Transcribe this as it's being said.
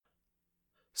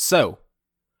So,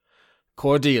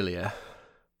 Cordelia,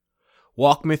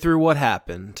 walk me through what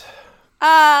happened.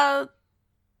 Uh,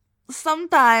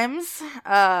 Sometimes,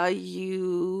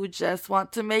 you just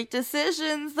want to make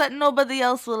decisions that nobody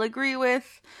else will agree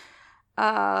with,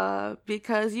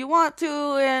 because you want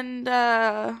to, and,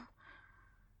 I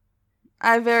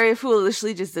very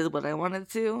foolishly just did what I wanted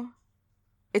to.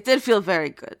 It did feel very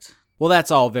good. Well,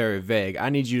 that's all very vague. I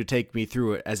need you to take me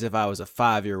through it as if I was a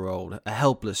 5-year-old, a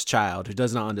helpless child who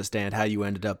does not understand how you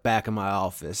ended up back in my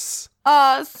office.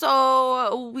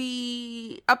 So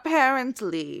we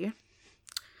apparently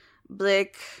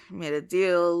Blake made a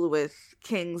deal with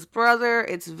King's brother.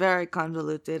 It's very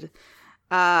convoluted.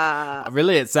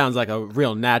 Really, it sounds like a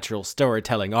real natural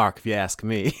storytelling arc, if you ask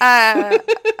me.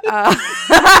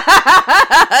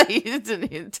 You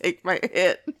didn't even take my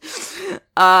hit.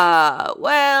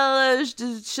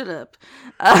 Just shut up.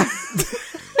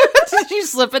 Did you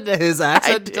slip into his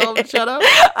accent to tell him to shut up?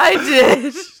 I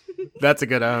did. That's a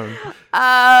good own.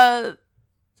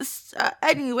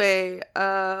 Anyway,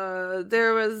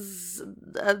 there was,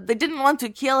 they didn't want to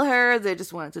kill her. They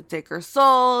just wanted to take her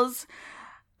souls.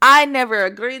 I never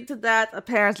agreed to that.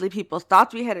 Apparently people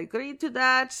thought we had agreed to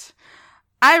that.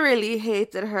 I really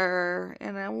hated her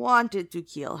and I wanted to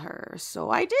kill her.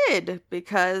 So I did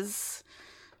because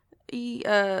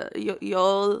YOLO.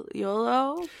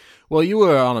 Well, you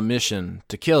were on a mission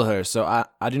to kill her, so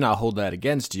I do not hold that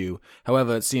against you.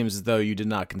 However, it seems as though you did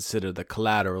not consider the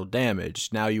collateral damage.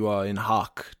 Now you are in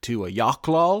hock to a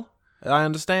Yochlol, I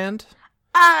understand?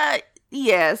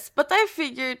 Yes, but I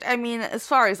figured, as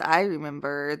far as I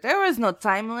remember, there was no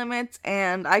time limit,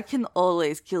 and I can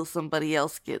always kill somebody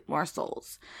else, get more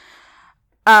souls.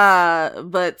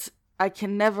 But I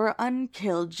can never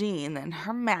unkill Jean and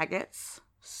her maggots,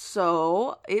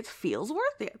 so it feels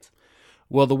worth it.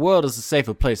 Well, the world is a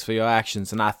safer place for your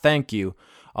actions, and I thank you,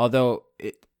 although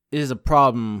it is a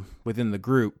problem within the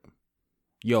group,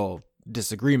 your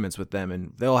disagreements with them,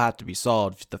 and they'll have to be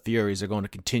solved if the Furies are going to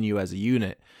continue as a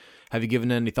unit. Have you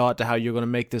given any thought to how you're going to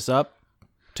make this up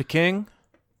to King?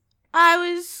 I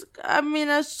was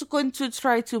going to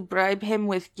try to bribe him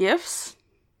with gifts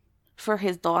for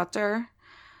his daughter.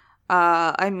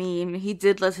 He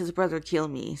did let his brother kill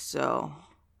me, so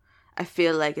I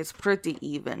feel like it's pretty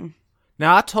even.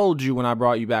 Now, I told you when I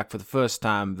brought you back for the first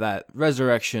time that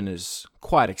resurrection is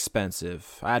quite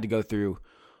expensive. I had to go through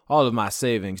all of my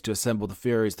savings to assemble the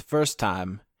Furies the first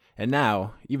time. And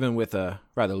now, even with a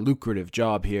rather lucrative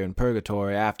job here in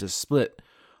Purgatory, I have to split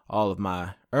all of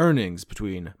my earnings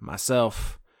between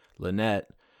myself, Lynette,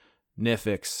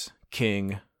 Nifix,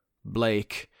 King,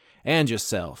 Blake, and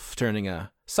yourself, turning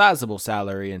a sizable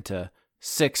salary into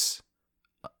 6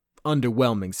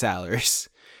 underwhelming salaries.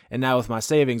 And now with my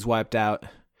savings wiped out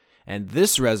and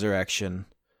this resurrection,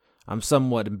 I'm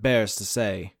somewhat embarrassed to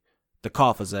say the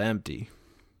coffers are empty.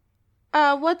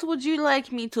 What would you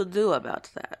like me to do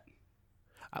about that?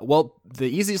 Well, the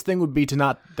easiest thing would be to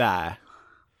not die.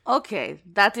 Okay,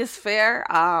 that is fair.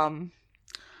 I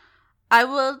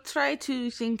will try to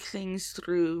think things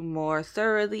through more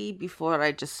thoroughly before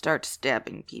I just start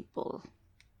stabbing people.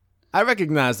 I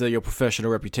recognize that your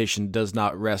professional reputation does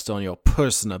not rest on your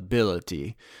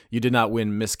personability. You did not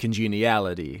win Miss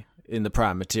Congeniality in the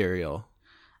Prime Material.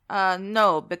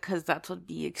 No, because that would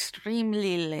be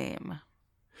extremely lame.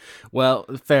 Well,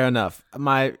 fair enough.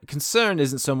 My concern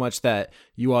isn't so much that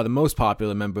you are the most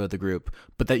popular member of the group,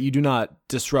 but that you do not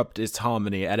disrupt its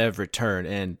harmony at every turn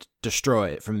and destroy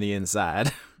it from the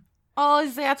inside. Oh,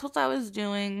 is that what I was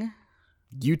doing?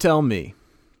 You tell me.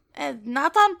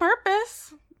 Not on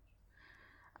purpose.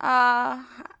 I'm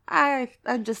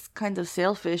just kind of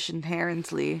selfish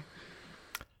inherently.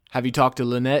 Have you talked to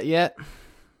Lynette yet?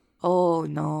 Oh,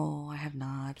 no, I have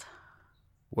not.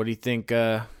 What do you think,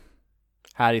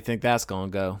 how do you think that's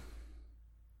gonna go?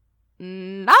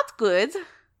 Not good.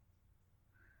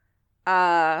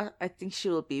 I think she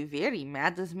will be very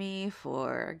mad at me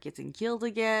for getting killed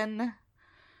again.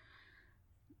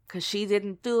 'Cause she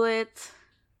didn't do it.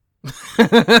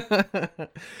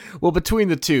 Well, between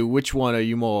the two, which one are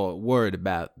you more worried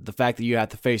about? The fact that you have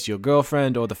to face your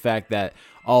girlfriend, or the fact that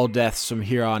all deaths from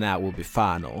here on out will be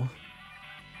final?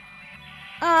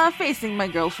 Facing my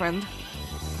girlfriend.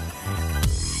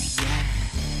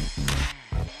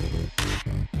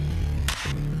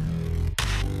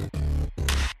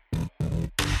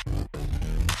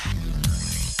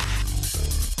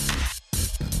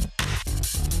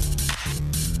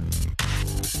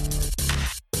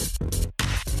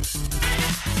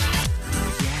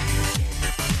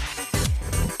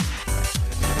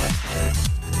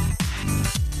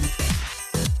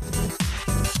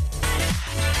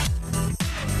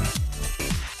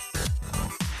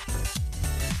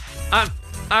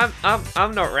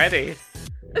 I'm not ready.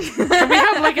 Can we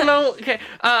have like a little... Okay,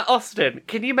 Austin,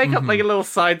 can you make up like a little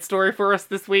side story for us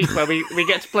this week where we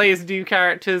get to play as new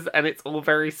characters and it's all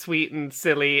very sweet and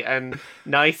silly and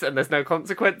nice and there's no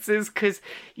consequences? Because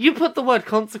you put the word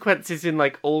consequences in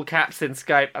like all caps in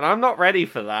Skype and I'm not ready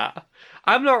for that.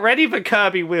 I'm not ready for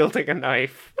Kirby wielding a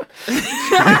knife.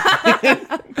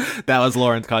 That was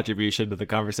Lauren's contribution to the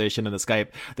conversation in the Skype.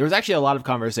 There was actually a lot of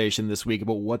conversation this week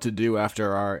about what to do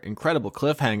after our incredible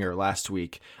cliffhanger last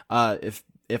week.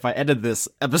 If I edited this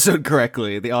episode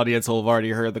correctly, the audience will have already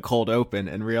heard the cold open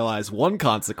and realize one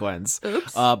consequence.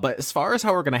 Oops. But as far as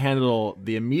how we're going to handle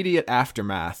the immediate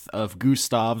aftermath of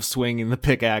Gustav swinging the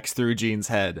pickaxe through Jean's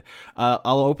head,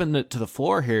 I'll open it to the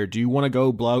floor here. Do you want to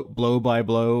go blow by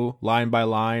blow, line by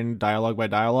line, dialogue by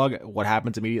dialogue, what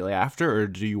happens immediately after, or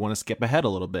do you want to skip ahead a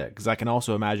little bit? Because I can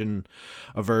also imagine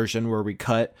a version where we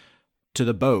cut to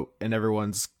the boat and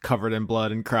everyone's covered in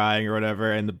blood and crying or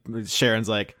whatever, and Sharon's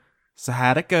like, "So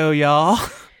how'd it go, y'all?"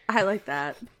 I like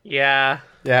that. Yeah.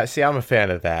 Yeah, see, I'm a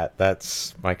fan of that.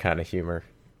 That's my kind of humor.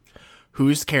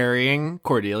 Who's carrying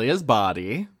Cordelia's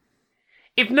body?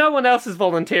 If no one else is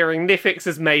volunteering, Nifix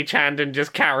is mage hand and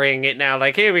just carrying it now.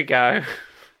 Like, here we go.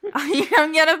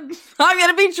 I'm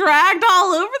gonna be dragged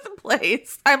all over the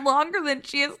place. I'm longer than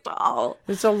she is tall.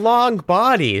 It's a long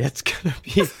body. That's gonna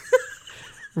be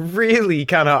really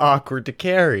kind of awkward to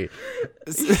carry.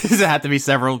 Does it have to be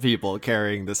several people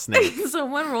carrying the snake?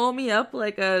 Someone roll me up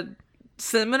like a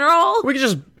cinnamon roll. We could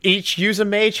just each use a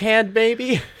mage hand,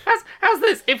 maybe. How's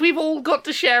this? If we've all got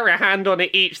to share a hand on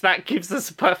it each, that gives us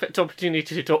a perfect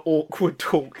opportunity to awkward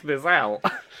talk this out.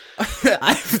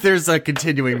 There's a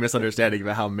continuing misunderstanding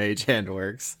about how mage hand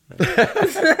works.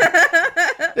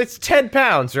 It's 10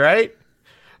 pounds, right?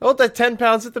 Hold that 10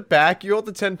 pounds at the back, you hold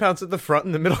the 10 pounds at the front,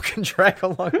 and the middle can drag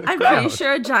along the I'm ground. pretty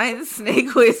sure a giant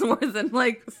snake weighs more than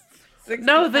like 60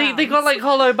 No, they got like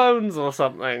hollow bones or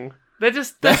something. They're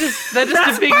just a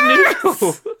big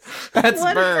noodle. That's What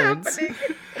is birds. happening?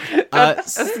 A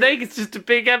snake is just a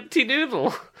big empty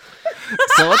noodle.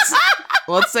 So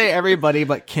let's say everybody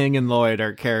but King and Lloyd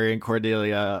are carrying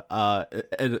Cordelia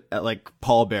like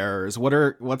pallbearers.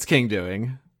 What's King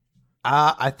doing?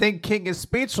 I think King is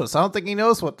speechless. I don't think he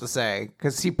knows what to say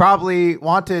because he probably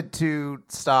wanted to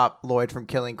stop Lloyd from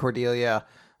killing Cordelia,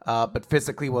 but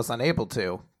physically was unable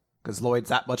to because Lloyd's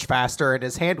that much faster and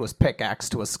his hand was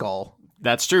pickaxed to a skull.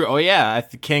 That's true. Oh yeah,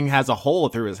 King has a hole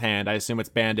through his hand. I assume it's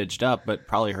bandaged up, but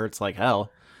probably hurts like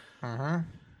hell. And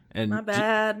My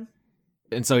bad.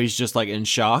 And so he's just like in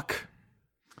shock.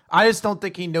 I just don't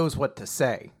think he knows what to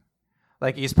say.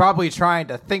 Like he's probably trying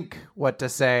to think what to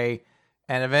say,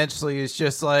 and eventually it's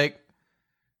just like,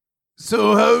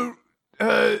 "So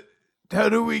how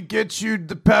do we get you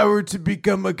the power to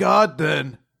become a god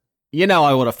then?" You know,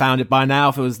 I would have found it by now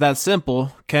if it was that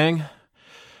simple, King.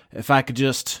 If I could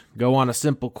just go on a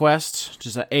simple quest,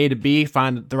 just a A to B,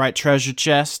 find the right treasure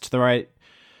chest, the right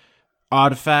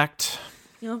artifact.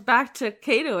 Back to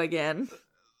Kato again.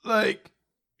 Like,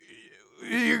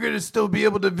 you're gonna still be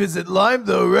able to visit Lyme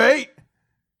though, right?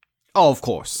 Oh, of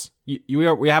course. We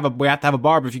have to have a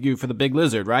barbecue for the big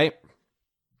lizard, right?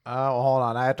 Oh, hold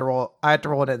on. I have to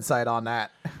roll an insight on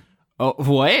that. Oh,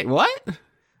 wait, what?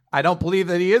 I don't believe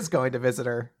that he is going to visit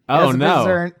her. Oh,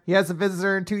 no. He hasn't visited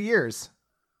her in 2 years.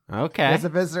 Okay. He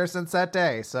hasn't visited her since that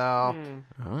day. So,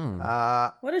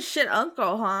 What a shit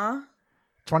uncle, huh?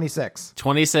 26.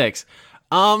 26.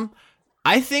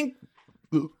 I think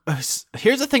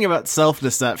here's the thing about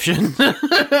self-deception.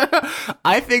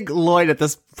 I think Lloyd at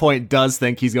this point does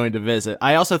think he's going to visit.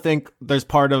 I also think there's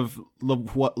part of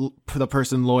what the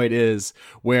person Lloyd is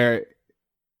where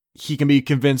he can be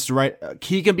convinced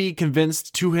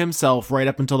to himself right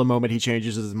up until the moment he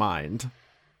changes his mind.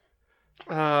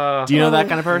 Do you know that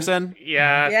kind of person?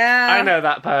 Yeah. I know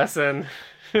that person.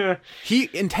 He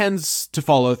intends to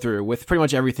follow through with pretty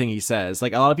much everything he says.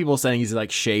 Like, a lot of people are saying he's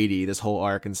like shady this whole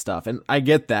arc and stuff, and I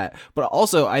get that. But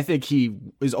also, I think he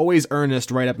is always earnest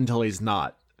right up until he's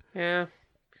not. Yeah.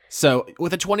 So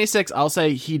with a 26, I'll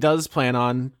say he does plan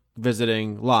on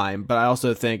visiting Lyme, but I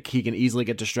also think he can easily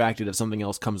get distracted if something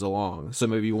else comes along. So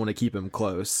maybe you want to keep him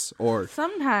close, or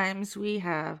Sometimes we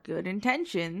have good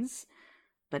intentions,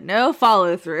 but no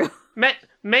follow through.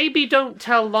 Maybe don't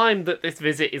tell Lyme that this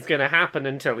visit is going to happen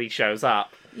until he shows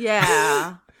up.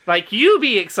 Yeah. Like, you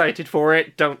be excited for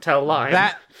it, don't tell Lyme.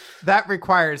 That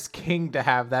requires King to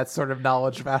have that sort of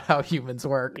knowledge about how humans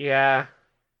work. Yeah.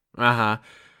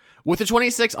 With the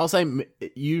 26, I'll say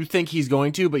you think he's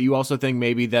going to, but you also think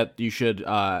maybe that you should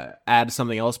add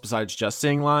something else besides just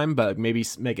seeing Lyme, but maybe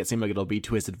make it seem like it'll be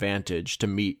to his advantage to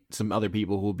meet some other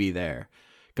people who will be there.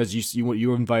 because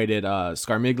you invited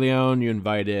Scarmiglione, you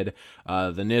invited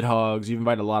the Nidhogg's, you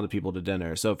invited a lot of people to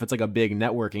dinner. So if it's like a big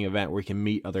networking event where you can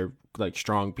meet other like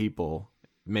strong people,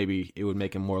 maybe it would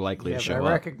make him more likely to Yeah, show but I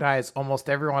up. recognize almost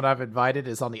everyone I've invited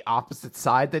is on the opposite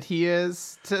side that he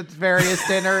is to various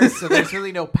dinners, so there's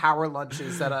really no power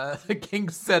lunches that a king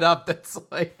set up that's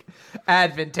like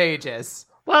advantageous.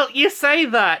 Well, you say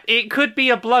that. It could be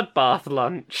a bloodbath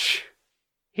lunch.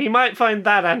 He might find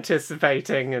that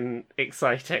anticipating and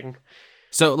exciting.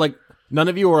 So like none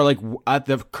of you are like at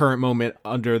the current moment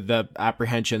under the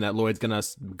apprehension that Lloyd's gonna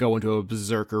go into a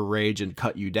berserker rage and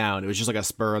cut you down. It was just like a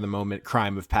spur of the moment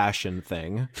crime of passion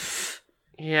thing.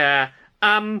 Yeah.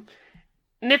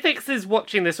 Nifix is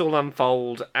watching this all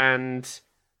unfold and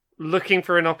looking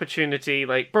for an opportunity,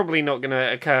 like probably not going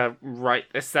to occur right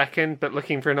this second, but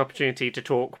looking for an opportunity to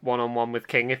talk one-on-one with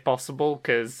King if possible,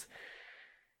 because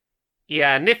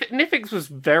yeah, Nifix was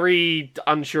very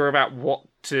unsure about what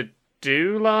to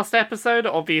do last episode.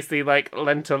 Obviously, like,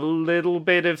 lent a little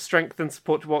bit of strength and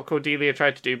support to what Cordelia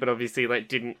tried to do, but obviously, like,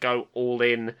 didn't go all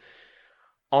in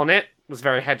on it. Was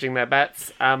very hedging their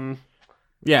bets.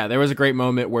 Yeah, there was a great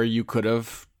moment where you could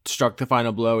have struck the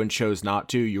final blow and chose not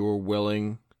to. You were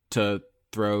willing to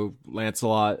throw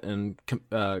Lancelot and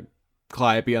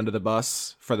Calliope under the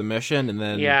bus for the mission, and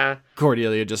then Yeah.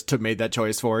 Cordelia just made that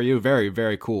choice for you. Very,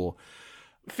 very cool.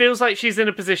 Feels like she's in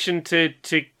a position to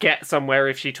get somewhere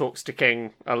if she talks to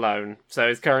King alone. So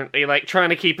is currently like trying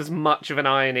to keep as much of an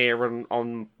eye and ear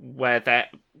on where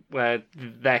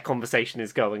their conversation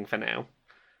is going for now.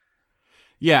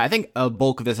 Yeah, I think a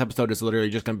bulk of this episode is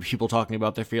literally just going to be people talking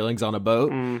about their feelings on a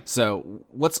boat. So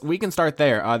we can start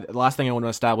there. The last thing I want to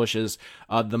establish is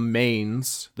the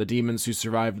mains, the demons who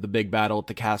survived the big battle at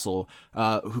the castle,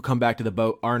 who come back to the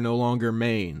boat, are no longer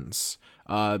mains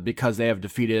because they have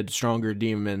defeated stronger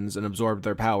demons and absorbed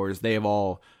their powers. They have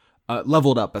all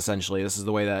leveled up, essentially. This is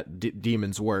the way that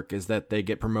demons work, is that they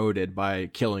get promoted by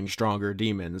killing stronger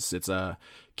demons. It's a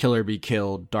killer be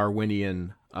killed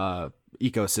Darwinian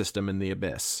ecosystem in the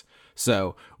abyss.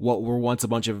 So what were once a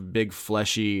bunch of big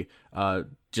fleshy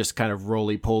just kind of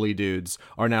roly-poly dudes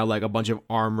are now like a bunch of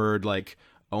armored, like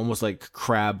almost like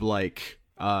crab like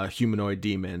humanoid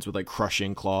demons with like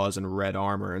crushing claws and red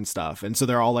armor and stuff. And so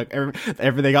they're all like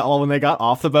when they got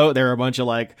off the boat, they were a bunch of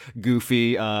like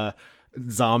goofy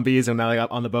zombies, and now they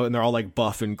got on the boat and they're all like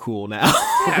buff and cool now.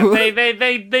 Yeah,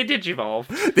 they digivolve.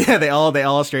 Yeah, they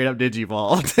all straight up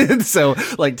digivolved. So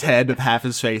like Ted with half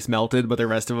his face melted, but the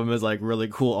rest of him is like really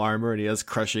cool armor, and he has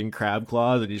crushing crab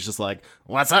claws, and he's just like,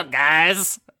 "What's up,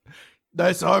 guys?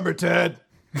 Nice armor, Ted.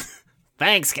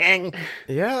 Thanks, King."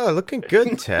 Yeah, looking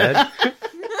good, Ted.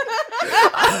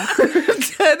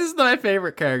 Ted is my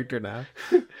favorite character now.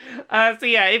 So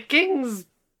yeah, if King's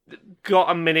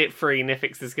got a minute free,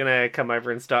 Nifix is gonna come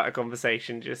over and start a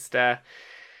conversation. Just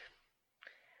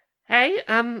hey,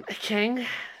 King,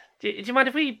 do you mind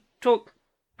if we talk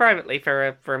privately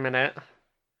for a minute?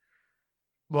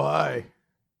 Why?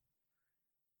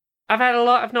 I've had a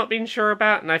lot I've not been sure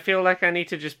about, and I feel like I need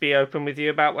to just be open with you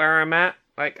about where I'm at.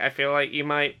 Like, I feel like you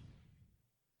might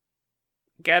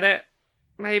get it,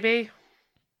 maybe?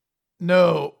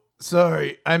 No,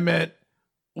 sorry. I meant,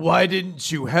 why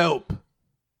didn't you help?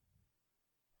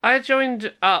 I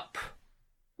joined up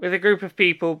with a group of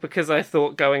people because I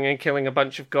thought going and killing a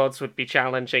bunch of gods would be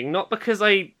challenging, not because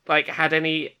I like had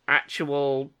any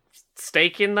actual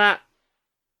stake in that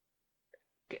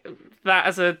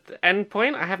as a end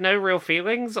point. I have no real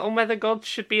feelings on whether gods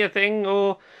should be a thing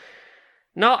or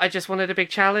not. I just wanted a big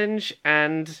challenge,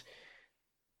 and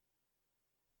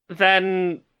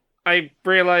then I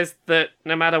realized that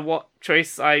no matter what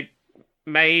choice I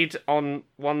made on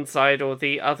one side or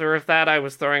the other of that, I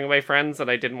was throwing away friends, and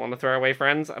I didn't want to throw away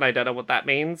friends, and I don't know what that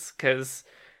means, because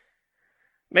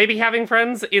maybe having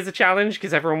friends is a challenge,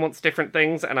 because everyone wants different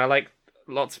things, and I like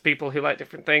lots of people who like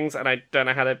different things, and I don't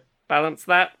know how to balance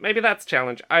that. Maybe that's a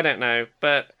challenge, I don't know,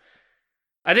 but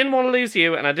I didn't want to lose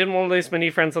you, and I didn't want to lose my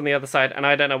new friends on the other side, and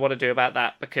I don't know what to do about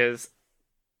that, because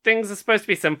things are supposed to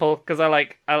be simple, because I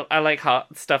like hard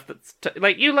stuff that's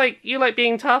like you like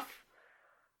being tough.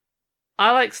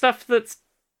 I like stuff that's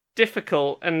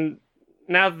difficult, and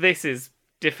now this is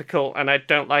difficult, and I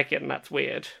don't like it, and that's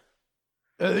weird.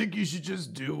 I think you should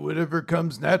just do whatever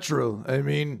comes natural. I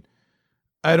mean,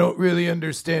 I don't really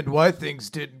understand why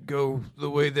things didn't go the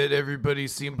way that everybody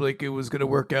seemed like it was going to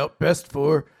work out best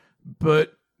for,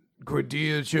 but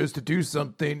Cordelia chose to do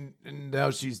something, and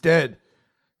now she's dead.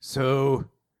 So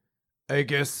I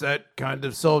guess that kind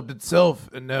of solved itself,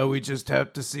 and now we just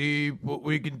have to see what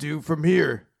we can do from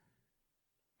here.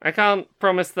 I can't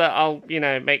promise that I'll,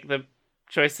 make the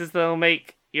choices that I'll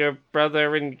make your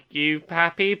brother and you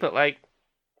happy, but like,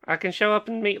 I can show up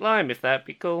and meet Lime if that'd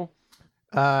be cool.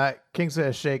 King's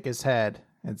gonna shake his head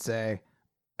and say,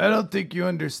 I don't think you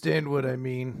understand what I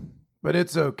mean, but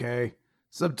it's okay.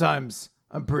 Sometimes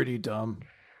I'm pretty dumb.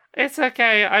 It's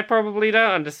okay. I probably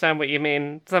don't understand what you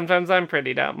mean. Sometimes I'm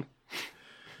pretty dumb.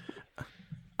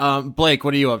 Blake,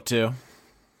 what are you up to?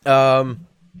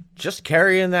 Just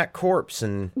carrying that corpse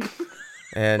and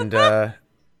the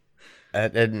I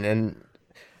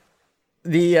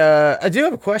do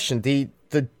have a question.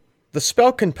 The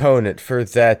spell component for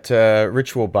that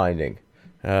ritual binding,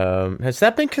 has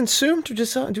that been consumed, or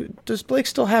does Blake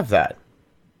still have that?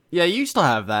 Yeah, you still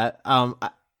have that.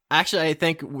 Actually, I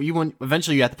think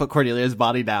eventually you have to put Cordelia's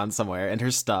body down somewhere and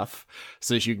her stuff,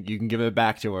 so you can give it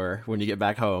back to her when you get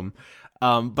back home.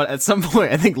 But at some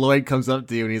point, I think Lloyd comes up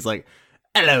to you and he's like,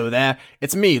 "Hello there,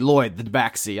 it's me, Lloyd the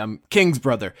Tabaxi. I'm King's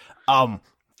brother. I'm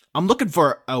looking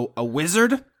for a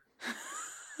wizard."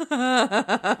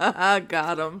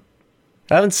 Got him.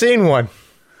 I haven't seen one.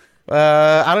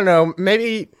 I don't know.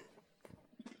 Maybe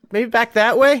back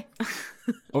that way.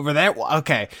 Over there?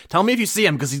 Okay. Tell me if you see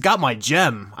him, because he's got my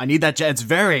gem. I need that gem. It's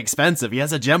very expensive. He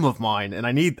has a gem of mine, and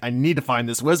I need to find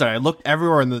this wizard. I looked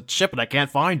everywhere in the ship, and I can't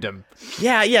find him.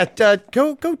 Yeah.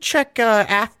 Go check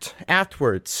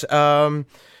afterwards.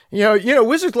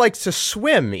 Wizard likes to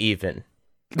swim even.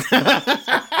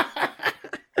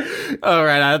 All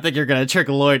right. I don't think you're gonna trick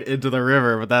Lloyd into the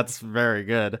river, but that's very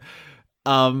good.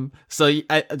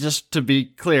 Just to be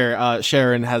clear,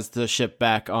 Sharon has the ship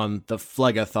back on the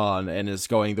Phlegathon and is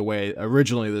going the way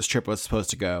originally this trip was supposed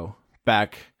to go,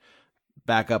 back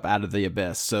up out of the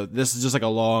abyss. So this is just like a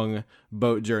long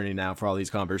boat journey now for all these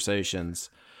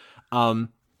conversations.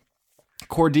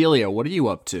 Cordelia, what are you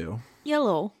up to?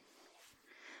 Yellow.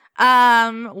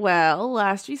 Well,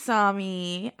 last you saw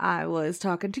me, I was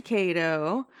talking to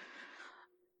Kato.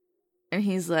 And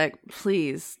he's like,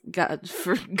 please, God,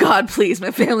 please,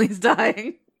 my family's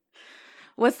dying.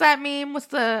 What's that meme?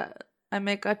 I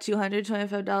make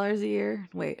 $225 a year?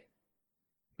 Wait,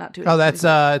 not 200. Oh, that's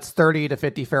it's 30 to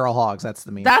 50 feral hogs. That's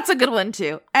the meme. That's a good one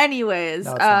too. Anyways,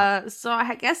 No, it's not. so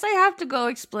I guess I have to go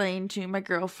explain to my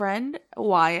girlfriend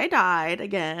why I died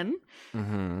again.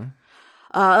 Mm-hmm.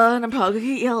 And I'm probably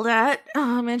gonna get yelled at.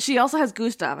 And she also has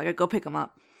Gustav. I gotta go pick him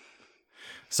up.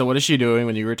 So what is she doing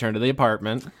when you return to the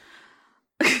apartment?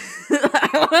 I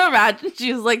want to imagine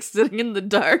she was like sitting in the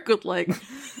dark with like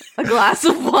a glass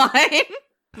of wine.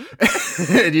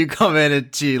 And you come in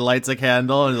and she lights a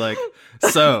candle and like,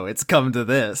 so it's come to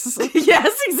this.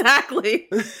 Yes, exactly.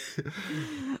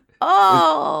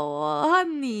 Oh,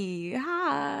 honey.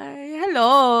 Hi.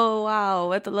 Hello. Wow,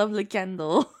 what a lovely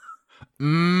candle.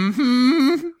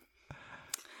 Mm-hmm.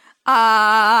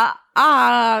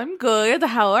 I'm good.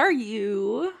 How are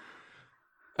you?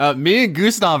 Me and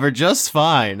Gustav are just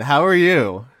fine. How are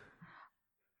you?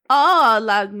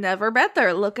 Oh, never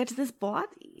better. Look at this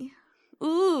body.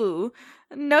 Ooh,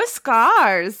 no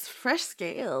scars. Fresh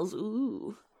scales.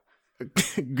 Ooh.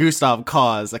 Gustav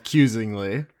caws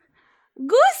accusingly.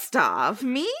 Gustav,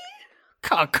 me?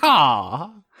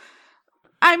 Caw.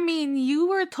 I mean, you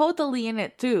were totally in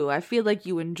it too. I feel like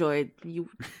you enjoyed you,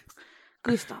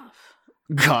 Gustav.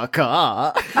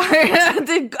 Caw.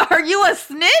 Are you a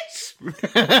snitch?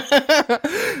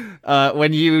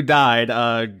 When you died,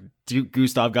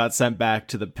 Gustav got sent back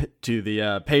to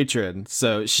the patron.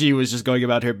 So she was just going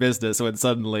about her business when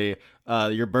suddenly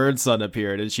your bird son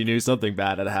appeared, and she knew something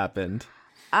bad had happened.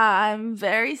 I'm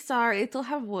very sorry to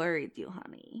have worried you,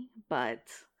 honey, but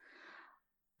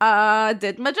I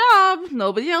did my job.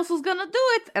 Nobody else was gonna do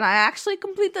it, and I actually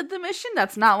completed the mission.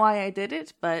 That's not why I did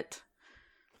it, but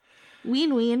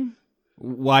ween.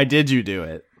 Why did you do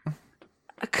it?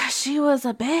 'Cause she was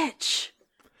a bitch.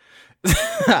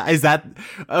 Is that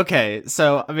okay?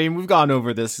 So, I mean, we've gone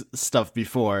over this stuff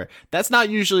before. That's not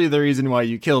usually the reason why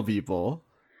you kill people.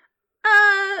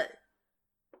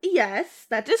 Yes,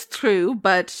 that is true,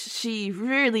 but she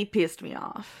really pissed me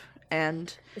off.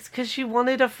 And It's because she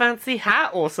wanted a fancy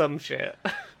hat or some shit.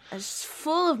 it's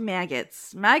full of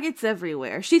maggots. Maggots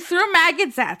everywhere. She threw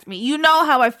maggots at me. You know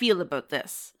how I feel about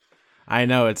this. I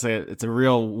know it's a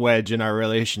real wedge in our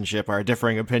relationship, our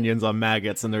differing opinions on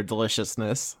maggots and their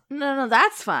deliciousness. No,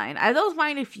 that's fine. I don't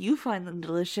mind if you find them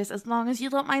delicious, as long as you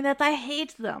don't mind that I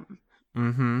hate them.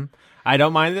 Mm-hmm. I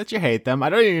don't mind that you hate them. I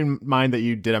don't even mind that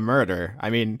you did a murder. I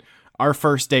mean, our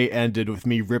first date ended with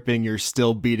me ripping your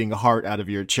still beating heart out of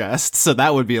your chest, so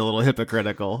that would be a little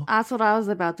hypocritical. That's what I was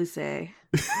about to say.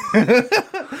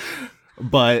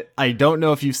 But I don't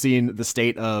know if you've seen the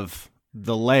state of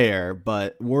the lair,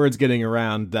 but word's getting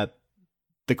around that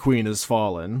the queen has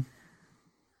fallen.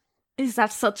 Is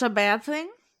that such a bad thing?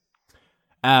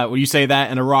 When you say that,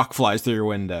 and a rock flies through your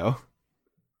window.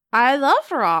 I love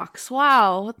rocks.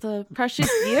 Wow, what a precious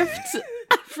gift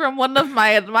from one of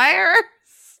my admirers.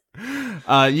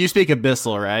 You speak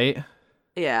Abyssal, right?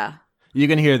 Yeah. You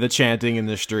can hear the chanting in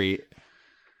the street.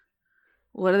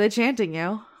 What are they chanting,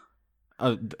 yo?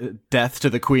 Death to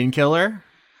the Queen Killer?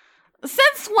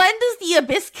 Since when does the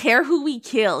Abyss care who we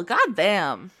kill? God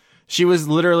damn. She was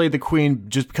literally the queen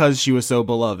just because she was so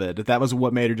beloved. That was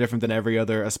what made her different than every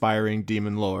other aspiring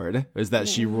demon lord, is that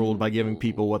she ruled by giving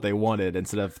people what they wanted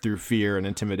instead of through fear and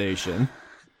intimidation.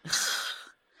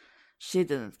 She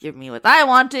didn't give me what I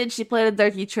wanted. She played a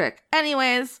dirty trick.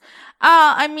 Anyways,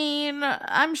 I mean,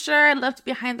 I'm sure I left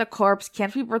behind a corpse.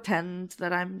 Can't we pretend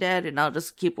that I'm dead and I'll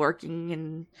just keep working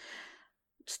and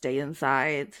stay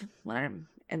inside when I'm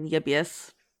in the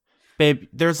abyss? Babe,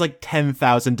 there's like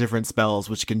 10,000 different spells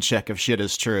which can check if shit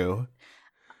is true.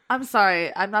 I'm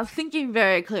sorry. I'm not thinking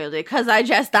very clearly because I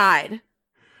just died.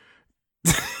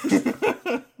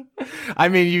 I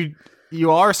mean,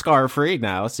 you are scar-free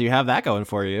now, so you have that going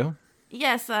for you.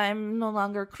 Yes, I'm no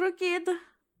longer crooked.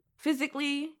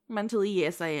 Physically, mentally,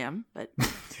 yes, I am. But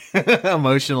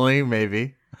Emotionally,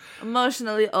 maybe.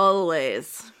 emotionally,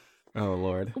 always. Oh,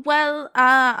 Lord. Well,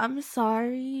 I'm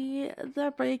sorry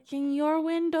they're breaking your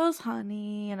windows,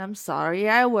 honey, and I'm sorry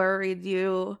I worried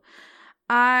you.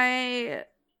 I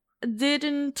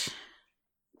didn't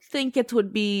think it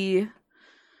would be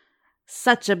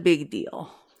such a big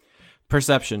deal.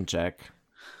 Perception check.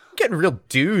 I'm getting real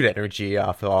dude energy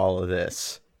off of all of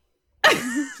this.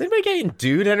 Is anybody getting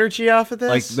dude energy off of this?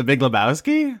 Like the Big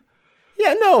Lebowski?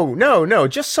 Yeah, no.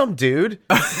 Just some dude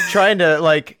trying to,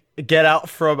 like, get out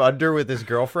from under with his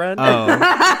girlfriend. Oh.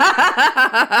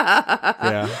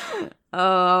 Yeah.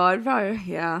 Oh, I'd probably,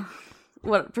 yeah.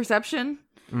 What, perception?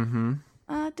 Mm-hmm.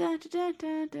 Da, da, da,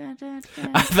 da, da, da.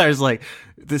 There's like,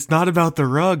 it's not about the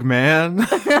rug, man.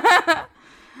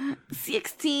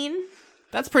 16.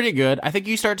 That's pretty good. I think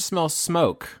you start to smell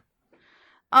smoke.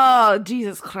 Oh,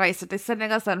 Jesus Christ. Are they setting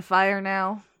us on fire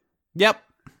now? Yep.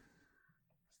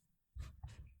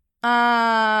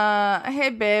 Hey,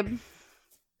 babe.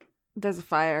 There's a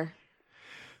fire.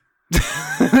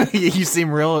 You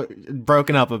seem real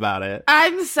broken up about it.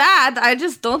 I'm sad. I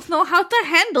just don't know how to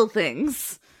handle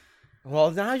things.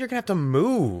 Well, now you're gonna have to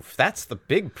move. That's the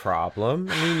big problem.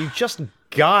 I mean, you just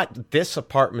got this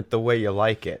apartment the way you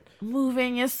like it.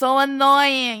 Moving is so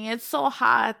annoying. It's so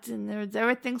hot and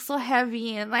everything's so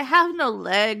heavy and I have no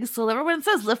legs. So everyone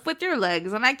says lift with your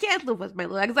legs and I can't lift with my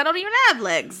legs. I don't even have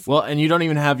legs. Well, and you don't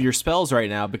even have your spells right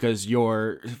now because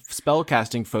your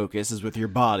spellcasting focus is with your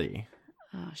body.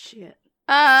 Oh, shit.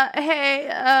 Hey,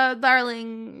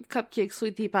 darling cupcake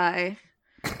sweetie pie.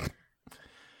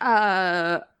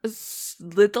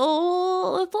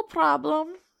 Little problem.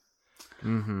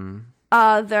 Mm-hmm.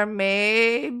 There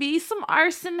may be some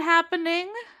arson happening.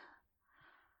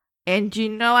 And you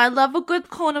know I love a good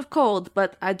cone of cold,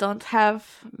 but I don't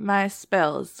have my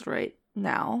spells right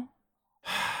now.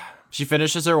 She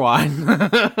finishes her wine.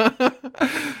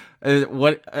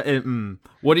 What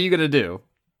are you gonna do?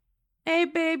 Hey,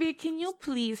 baby, can you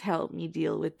please help me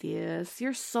deal with this?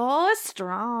 You're so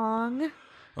strong.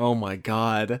 Oh my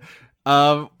god.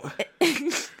 I'm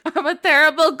a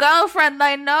terrible girlfriend,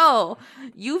 I know.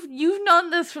 You've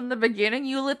known this from the beginning.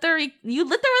 You literally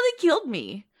killed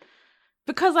me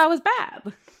because I was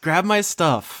bad. Grab my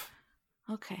stuff.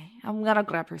 Okay, I'm gonna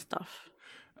grab her stuff.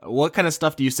 What kind of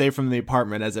stuff do you save from the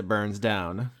apartment as it burns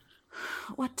down?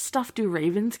 What stuff do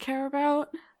ravens care about?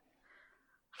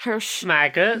 Her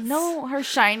Maggots? No, her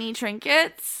shiny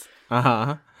trinkets.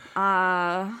 Uh-huh.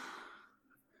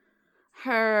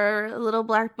 Her little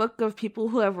black book of people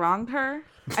who have wronged her.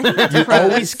 I think that's You hers.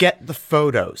 always get the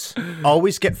photos.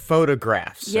 Always get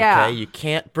photographs. Yeah. Okay, you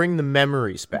can't bring the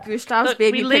memories back. Gustav's Look,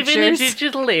 baby we live pictures. in a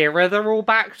digital era. They're all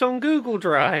backed on Google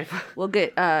Drive. We'll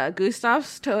get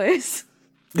Gustav's toys.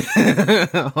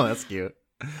 Oh, that's cute.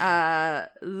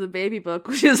 The baby book,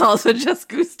 which is also just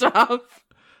Gustav.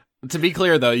 To be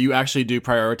clear, though, you actually do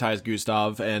prioritize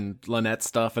Gustav and Lynette's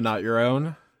stuff and not your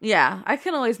own. Yeah, I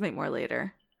can always make more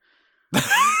later.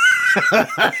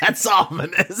 That's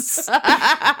ominous.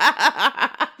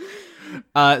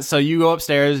 So you go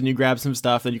upstairs and you grab some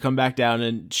stuff, then you come back down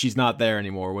and she's not there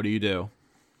anymore. What do you do?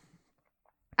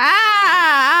 Ah!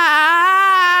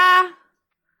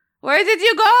 Where did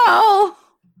you go?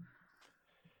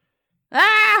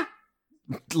 Ah!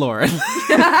 Lauren.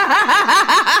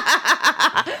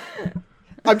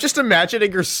 I'm just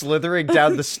imagining her slithering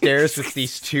down the stairs with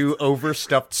these two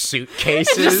overstuffed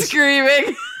suitcases. Just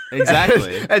screaming.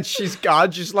 Exactly. And she's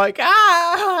gone, just like,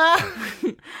 ah!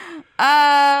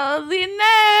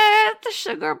 Lynette,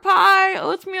 sugar pie,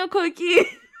 oatmeal cookie.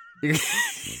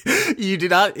 You do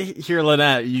not hear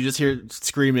Lynette. You just hear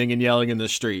screaming and yelling in the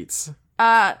streets.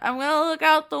 I'm gonna look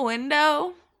out the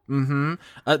window.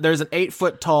 There's an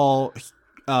 8-foot tall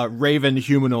raven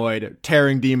humanoid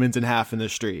tearing demons in half in the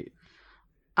street.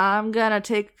 I'm gonna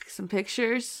take some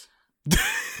pictures.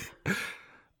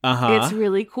 Uh-huh. It's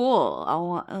really cool. I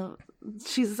want.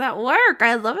 She's at work.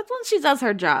 I love it when she does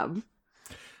her job.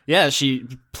 Yeah, she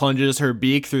plunges her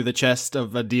beak through the chest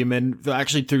of a demon,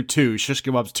 actually through two, shish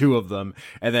kebabs, two of them,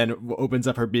 and then opens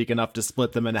up her beak enough to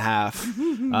split them in half.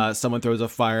 Someone throws a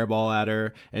fireball at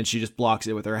her, and she just blocks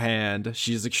it with her hand.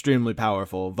 She's extremely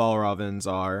powerful. Valravans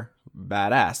are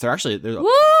badass. They're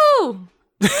Woo!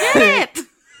 Get it!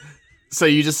 So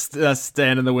you just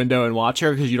stand in the window and watch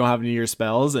her because you don't have any of your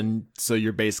spells, and so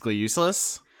you're basically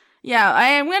useless? Yeah, I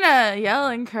am gonna yell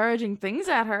encouraging things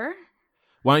at her.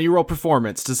 Why don't you roll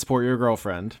performance to support your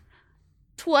girlfriend?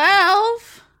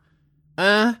 12.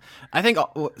 I think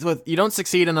you don't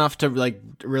succeed enough to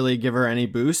really give her any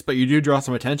boost, but you do draw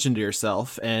some attention to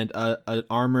yourself, and an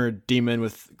armored demon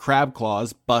with crab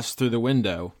claws busts through the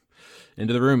window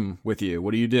into the room with you.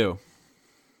 What do you do?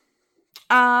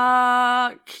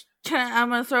 I'm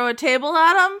gonna throw a table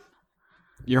at him.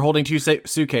 You're holding two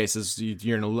suitcases.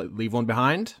 You're gonna leave one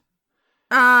behind?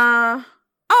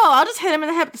 I'll just hit him in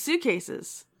the head with the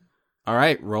suitcases. All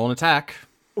right, roll an attack.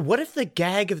 What if the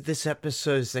gag of this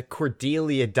episode is that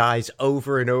Cordelia dies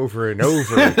over and over and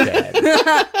over again?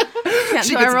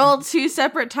 So I rolled 2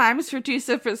 separate times for 2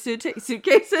 separate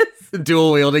suitcases?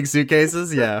 Dual wielding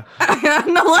suitcases? Yeah.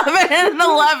 An 11 and an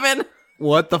 11.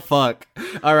 What the fuck?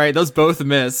 All right, those both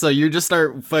miss. So you just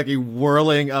start fucking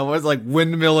whirling,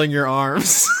 windmilling your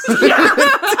arms.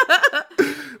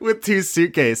 With 2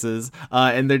 suitcases,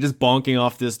 and they're just bonking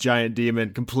off this giant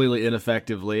demon completely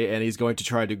ineffectively, and he's going to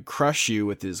try to crush you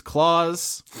with his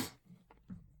claws.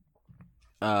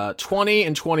 20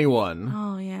 and 21.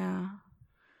 Oh, yeah.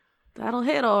 That'll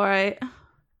hit all right. At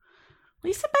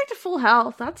least I'm back to full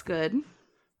health. That's good.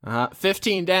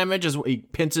 15 damage as he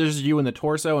pinches you in the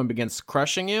torso and begins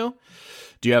crushing you.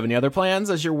 Do you have any other plans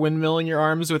as you're windmilling your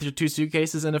arms with your 2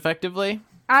 suitcases ineffectively?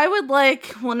 I would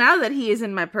now that he is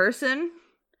in my person,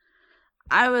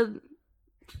 I would...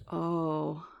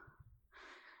 Oh.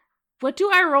 What do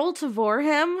I roll to vor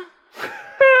him?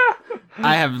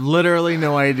 I have literally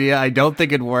no idea. I don't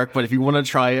think it'd work, but if you want to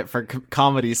try it for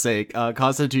comedy's sake,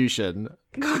 Constitution.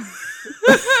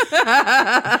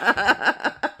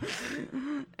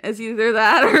 It's either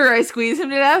that or I squeeze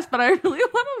him to death, but I really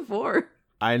want to vor.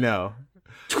 I know.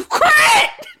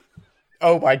 Crit!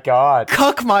 Oh my god.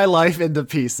 Cuck my life into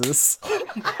pieces.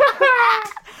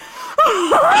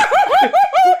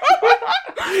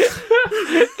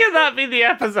 Can that be the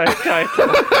episode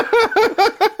title?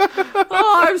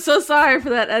 Oh, I'm so sorry for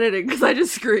that editing because I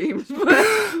just screamed.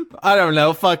 I don't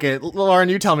know. Fuck it. Lauren,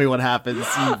 you tell me what happens.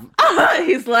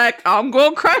 He's like, I'm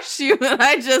going to crush you. And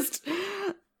I just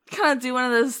kind of do one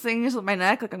of those things with my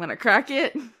neck, like I'm going to crack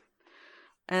it.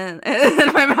 And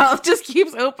my mouth just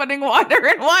keeps opening wider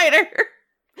and wider.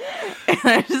 And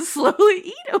I just slowly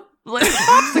eat him like a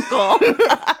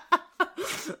popsicle.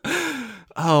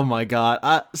 Oh my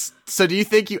god. So do you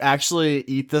think you actually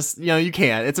eat this? You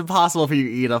can't. It's impossible for you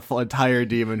to eat a full entire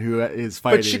demon who is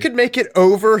fighting. But she could make it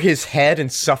over his head and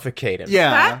suffocate him.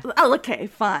 Yeah. Okay,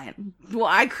 fine. Well,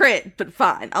 I crit, but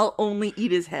fine. I'll only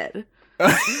eat his head.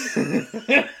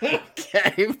 Okay.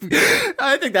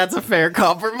 I think that's a fair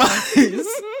compromise.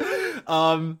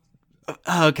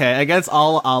 Okay, against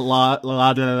all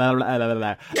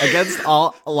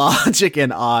logic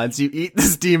and odds, you eat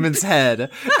this demon's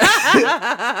head,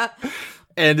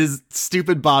 and his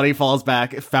stupid body falls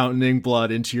back, fountaining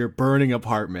blood into your burning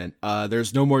apartment.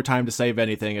 There's no more time to save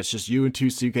anything. It's just you and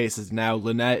 2 suitcases now.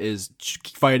 Lynette is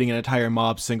fighting an entire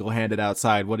mob single-handed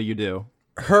outside. What do you do?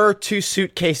 Her 2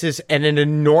 suitcases and an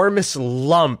enormous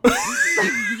lump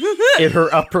in her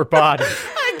upper body.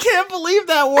 I can't believe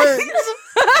that works.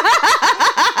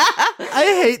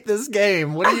 I hate this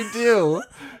game. What do you do?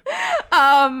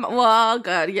 Well,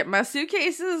 gotta get my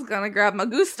suitcases, gonna grab my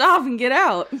Gustav and get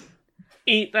out.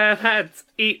 Eat them heads.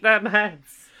 Eat them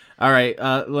heads. All right,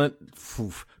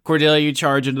 Cordelia, you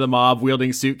charge into the mob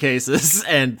wielding suitcases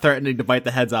and threatening to bite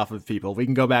the heads off of people. We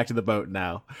can go back to the boat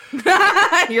now.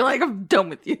 You're like, I'm done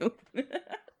with you.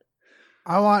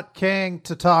 I want King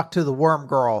to talk to the worm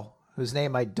girl, whose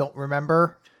name I don't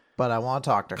remember, but I want to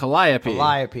talk to her. Calliope.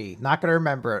 Calliope. Not going to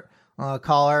remember it. I'm going to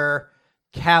call her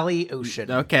Callie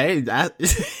Ocean. Okay,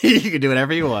 you can do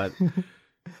whatever you want.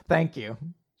 Thank you.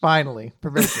 Finally,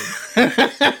 permission.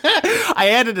 I I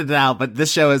edited it out, but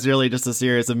this show is really just a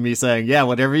series of me saying, yeah,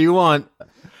 whatever you want.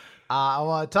 I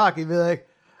want to talk. He'd be like,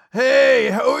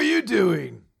 hey, how are you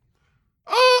doing?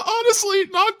 Honestly,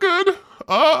 not good.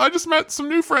 I just met some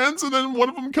new friends, and then one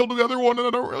of them killed the other one, and I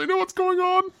don't really know what's going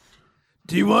on.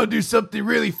 Do you want to do something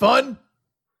really fun?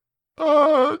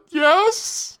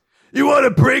 Yes? You want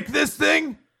to break this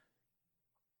thing?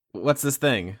 What's this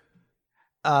thing?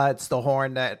 It's the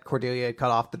horn that Cordelia had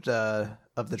cut off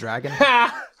of the dragon.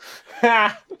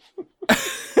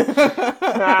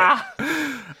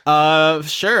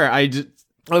 Sure.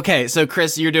 Okay, so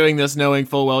Chris, you're doing this knowing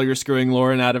full well you're screwing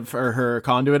Lauren out of her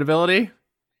conduit ability?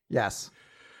 Yes.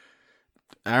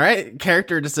 All right,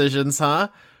 character decisions, huh?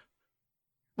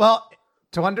 Well,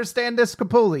 to understand this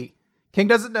completely, King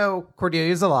doesn't know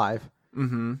Cordelia's alive.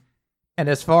 Mm-hmm. And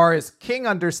as far as King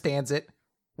understands it,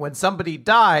 when somebody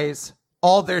dies,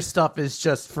 all their stuff is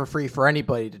just for free for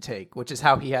anybody to take, which is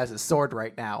how he has his sword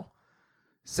right now.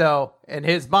 So, in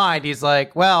his mind, he's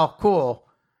like, well, cool.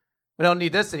 We don't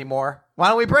need this anymore. Why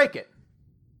don't we break it?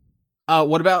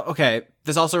 What about, okay,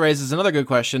 this also raises another good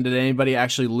question. Did anybody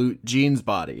actually loot Jean's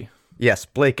body? Yes,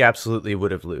 Blake absolutely would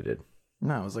have looted.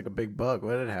 No, it was like a big bug.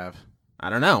 What did it have?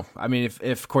 I don't know. I mean,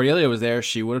 if Cordelia was there,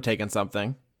 she would have taken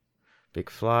something.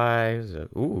 Big flies.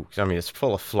 Ooh, I mean, it's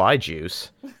full of fly juice.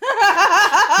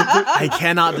 I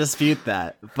cannot dispute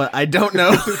that, but I don't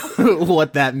know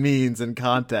what that means in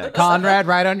context. Conrad,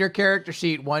 write on your character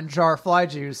sheet, 1 jar fly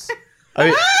juice. I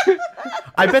mean,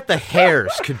 I bet the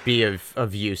hairs could be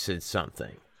of use in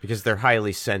something because they're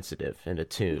highly sensitive and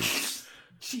attuned.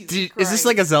 Is this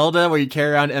like a Zelda where you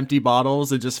carry around empty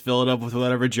bottles and just fill it up with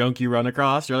whatever junk you run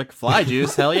across? You're like, fly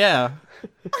juice, hell yeah.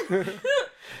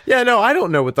 Yeah, no, I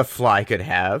don't know what the fly could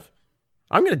have.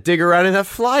 I'm going to dig around in that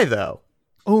fly, though.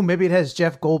 Oh, maybe it has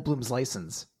Jeff Goldblum's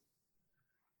license.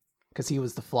 Because he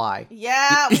was the fly.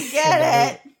 Yeah, we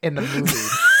get it. In the movie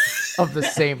of the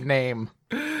same name.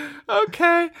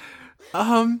 Okay.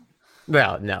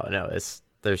 No.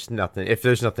 There's nothing. If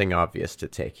there's nothing obvious to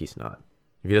take, he's not.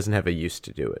 If he doesn't have a use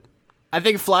to do it. I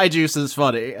think fly juice is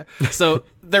funny. So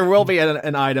there will be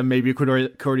an item maybe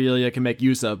Cordelia can make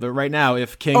use of. But right now,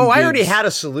 if King I already had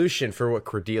a solution for what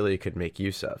Cordelia could make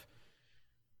use of.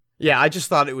 Yeah, I just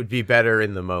thought it would be better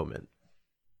in the moment.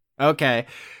 Okay.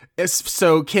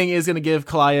 So King is going to give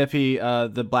Calliope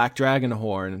the black dragon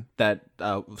horn that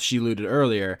she looted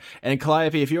earlier. And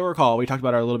Calliope, if you'll recall, we talked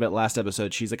about her a little bit last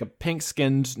episode. She's like a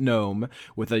pink-skinned gnome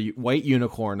with a white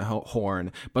unicorn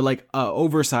horn, but like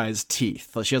oversized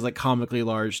teeth. She has like comically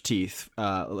large teeth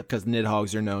because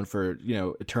Nidhogg's are known for,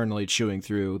 eternally chewing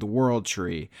through the world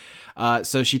tree.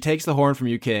 So she takes the horn from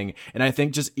you, King, and I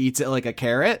think just eats it like a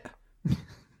carrot.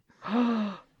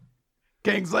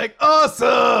 King's like,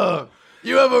 awesome!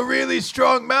 You have a really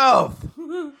strong mouth.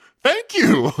 Thank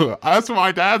you. That's what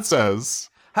my dad says.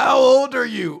 How old are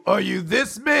you? Are you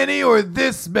this many or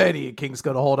this many? King's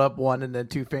gonna hold up 1 and then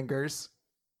 2 fingers.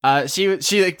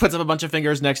 She like puts up a bunch of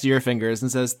fingers next to your fingers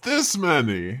and says, This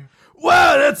many.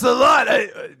 Wow, that's a lot.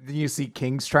 You see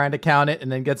King's trying to count it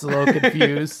and then gets a little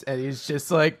confused. And he's just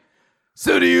like,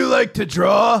 so do you like to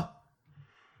draw?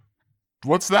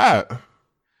 What's that?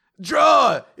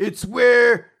 Draw. It's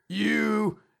where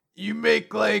you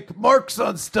make like marks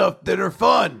on stuff that are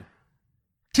fun.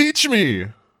 Teach me.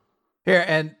 Here,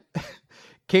 and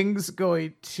King's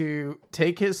going to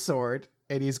take his sword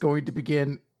and he's going to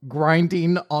begin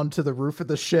grinding onto the roof of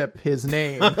the ship his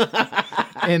name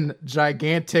in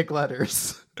gigantic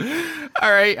letters.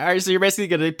 All right. So you're basically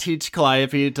going to teach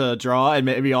Calliope to draw and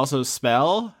maybe also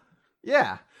spell?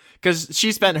 Yeah. Because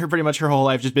she spent pretty much her whole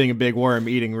life just being a big worm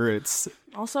eating roots.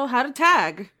 Also, how to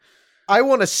tag. I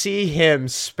want to see him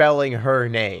spelling her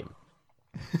name.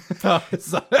 Oh,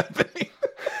 it's not happening.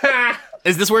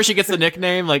 Is this where she gets the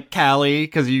nickname, like Callie,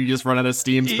 because you just run out of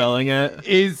steam spelling it?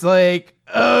 He's like,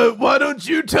 why don't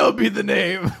you tell me the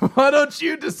name? Why don't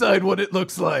you decide what it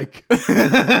looks like?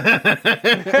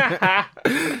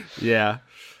 Yeah.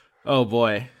 Oh,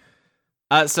 boy.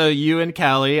 So you and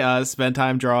Callie spend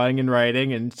time drawing and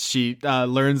writing, and she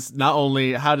learns not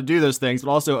only how to do those things,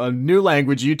 but also a new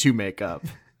language you two make up.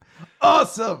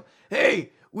 Awesome.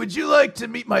 Hey, would you like to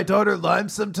meet my daughter Lime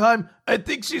sometime? I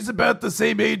think she's about the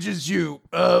same age as you,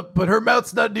 but her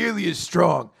mouth's not nearly as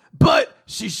strong. But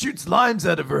she shoots limes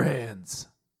out of her hands.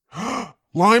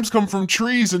 Limes come from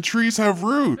trees, and trees have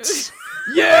roots.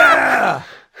 Yeah!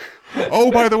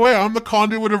 Oh, by the way, I'm the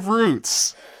conduit of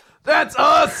roots. That's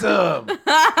awesome!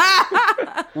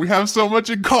 We have so much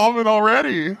in common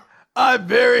already. I'm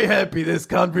very happy this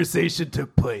conversation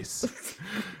took place.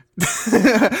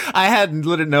 I had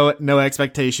no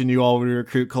expectation you all would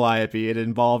recruit Calliope. It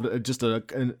involved just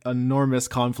an enormous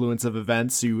confluence of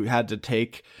events. You had to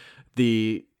take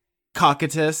the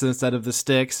cocytus instead of the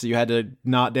sticks. You had to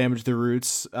not damage the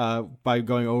roots by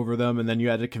going over them, and then you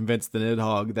had to convince the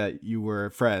Nidhogg that you were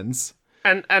friends.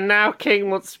 And now King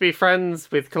wants to be friends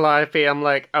with Calliope. I'm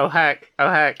like, oh heck.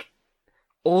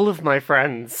 All of my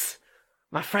friends.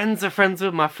 My friends are friends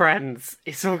with my friends.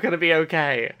 It's all gonna be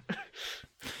okay.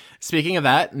 Speaking of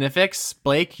that, Nifix,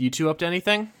 Blake, you two up to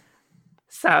anything?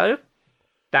 So,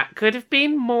 that could have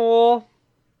been more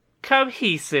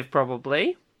cohesive,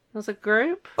 probably, as a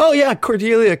group. Oh yeah,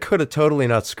 Cordelia could have totally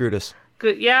not screwed us.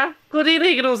 Good, yeah.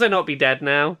 Cordelia can also not be dead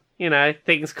now. You know,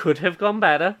 things could have gone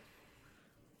better.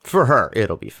 For her,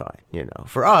 it'll be fine, you know.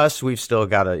 For us, we've still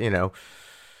got to, you know,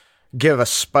 give a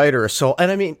spider a soul. And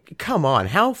I mean, come on,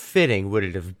 how fitting would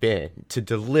it have been to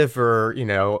deliver, you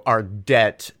know, our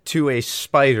debt to a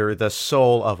spider, the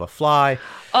soul of a fly?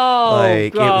 Oh,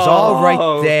 like, it was all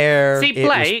right there. See,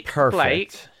 Blake, it was perfect.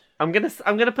 Blake,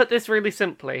 I'm gonna put this really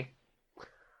simply.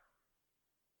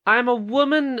 I'm a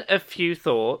woman of few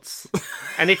thoughts,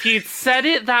 and if you'd said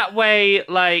it that way,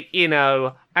 like, you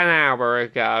know, an hour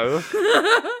ago,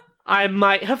 I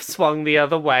might have swung the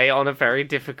other way on a very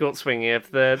difficult swinging of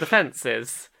the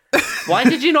fences. Why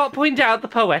did you not point out the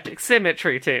poetic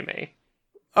symmetry to me?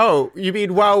 Oh, you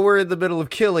mean while we're in the middle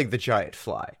of killing the giant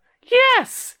fly?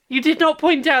 Yes! You did not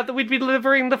point out that we'd be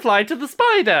delivering the fly to the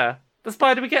spider. The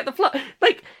spider would get the fly.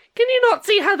 Like, can you not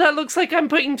see how that looks like I'm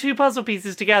putting two puzzle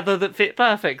pieces together that fit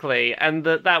perfectly? And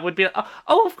that would be...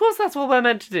 Oh, of course that's what we're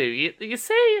meant to do. You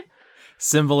see?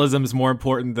 Symbolism is more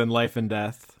important than life and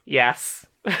death. Yes.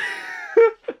 All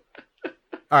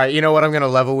right, you know what? I'm gonna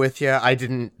level with you. I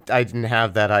didn't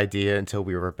have that idea until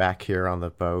we were back here on the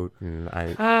boat, and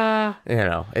you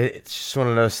know, it's just one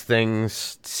of those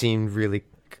things. Seemed really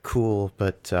cool,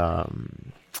 but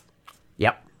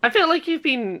yep. I feel like you've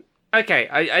been... Okay,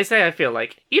 I say I feel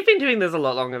like you've been doing this a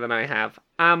lot longer than I have.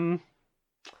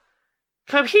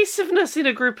 Cohesiveness in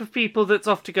a group of people that's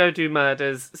off to go do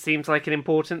murders seems like an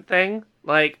important thing.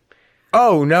 Like,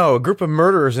 oh no, a group of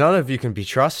murderers, none of you can be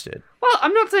trusted. well,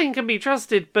 I'm not saying can be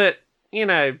trusted, but, you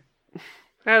know,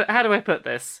 how do I put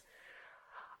this?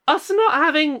 Us not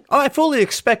having... Oh, I fully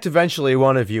expect eventually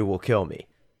one of you will kill me,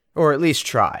 or at least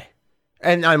try,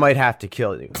 and I might have to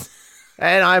kill you,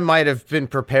 and I might have been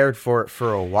prepared for it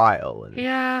for a while. And,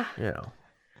 Yeah. you know,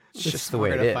 it's just the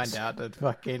way We're it gonna is. find out that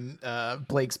fucking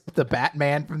Blake's the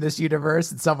Batman from this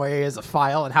universe. In some way, he has a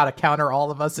file on how to counter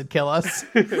all of us and kill us.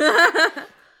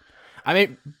 I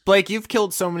mean, Blake, you've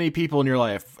killed so many people in your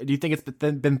life. Do you think it's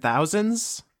been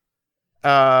thousands?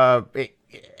 At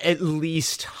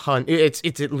least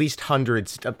it's at least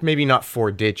hundreds, maybe not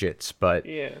 4 digits, but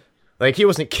Yeah. like he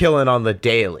wasn't killing on the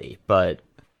daily, but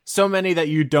So many that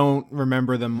you don't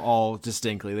remember them all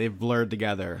distinctly. They've blurred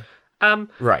together.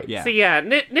 right. Yeah. So yeah,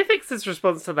 Nifix's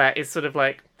response to that is sort of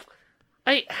like,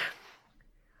 I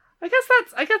guess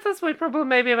that's my problem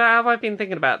maybe about how I've been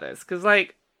thinking about this, because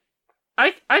like,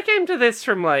 I came to this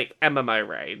from like MMO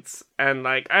raids, and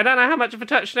like I don't know how much of a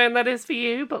touchstone that is for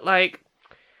you, but like,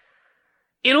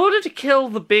 in order to kill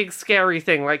the big scary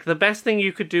thing, like the best thing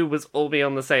you could do was all be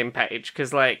on the same page,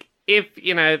 because like, if,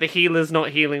 you know, the healer's not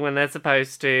healing when they're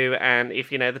supposed to, and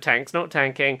if, you know, the tank's not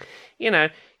tanking, you know,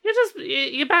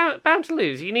 you're bound to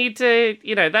lose. You need to,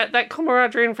 you know, that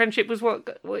camaraderie and friendship was what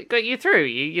got you through.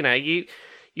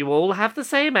 You all have the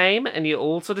same aim, and you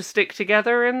all sort of stick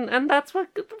together, and that's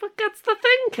what gets the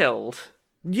thing killed.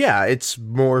 Yeah, it's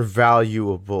more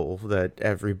valuable that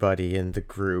everybody in the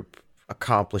group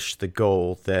accomplish the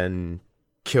goal than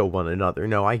kill one another.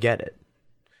 No, I get it.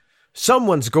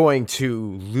 Someone's going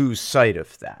to lose sight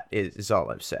of that, is all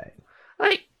I'm saying.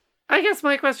 Like, I guess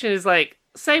my question is, like,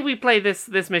 say we play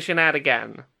this mission out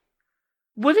again.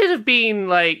 Would it have been,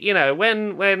 like, you know,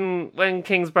 when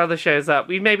King's brother shows up,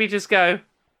 we maybe just go,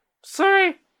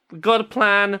 sorry, we got a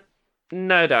plan,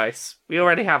 no dice. We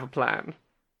already have a plan.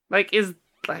 Like,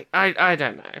 I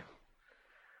don't know.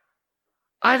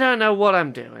 I don't know what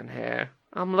I'm doing here.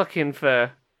 I'm looking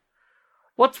for...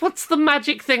 What's the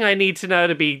magic thing I need to know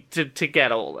to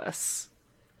get all this?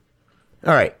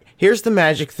 All right, here's the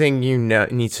magic thing you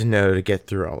need to know to get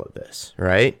through all of this,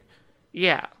 right?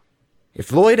 Yeah.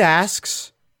 If Lloyd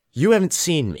asks, you haven't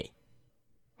seen me.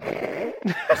 I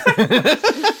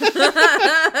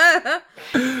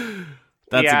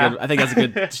think that's a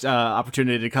good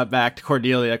opportunity to cut back to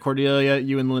Cordelia. Cordelia,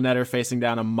 you and Lynette are facing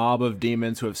down a mob of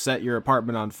demons who have set your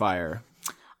apartment on fire.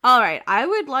 All right, I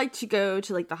would like to go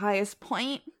to like the highest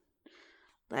point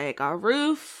like a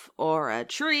roof or a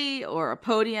tree or a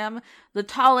podium, the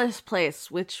tallest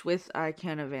place with I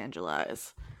can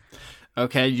evangelize.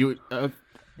 Okay, you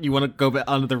want to go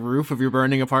onto the roof of your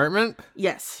burning apartment?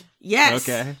 Yes.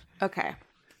 Okay.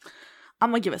 I'm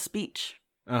gonna give a speech.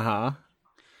 Uh-huh.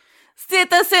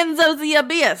 Citizens of the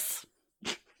Abyss,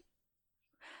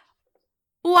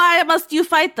 why must you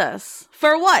fight us?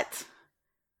 For what?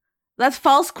 That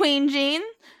false Queen Jean?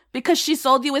 Because she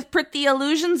sold you with pretty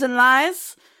illusions and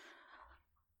lies?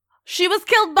 She was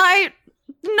killed by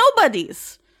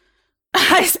nobodies.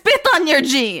 I spit on your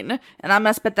Jean, and I'm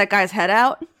gonna spit that guy's head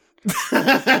out.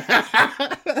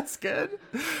 That's good.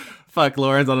 Fuck,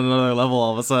 Lauren's on another level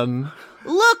all of a sudden.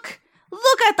 Look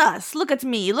at us. Look at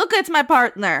me. Look at my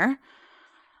partner.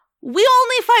 We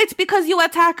only fight because you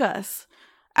attack us.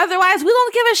 Otherwise, we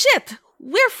don't give a shit.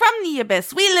 We're from the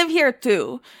Abyss. We live here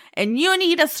too. And you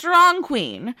need a strong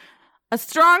queen. A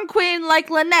strong queen like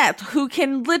Lynette, who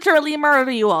can literally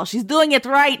murder you all. She's doing it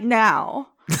right now.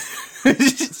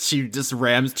 She just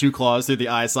rams 2 claws through the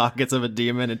eye sockets of a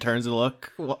demon and turns to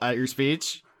look at your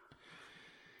speech.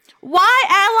 Why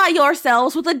ally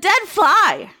yourselves with a dead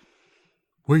fly?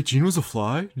 Wait, Jean was a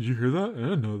fly? Did you hear that? I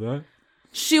didn't know that.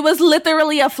 She was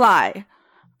literally a fly.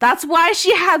 That's why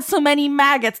she had so many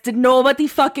maggots. Did nobody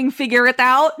fucking figure it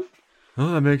out?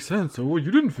 Oh, that makes sense. Oh, you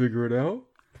didn't figure it out.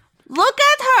 Look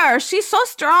at her. She's so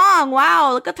strong.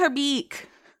 Wow, look at her beak.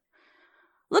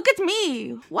 Look at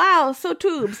me. Wow, so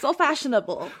tube, so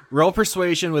fashionable. Roll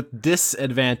persuasion with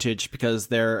disadvantage because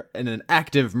they're in an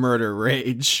active murder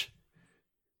rage.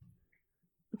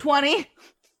 20.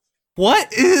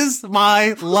 What is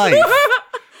my life?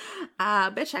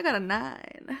 Bitch, I got a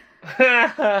 9.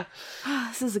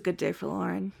 This is a good day for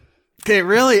Lauren. It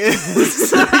really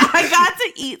is. I got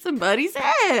to eat somebody's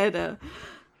head.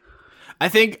 I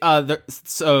think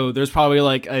there's probably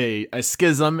like a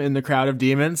schism in the crowd of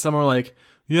demons. Some are like,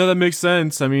 yeah, that makes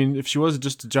sense. I mean, if she was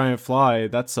just a giant fly,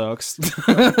 that sucks.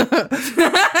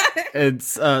 And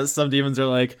some demons are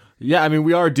like, yeah, I mean,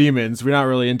 we are demons. We're not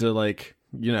really into like,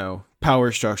 you know,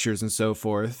 power structures and so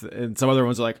forth. And some other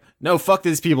ones are like, no, fuck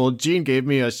these people. Gene gave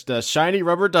me a shiny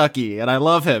rubber ducky, and I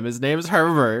love him. His name is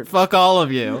Herbert. Fuck all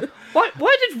of you.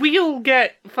 Why did we all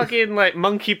get fucking, like,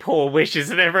 monkey paw wishes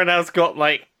and everyone else got,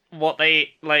 like, what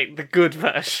they, like, the good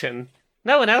version?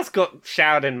 No one else got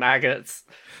showered in maggots.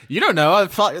 You don't know.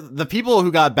 The people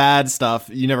who got bad stuff,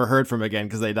 you never heard from again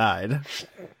because they died.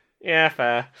 Yeah,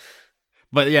 fair.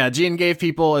 But yeah, Gene gave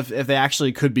people, if they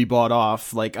actually could be bought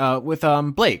off, like with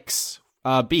Blake's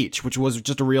Beach, which was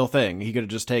just a real thing. He could have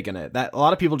just taken it. That a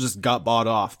lot of people just got bought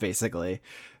off, basically.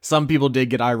 Some people did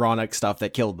get ironic stuff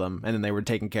that killed them, and then they were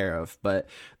taken care of. But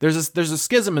there's a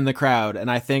schism in the crowd,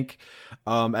 and I think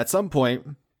at some point,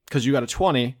 because you got a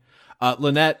 20,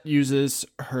 Lynette uses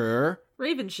her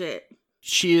Raven shit.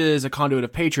 She is a conduit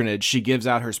of patronage. She gives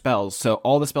out her spells, so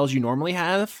all the spells you normally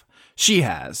have, she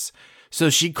has. So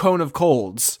she Cone of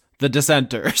Colds the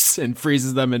dissenters and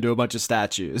freezes them into a bunch of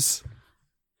statues.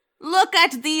 Look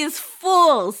at these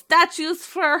fools! Statues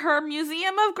for her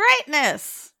Museum of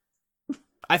Greatness!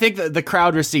 I think that the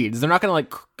crowd recedes. They're not going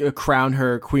to like crown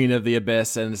her Queen of the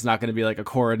Abyss, and it's not going to be like a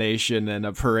coronation and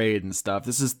a parade and stuff.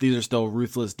 These are still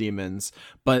ruthless demons,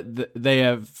 but they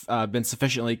have been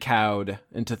sufficiently cowed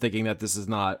into thinking that this is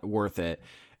not worth it.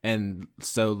 And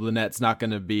so Lynette's not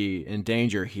going to be in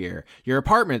danger here. Your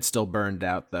apartment's still burned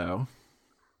out, though.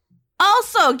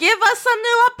 Also, give us a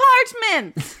new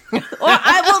apartment, or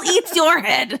I will eat your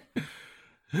head.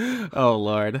 Oh,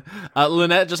 Lord.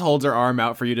 Lynette just holds her arm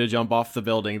out for you to jump off the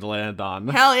building to land on.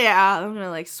 Hell yeah, I'm gonna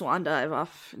like swan dive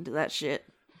off into that shit.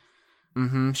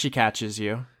 Mm-hmm, she catches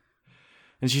you.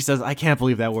 And she says, I can't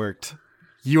believe that worked.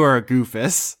 You are a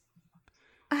goofus.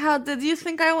 How did you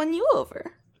think I won you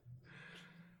over?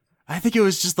 I think it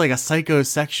was just like a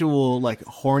psychosexual, like,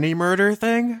 horny murder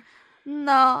thing.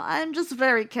 No, I'm just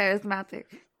very charismatic.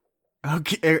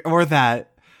 Okay, or that.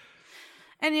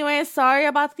 Anyway, sorry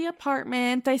about the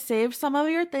apartment. I saved some of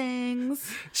your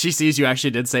things. She sees you actually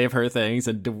did save her things,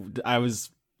 and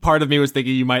part of me was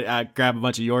thinking you might grab a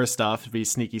bunch of your stuff to be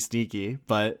sneaky,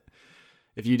 but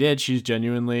if you did, she's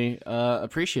genuinely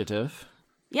appreciative.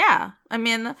 Yeah, I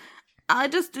mean, I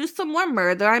just do some more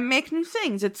murder. I make new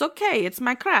things. It's okay. It's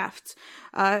my craft.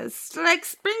 It's like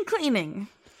spring cleaning.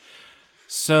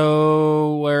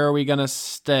 So, where are we gonna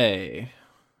stay?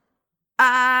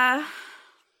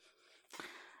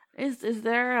 Is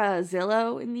there a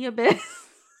Zillow in the Abyss?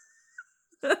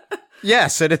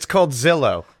 Yes, and it's called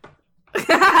Zillow.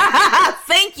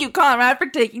 Thank you, Conrad, for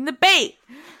taking the bait.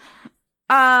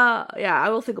 Yeah, I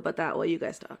will think about that while you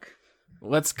guys talk.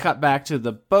 Let's cut back to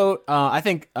the boat. I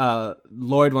think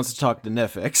Lloyd wants to talk to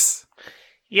Nifix.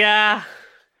 Yeah.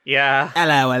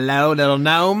 Hello, little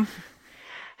gnome.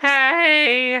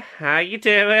 Hey, how you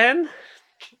doing?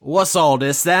 What's all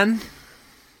this then? So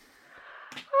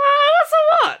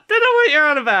what? Don't know what you're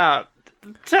on about.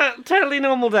 Totally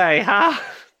normal day, huh?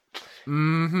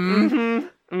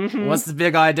 What's the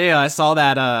big idea? I saw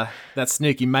that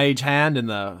sneaky mage hand and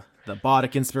the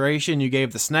bardic inspiration you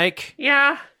gave the snake.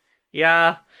 Yeah.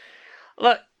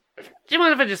 Look, do you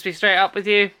mind if I just be straight up with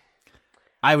you?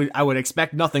 I would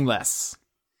expect nothing less.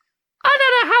 I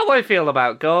don't know how I feel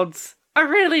about gods. I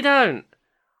really don't.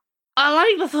 I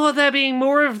like the thought of there being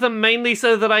more of them, mainly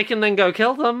so that I can then go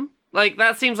kill them. Like,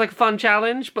 that seems like a fun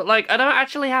challenge, but, like, I don't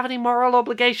actually have any moral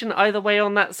obligation either way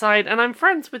on that side, and I'm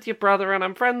friends with your brother, and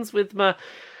I'm friends with my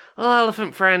little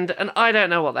elephant friend, and I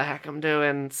don't know what the heck I'm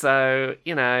doing, so,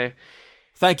 you know.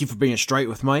 Thank you for being straight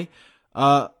with me.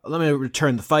 Let me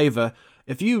return the favor.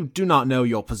 If you do not know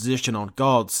your position on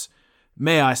gods,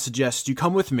 may I suggest you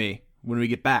come with me when we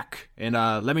get back, and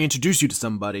let me introduce you to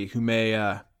somebody who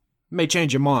may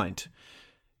change your mind.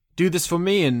 Do this for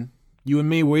me, and you and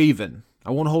me, we're even. I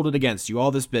won't hold it against you,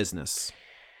 all this business.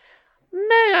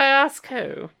 May I ask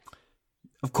who?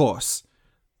 Of course.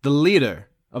 The leader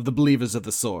of the Believers of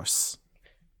the Source.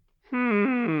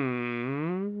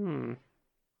 And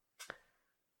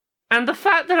the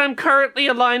fact that I'm currently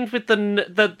aligned with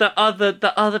the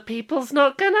other people's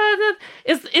not gonna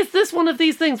is this one of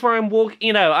these things where I'm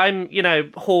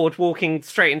Horde walking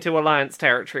straight into Alliance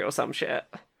territory or some shit?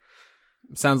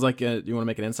 Sounds like you want to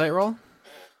make an insight roll?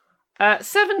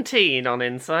 17 on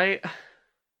insight.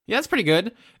 Yeah, that's pretty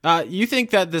good. You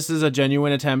think that this is a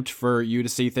genuine attempt for you to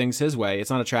see things his way. It's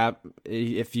not a trap.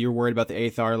 If you're worried about the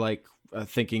Aethar,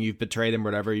 thinking you've betrayed him or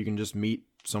whatever, you can just meet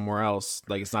somewhere else.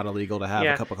 Like, it's not illegal to have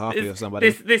a cup of coffee with somebody.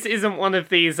 This isn't one of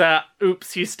these,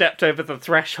 oops, you stepped over the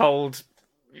threshold,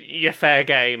 you're fair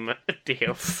game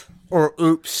deals. Or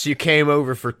oops, you came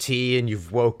over for tea and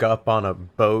you've woke up on a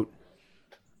boat.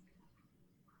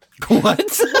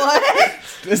 What?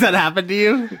 Does that happen to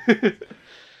you?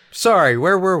 Sorry,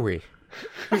 where were we?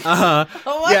 What's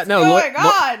going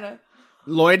on?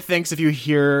 Lloyd thinks if you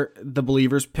hear the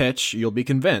Believers pitch, you'll be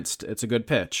convinced. It's a good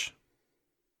pitch.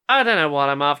 I don't know what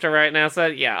I'm after right now, so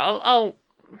yeah, I'll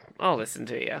listen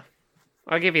to you.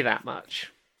 I'll give you that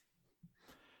much.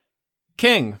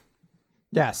 King,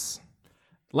 Yes.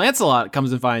 Lancelot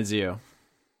comes and finds you.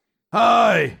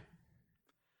 Hi.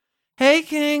 Hey,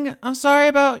 King, I'm sorry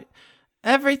about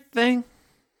everything.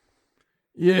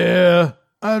 Yeah,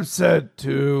 I'm sad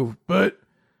too, but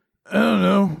I don't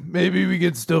know. Maybe we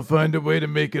can still find a way to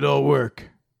make it all work.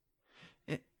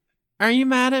 Are you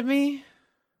mad at me?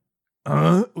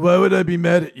 Huh? Why would I be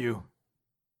mad at you?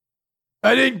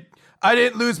 I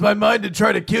didn't lose my mind and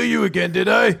try to kill you again, did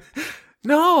I?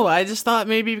 No, I just thought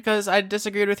maybe because I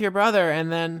disagreed with your brother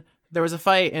and then there was a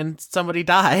fight and somebody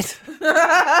died.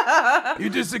 You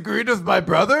disagreed with my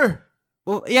brother?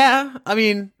 Well, yeah, I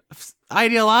mean,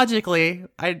 ideologically,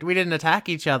 we didn't attack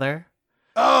each other.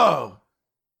 Oh.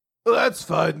 Well, that's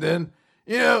fine then.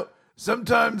 You know,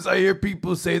 sometimes I hear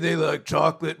people say they like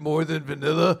chocolate more than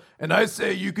vanilla, and I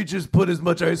say you could just put as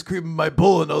much ice cream in my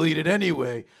bowl and I'll eat it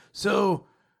anyway. So,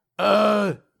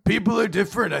 people are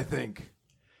different, I think.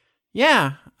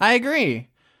 Yeah, I agree.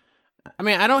 I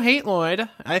mean, I don't hate Lloyd.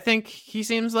 I think he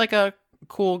seems like a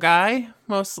cool guy,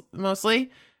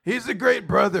 mostly. He's a great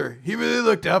brother. He really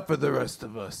looked out for the rest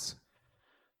of us.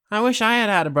 I wish I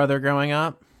had a brother growing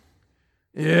up.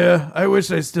 Yeah, I wish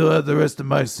I still had the rest of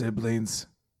my siblings.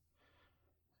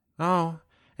 Oh,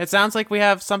 it sounds like we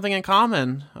have something in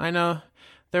common. I know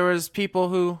there was people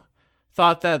who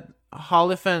thought that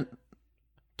Holophant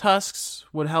tusks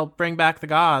would help bring back the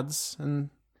gods, and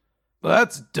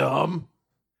That's dumb.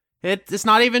 it's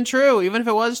not even true. Even if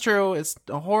it was true, it's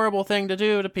a horrible thing to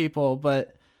do to people,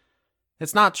 but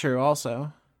it's not true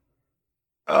also.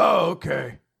 Oh,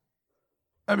 okay.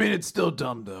 I mean, it's still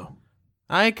dumb, though.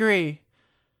 I agree.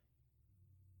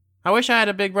 I wish I had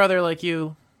a big brother like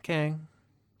you, King.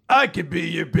 I could be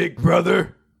your big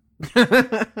brother.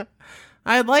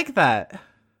 I'd like that.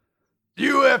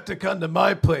 You have to come to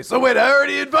my place. Oh, wait, I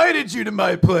already invited you to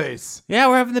my place. Yeah,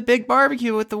 we're having the big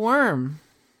barbecue with the worm.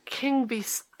 King be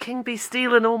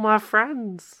stealing all my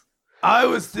friends. I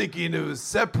was thinking it was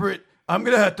separate. I'm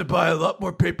going to have to buy a lot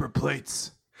more paper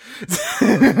plates.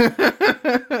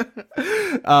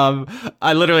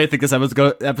 I literally think this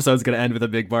episode's gonna end with a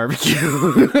big barbecue.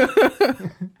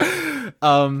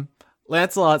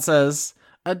 Lancelot says,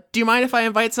 do you mind if I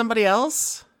invite somebody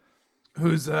else?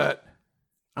 Who's that?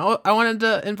 I wanted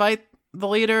to invite the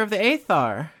leader of the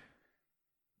Aethar.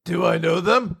 Do I know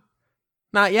them?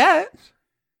 Not yet.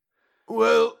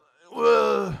 Well,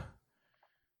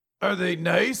 Are they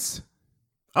nice?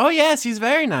 Oh, yes, he's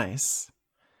very nice.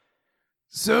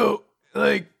 So,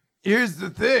 like, here's the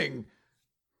thing.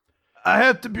 I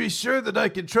have to be sure that I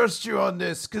can trust you on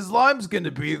this, because Lime's going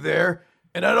to be there,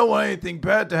 and I don't want anything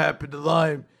bad to happen to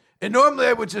Lime. And normally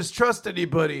I would just trust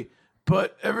anybody,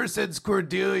 but ever since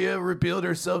Cordelia revealed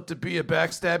herself to be a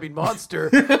backstabbing monster,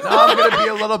 now I'm going to be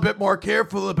a little bit more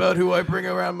careful about who I bring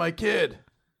around my kid.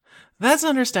 That's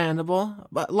understandable.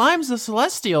 But Lime's a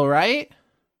celestial, right?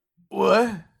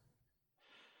 What?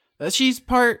 She's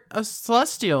part of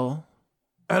celestial.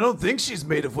 I don't think she's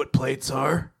made of what plates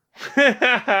are.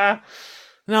 No,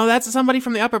 that's somebody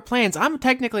from the upper planes. I'm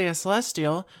technically a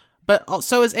celestial, but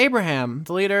so is Abraham,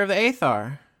 the leader of the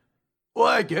Aethar. Well,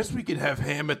 I guess we could have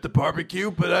ham at the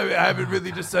barbecue, but I haven't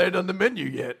really decided on the menu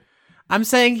yet. I'm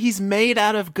saying he's made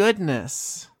out of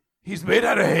goodness. He's made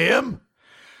out of ham?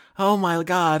 Oh my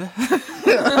god.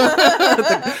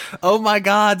 Oh my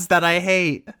gods that I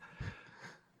hate.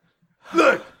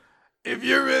 Look, if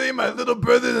you're really my little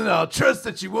brother, then I'll trust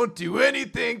that you won't do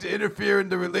anything to interfere in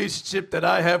the relationship that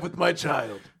I have with my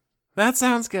child. That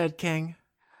sounds good, King.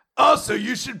 Also,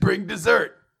 you should bring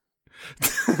dessert.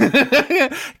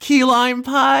 Key lime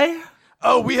pie?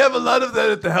 Oh, we have a lot of that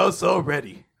at the house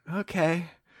already. Okay.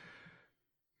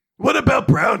 What about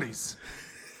brownies?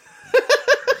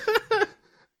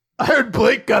 I heard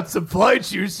Blake got some fly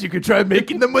juice. You could try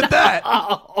making them with that.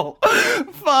 Oh,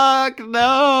 fuck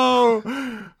no.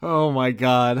 Oh my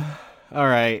god. All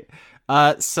right.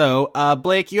 So,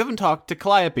 Blake, you haven't talked to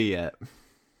Calliope yet.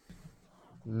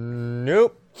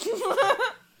 Nope.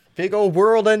 Big old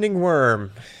world-ending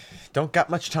worm. Don't got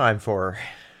much time for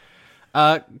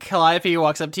her. Calliope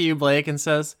walks up to you, Blake, and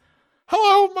says,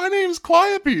 Hello, my name's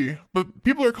Calliope, but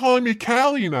people are calling me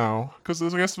Callie now, because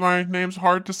I guess my name's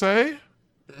hard to say.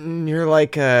 You're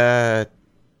like a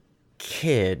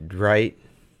kid, right?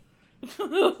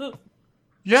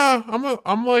 Yeah,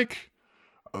 I'm like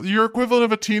your equivalent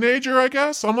of a teenager, I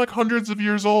guess. I'm like hundreds of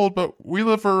years old, but we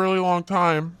live for a really long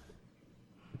time.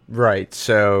 Right,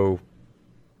 so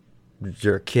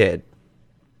you're a kid.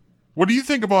 What do you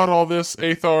think about all this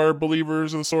Aethar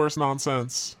believers of the source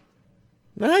nonsense?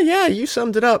 Yeah, you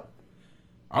summed it up.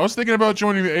 I was thinking about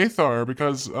joining the Aethar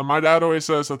because my dad always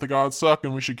says that the gods suck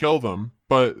and we should kill them.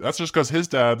 But that's just because his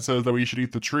dad says that we should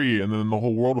eat the tree and then the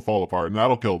whole world will fall apart and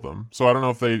that'll kill them. So I don't know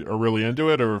if they are really into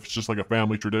it or if it's just like a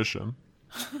family tradition.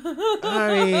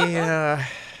 I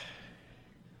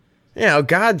mean,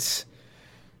 gods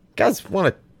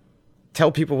want to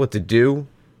tell people what to do,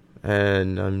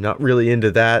 and I'm not really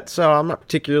into that, so I'm not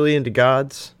particularly into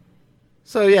gods.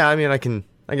 So yeah, I mean, I can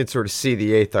sort of see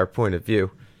the Aethar point of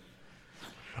view.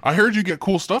 I heard you get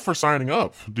cool stuff for signing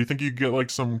up. Do you think you could get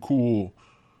like some cool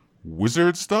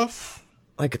wizard stuff?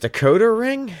 Like a Dakota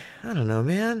ring? I don't know,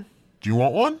 man. Do you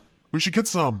want one? We should get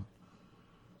some.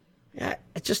 Yeah,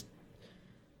 I'm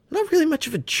not really much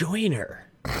of a joiner.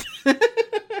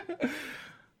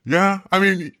 Yeah, I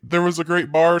mean, there was a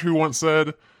great bard who once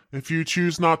said, if you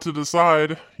choose not to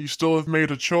decide, you still have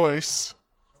made a choice.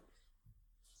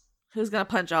 Who's gonna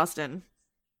punch Austin?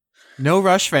 no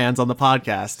Rush fans on the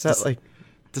podcast. Is that like...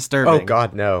 Disturbing. Oh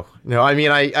God, no. No, I mean,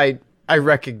 I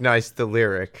recognize the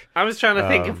lyric. I was trying to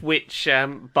think of which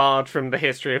bard from the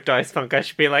history of Dice Funk I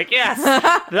should be like, yes,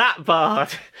 that bard.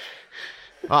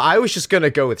 I was just gonna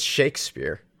go with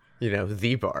Shakespeare. You know,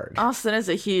 the bard. Austin is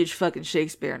a huge fucking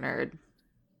Shakespeare nerd.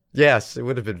 Yes, it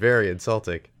would have been very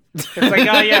insulting. It's like,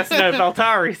 oh yes, no,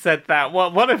 Valtari said that.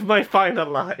 One of my final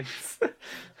lines.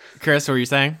 Chris, what were you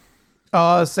saying?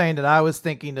 I was saying that I was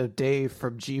thinking of Dave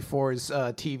from G4's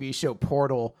TV show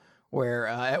Portal, where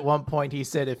at one point he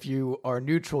said, if you are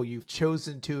neutral, you've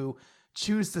chosen to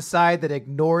choose the side that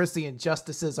ignores the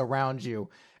injustices around you.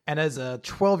 And as a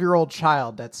 12-year-old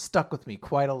child, that stuck with me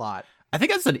quite a lot. I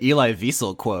think that's an Eli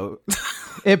Wiesel quote.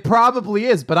 It probably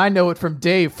is, but I know it from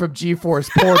Dave from G4's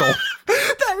Portal.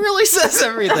 That really says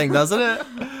everything, doesn't it?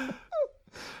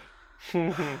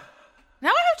 Now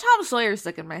I have Tom Sawyer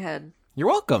stuck in my head. You're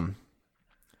welcome.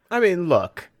 I mean,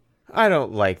 look, I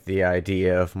don't like the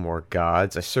idea of more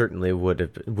gods. I certainly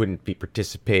wouldn't be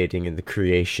participating in the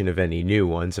creation of any new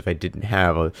ones if I didn't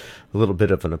have a little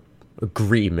bit of an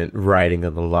agreement riding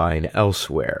on the line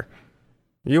elsewhere.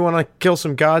 You want to kill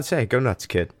some gods? Hey, go nuts,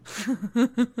 kid.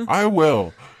 I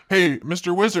will. Hey,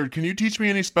 Mr. Wizard, can you teach me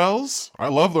any spells? I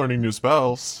love learning new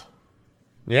spells.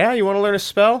 Yeah, you want to learn a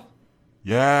spell?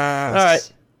 Yes. All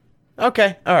right.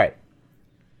 Okay, all right.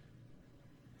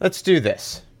 Let's do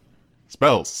this.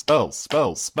 Spells, spells,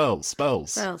 spells, spells,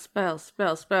 spells. Spells.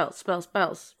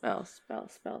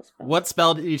 What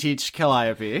spell did you teach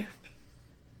Calliope?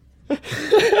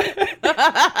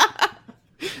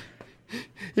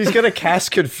 He's gonna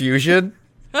cast confusion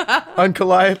on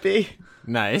Calliope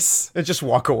Nice. and just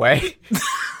walk away.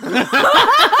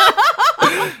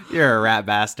 You're a rat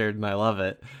bastard, and I love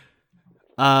it.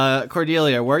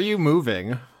 Cordelia, where are you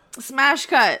moving? Smash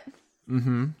cut.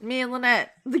 Mm-hmm. Me and Lynette,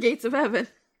 the gates of heaven.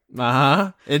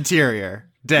 Uh-huh. Interior.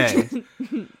 Day.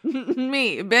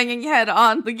 Me banging head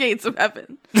on the gates of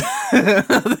heaven.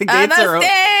 The gates are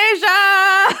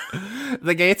Anastasia!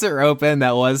 the gates are open.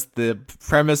 That was the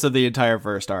premise of the entire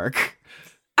first arc.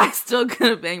 I'm still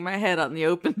gonna bang my head on the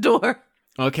open door.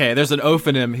 Okay, there's an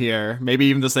Ophanim here. Maybe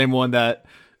even the same one that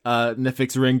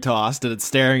Nifix ring tossed, and it's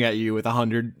staring at you with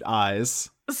 100 eyes.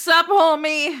 Sup,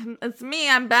 homie? It's me.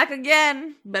 I'm back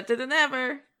again. Better than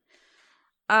ever.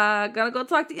 Gonna go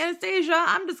talk to Anastasia.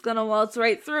 I'm just gonna waltz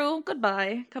right through.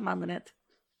 Goodbye. Come on, Lynette.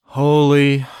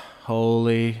 Holy,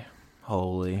 holy,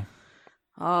 holy.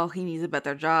 Oh, he needs a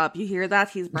better job. You hear that?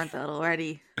 He's burnt out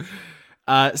already.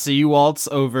 So you waltz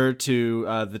over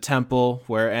to the temple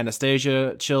where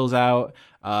Anastasia chills out.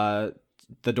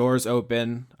 The doors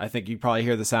open. I think you probably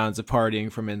hear the sounds of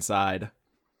partying from inside.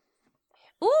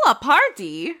 Ooh, a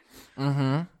party?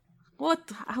 Mm-hmm.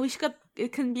 What? We should.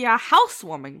 It can be a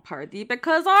housewarming party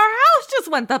because our house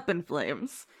just went up in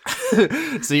flames.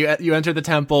 So you enter the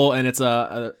temple, and it's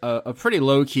a pretty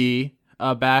low key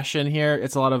bash in here.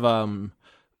 It's a lot of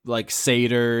like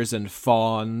satyrs and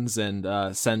fauns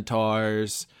and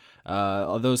centaurs,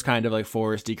 all those kind of like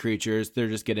foresty creatures. They're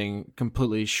just getting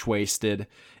completely wasted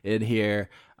in here.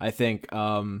 I think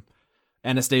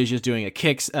Anastasia's doing a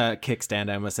kickstand.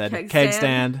 I almost said keg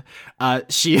stand.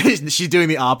 She's doing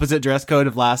the opposite dress code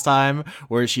of last time,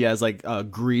 where she has like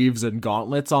greaves and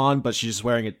gauntlets on, but she's just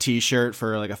wearing a t-shirt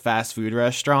for like a fast food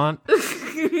restaurant.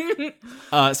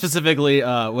 Specifically,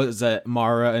 what is it,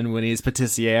 Mara and Winnie's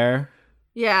Patissiere?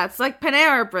 Yeah, it's like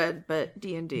Panera Bread, but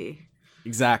D&D.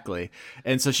 Exactly.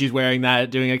 And so she's wearing that,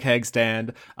 doing a keg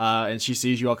stand, and she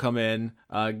sees you all come in,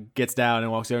 gets down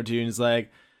and walks over to you and is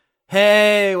like,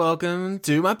 "Hey, welcome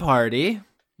to my party.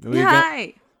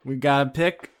 Hi. We gotta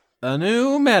pick a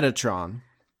new Metatron."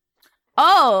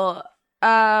 Oh,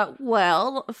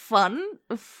 well,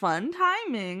 fun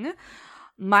timing.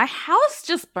 My house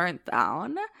just burnt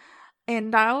down,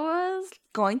 and I was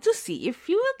going to see if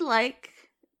you would like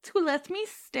to let me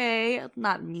stay,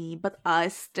 not me, but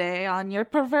us stay on your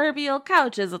proverbial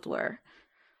couch, as it were.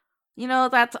 You know,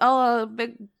 that's a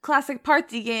big classic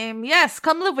party game. Yes,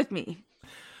 come live with me.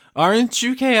 Aren't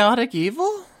you chaotic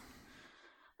evil?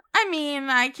 I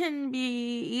mean, I can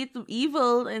be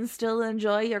evil and still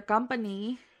enjoy your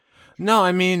company. No,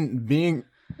 I mean, being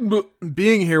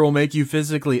here will make you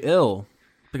physically ill,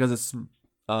 because it's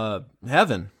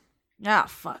heaven. Ah,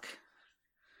 fuck.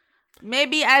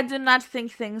 Maybe I do not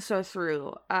think things so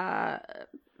through.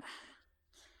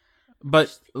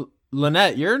 But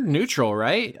Lynette, you're neutral,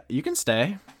 right? You can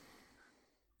stay.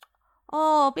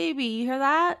 Oh, baby, you hear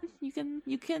that? You can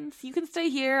stay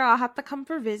here. I'll have to come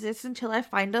for visits until I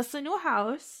find us a new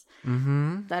house.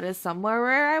 Mm-hmm. That is somewhere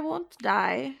where I won't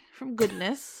die from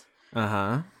goodness.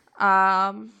 Uh-huh.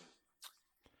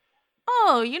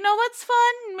 Oh, you know what's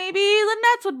fun? Maybe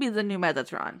Lynette would be the new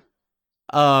Metatron.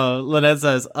 Lynette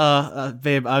says,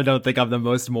 babe, I don't think I'm the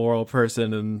most moral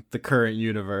person in the current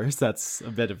universe. That's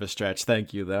a bit of a stretch.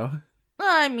 Thank you, though.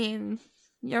 I mean,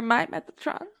 you're my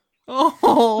Metatron.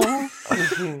 Oh,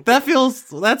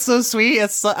 that's so sweet. It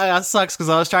sucks because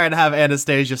I was trying to have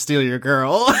Anastasia steal your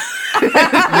girl.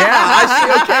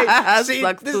 I see. Okay,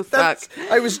 Sucks to suck.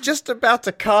 I was just about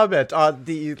to comment on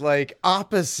the like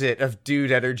opposite of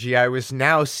dude energy I was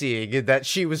now seeing, that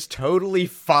she was totally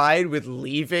fine with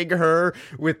leaving her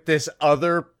with this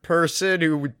other person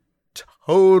who would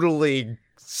totally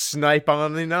snipe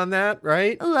on that,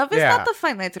 right? Love is not the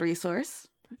finite resource.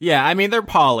 Yeah, I mean, they're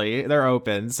poly, they're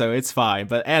open, so it's fine.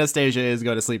 But Anastasia is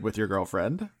going to sleep with your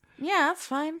girlfriend. Yeah, that's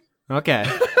fine. Okay.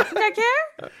 Think I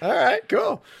care? All right,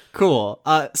 cool. Cool.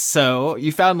 So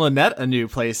you found Lynette a new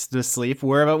place to sleep.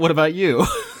 What about you?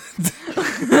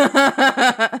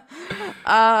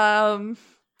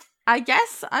 I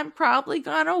guess I'm probably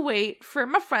gonna wait for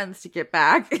my friends to get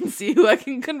back and see who I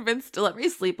can convince to let me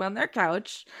sleep on their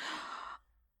couch.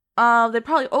 They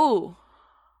probably. Oh,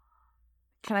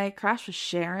 can I crash with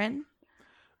Sharon?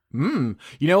 You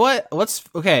know what?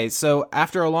 Okay, so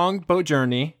after a long boat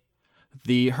journey,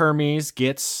 the Hermes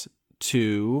gets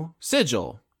to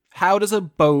Sigil. How does a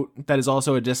boat that is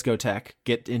also a discotheque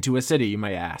get into a city, you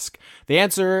may ask? The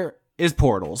answer is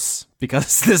portals,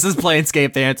 because this is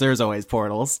Planescape. The answer is always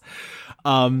portals.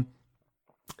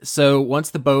 So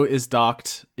once the boat is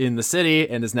docked in the city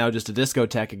and is now just a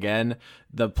discotheque again,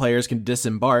 the players can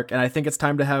disembark, and I think it's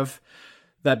time to have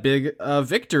that big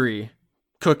victory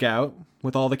cookout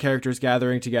with all the characters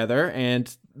gathering together,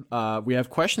 and we have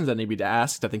questions that need to be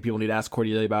asked. I think people need to ask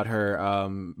Cordelia about her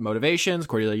motivations.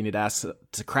 Cordelia, you need to ask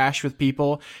to crash with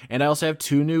people, and I also have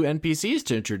 2 new NPCs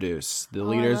to introduce: the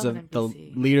leaders love of an the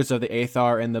NPC. leaders of the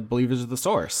Aethar and the believers of the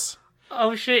Source.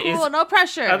 Oh shit! Cool, no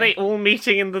pressure. Are they all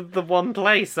meeting in the one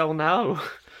place? Oh no!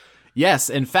 Yes,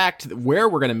 in fact, where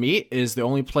we're going to meet is the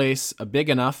only place big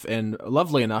enough and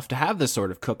lovely enough to have this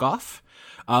sort of cook-off.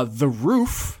 The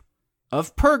roof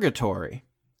of Purgatory.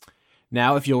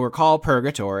 Now, if you'll recall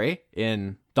Purgatory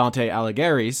in Dante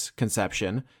Alighieri's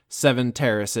conception, 7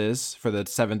 terraces for the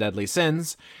 7 deadly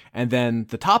sins, and then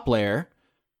the top layer,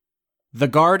 the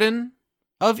Garden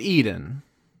of Eden.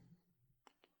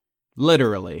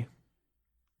 Literally.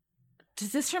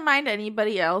 Does this remind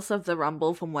anybody else of the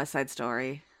Rumble from West Side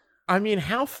Story? I mean,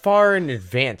 how far in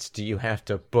advance do you have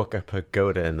to book a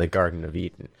pagoda in the Garden of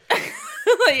Eden?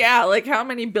 Yeah, like how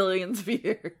many billions of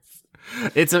years?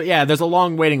 There's a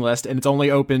long waiting list, and it's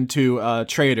only open to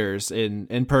traders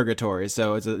in Purgatory,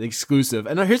 so it's an exclusive.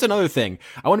 And here's another thing.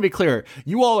 I want to be clear.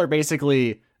 You all are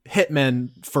basically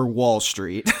hitmen for Wall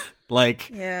Street. Like,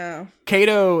 Yeah.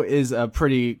 Cato is a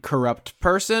pretty corrupt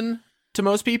person to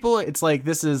most people. It's like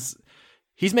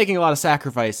he's making a lot of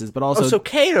sacrifices, but also... Oh, so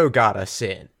Cato got us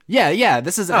in. Yeah,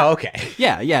 this is... Oh, okay.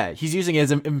 Yeah, he's using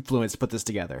his influence to put this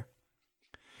together.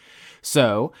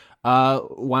 So,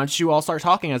 why don't you all start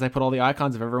talking as I put all the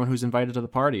icons of everyone who's invited to the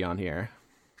party on here?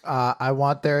 I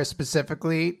want there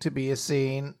specifically to be a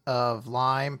scene of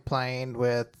Lime playing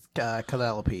with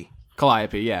Calliope.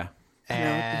 Calliope, yeah.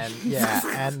 And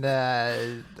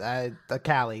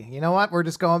Callie. You know what? We're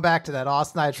just going back to that.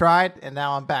 Austin, I tried, and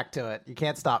now I'm back to it. You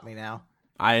can't stop me now.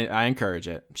 I encourage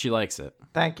it. She likes it.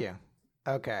 Thank you.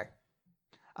 Okay.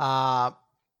 And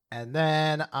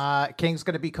then King's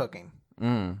gonna be cooking.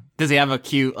 Does he have a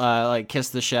cute, kiss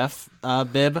the chef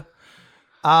bib?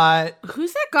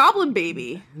 Who's that goblin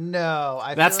baby? No,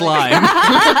 That's feel like, Lime.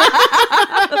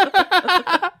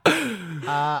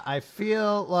 I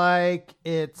feel like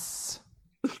it's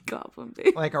Goblin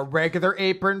baby. like a regular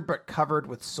apron, but covered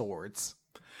with swords.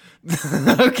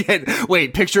 Okay,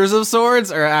 wait, pictures of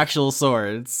swords or actual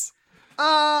swords?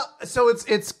 So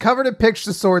it's covered in pictures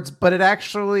of swords, but it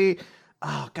actually,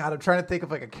 oh god, I'm trying to think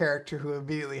of like a character who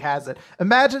immediately has it.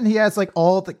 Imagine he has like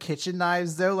all the kitchen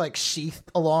knives though, like sheathed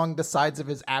along the sides of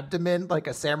his abdomen, like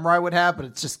a samurai would have, but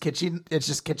it's just kitchen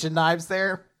knives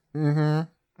there.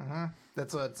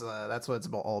 That's what it's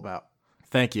all about.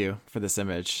 Thank you for this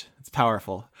image. It's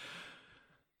powerful.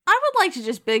 I would like to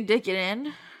just big dick it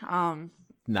in.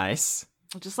 Nice.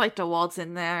 I'd just like to waltz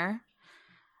in there.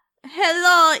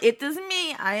 Hello, it is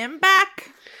me. I am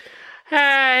back.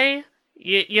 Hey,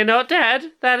 you're not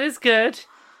dead. That is good.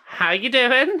 How you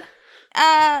doing?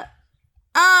 I'm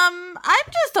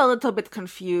just a little bit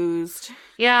confused.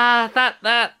 Yeah,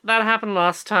 that happened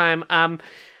last time.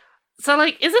 So,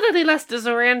 like, is it any less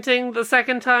disorienting the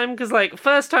second time? Because, like,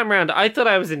 first time round, I thought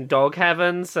I was in dog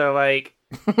heaven, so, like,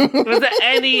 was it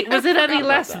any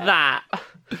less that?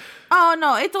 Oh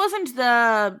no, it wasn't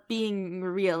the being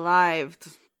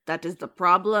realived that is the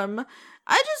problem.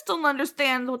 I just don't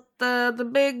understand what the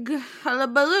big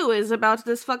hullabaloo is about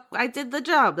this I did the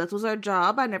job. That was our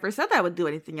job. I never said I would do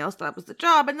anything else. That was the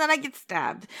job. And then I get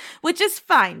stabbed. Which is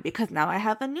fine, because now I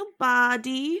have a new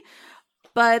body.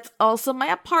 But also my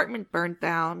apartment burnt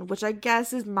down, which I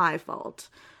guess is my fault.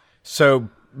 So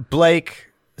Blake,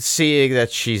 seeing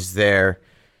that she's there,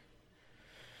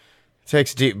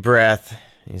 takes a deep breath.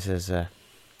 He says,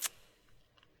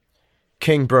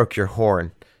 King broke your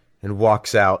horn, and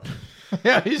walks out.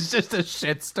 Yeah, he's just a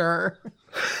shit stirrer.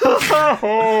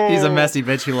 He's a messy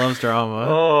bitch who loves drama.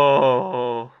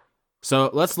 Oh. So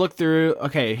let's look through.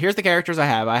 Okay, here's the characters I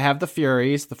have. I have the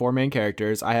Furies, the 4 main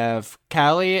characters. I have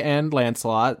Callie and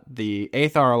Lancelot, the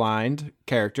Aethar aligned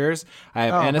characters. I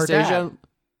have Oh, her Anastasia.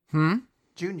 dad.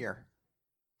 Junior.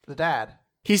 The dad.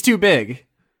 He's too big.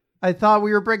 I thought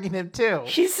we were bringing him too.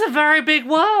 He's a very big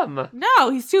worm.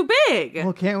 No, he's too big.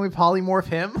 Well, can't we polymorph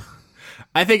him?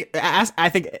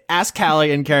 Ask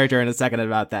Callie in character in a second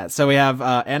about that. So we have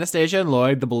Anastasia and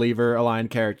Lloyd, the believer aligned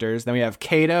characters. Then we have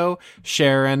Cato,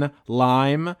 Sharon,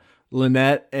 Lime,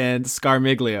 Lynette, and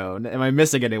Scarmiglio. Am I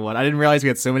missing anyone? I didn't realize we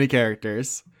had so many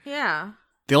characters. Yeah.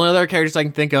 The only other characters I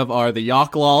can think of are the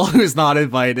Yocklal, who's not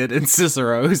invited, and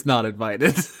Cicero, who's not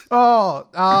invited.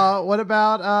 Oh, what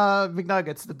about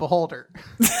McNuggets, the Beholder?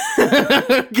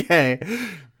 Okay.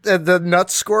 The nut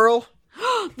squirrel?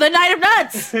 The Knight of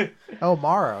Nuts! Oh,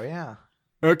 Morrow, yeah.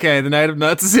 Okay, the Knight of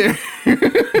Nuts is here.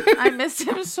 I missed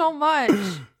him so much.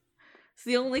 It's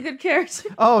the only good character.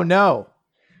 Oh, no.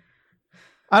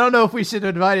 I don't know if we should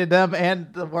have invited them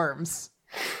and the worms.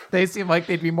 They seem like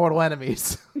they'd be mortal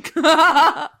enemies.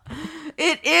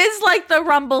 It is like the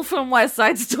Rumble from West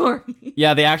Side Story.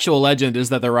 Yeah, the actual legend is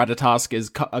that the Ratatosk is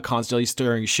constantly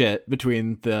stirring shit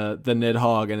between the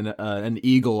Nidhogg and an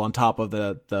eagle on top of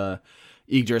the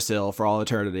Yggdrasil for all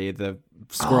eternity. The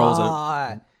squirrels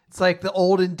are... It's like the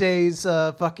olden days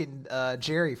fucking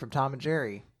Jerry from Tom and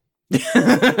Jerry.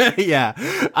 Yeah.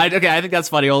 I think that's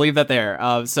funny. I'll leave that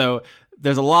there. So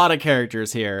there's a lot of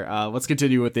characters here. Let's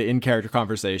continue with the in-character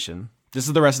conversation. This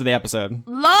is the rest of the episode.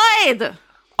 Lloyd!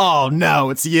 Oh, no,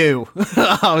 it's you.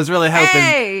 I was really hoping...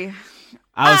 Hey!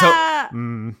 I was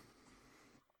hoping...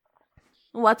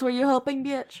 What were you hoping,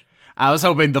 bitch? I was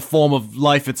hoping the form of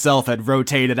life itself had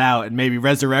rotated out and maybe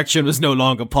resurrection was no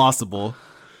longer possible.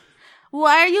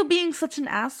 Why are you being such an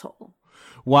asshole?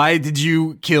 Why did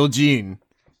you kill Jean?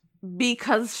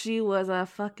 Because she was a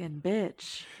fucking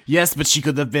bitch. Yes, but she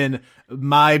could have been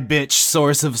my bitch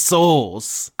source of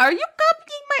souls. Are you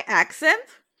copying my accent?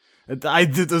 I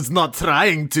was not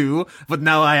trying to, but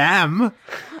now I am.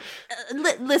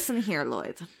 Listen here,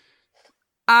 Lloyd.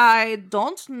 I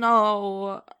don't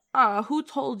know who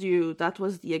told you that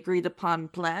was the agreed upon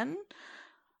plan.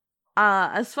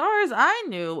 As far as I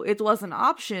knew, it was an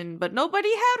option, but nobody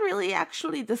had really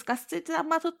actually discussed it that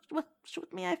much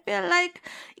with me. I feel like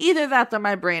either that or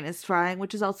my brain is trying,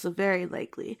 which is also very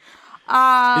likely.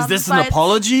 Is this an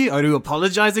apology? Are you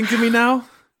apologizing to me now?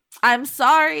 I'm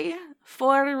sorry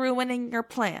for ruining your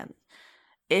plan.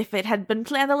 If it had been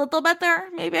planned a little better,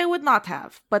 maybe I would not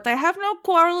have. But I have no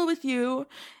quarrel with you,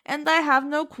 and I have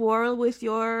no quarrel with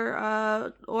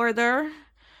your order.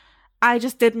 I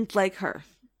just didn't like her.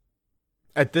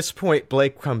 At this point,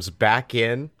 Blake comes back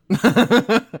in.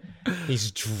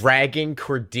 He's dragging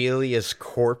Cordelia's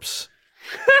corpse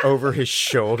over his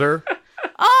shoulder.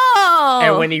 Oh!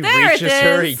 And when he reaches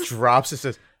her, he is. drops and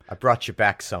says, I brought you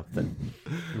back something.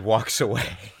 He walks away.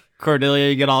 Cordelia,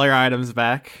 you get all your items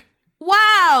back.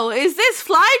 Wow, is this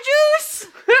fly juice?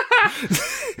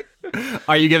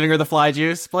 Are you giving her the fly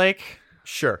juice, Blake?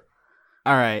 Sure.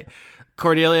 All right.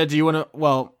 Cordelia, do you want to...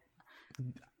 Well...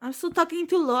 I'm still talking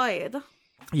to Lloyd.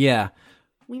 Yeah.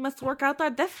 We must work out our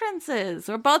differences.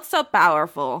 We're both so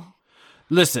powerful.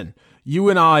 Listen, you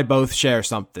and I both share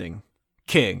something.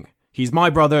 King. He's my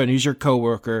brother and he's your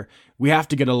coworker. We have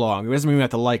to get along. It doesn't mean we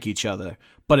have to like each other.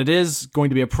 But it is going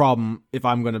to be a problem if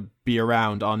I'm going to be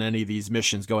around on any of these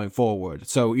missions going forward.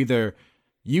 So either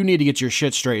you need to get your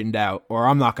shit straightened out, or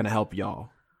I'm not going to help y'all.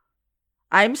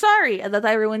 I'm sorry that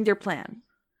I ruined your plan.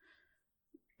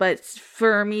 But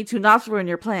for me to not ruin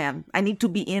your plan, I need to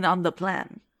be in on the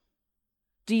plan.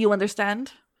 Do you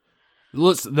understand?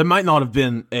 Listen, there might not have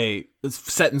been a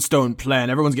set-in-stone plan.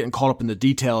 Everyone's getting caught up in the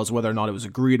details, whether or not it was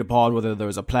agreed upon, whether there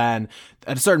was a plan.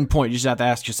 At a certain point, you just have to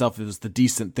ask yourself if it was the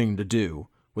decent thing to do,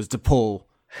 was to pull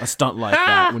a stunt like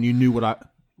that when you knew what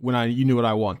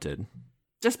I wanted.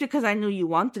 Just because I knew you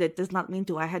wanted it does not mean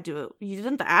I had to. You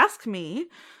didn't ask me.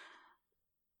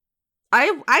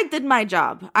 I did my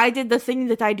job. I did the thing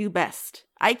that I do best.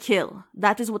 I kill.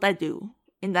 That is what I do.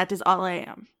 And that is all I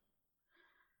am.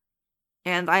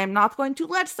 And I am not going to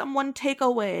let someone take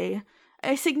away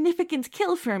a significant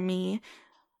kill from me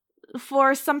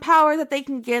for some power that they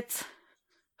can get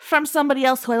from somebody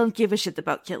else who I don't give a shit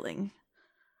about killing.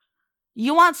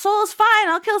 You want souls? Fine,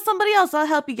 I'll kill somebody else. I'll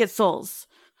help you get souls.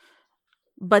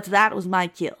 But that was my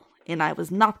kill, and I was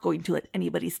not going to let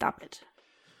anybody stop it.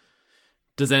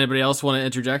 Does anybody else want to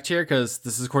interject here? Because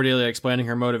this is Cordelia explaining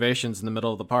her motivations in the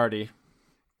middle of the party.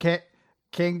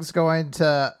 King's going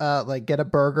to get a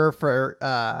burger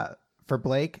for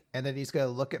Blake, and then he's gonna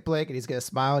look at Blake and he's gonna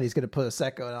smile and he's gonna put a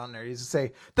second on there. He's gonna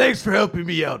say, Thanks for helping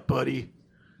me out, buddy.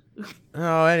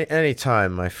 Oh,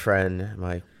 anytime, my friend,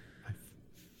 my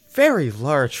very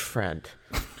large friend.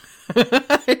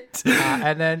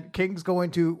 and then King's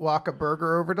going to walk a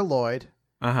burger over to Lloyd.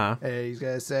 Uh-huh. And he's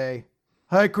gonna say,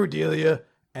 Hi, Cordelia.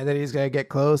 and then he's gonna get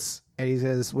close and he's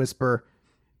gonna whisper,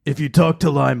 If you talk to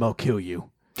Lime, I'll kill you.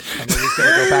 and then he's gonna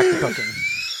go back to cooking.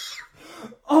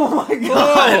 Oh my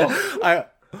god!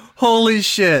 Holy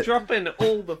shit! Dropping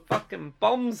all the fucking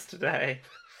bombs today.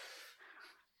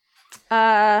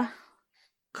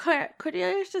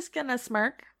 Cordelia's just gonna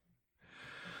smirk.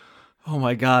 Oh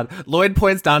my god. Lloyd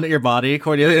points down at your body,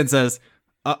 Cordelia, and says,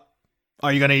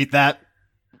 are you gonna eat that?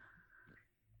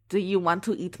 Do you want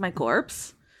to eat my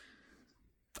corpse?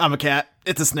 I'm a cat.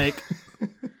 It's a snake.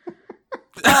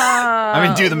 I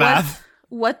mean, do the math.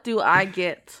 What do I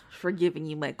get for giving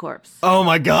you my corpse? Oh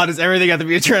my god, does everything have to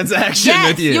be a transaction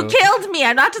Yes, with you? you killed me.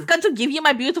 I'm not just going to give you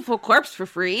my beautiful corpse for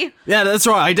free. Yeah, that's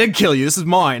right. I did kill you. This is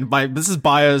mine. This is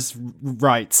buyer's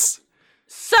rights.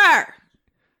 Sir!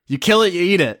 You kill it, you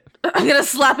eat it. I'm gonna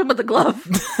slap him with the glove.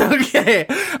 Okay,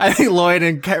 I think Lloyd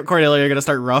and Cordelia are gonna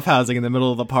start roughhousing in the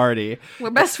middle of the party, We're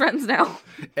best friends now.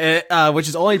 which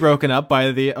is only broken up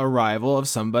by the arrival of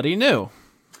somebody new.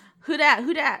 Who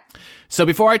dat? So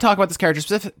before I talk about this character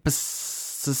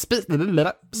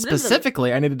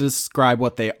specifically, I need to describe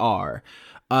what they are.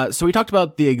 So we talked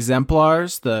about the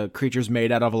exemplars, the creatures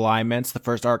made out of alignments. The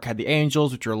first arc had the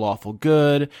angels, which are lawful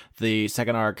good. The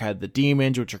second arc had the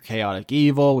demons, which are chaotic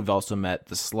evil. We've also met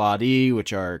the Sladi,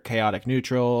 which are chaotic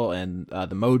neutral, and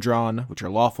the Modron, which are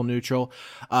lawful neutral.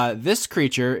 This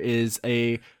creature is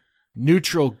a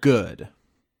neutral good.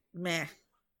 Meh.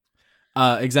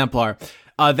 Exemplar.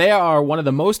 They are one of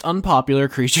the most unpopular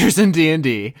creatures in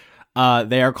D&D.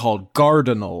 They are called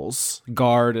Gardinals.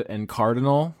 Guard and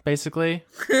cardinal, basically.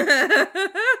 That's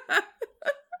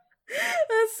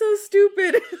so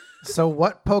stupid. So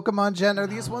what Pokemon gen are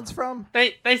these ones from?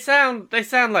 They sound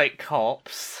like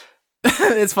cops.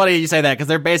 It's funny you say that because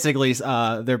they're basically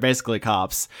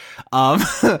cops.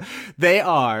 They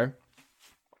are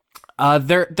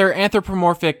they're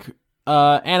anthropomorphic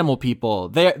animal people.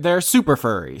 They're super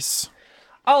furries.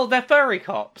 Oh, they're furry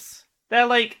cops. They're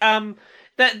like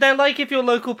they're like if your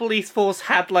local police force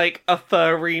had like a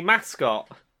furry mascot.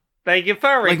 They're your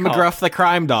furry Like cop. McGruff the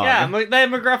crime dog. Yeah, they're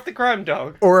McGruff the crime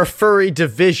dog. Or a furry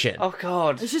division. Oh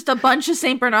god. It's just a bunch of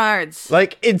Saint Bernards.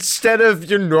 Like, instead of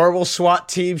your normal SWAT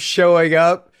team showing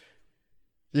up,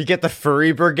 you get the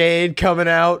furry brigade coming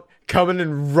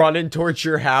and running towards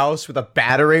your house with a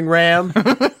battering ram.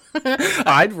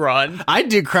 I'd run. I'd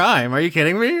do crime. Are you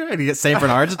kidding me? I'd get St.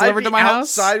 Bernard's delivered I'd to be my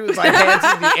house. outside with my hands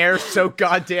in the air so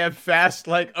goddamn fast,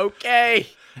 like, okay,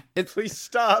 please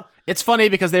stop. It's funny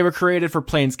because they were created for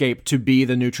Planescape to be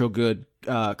the neutral good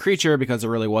creature because there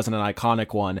really wasn't an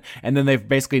iconic one. And then they've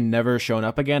basically never shown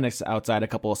up again outside a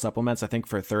couple of supplements, I think,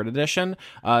 for 3rd edition.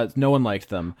 No one liked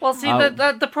them. Well, see,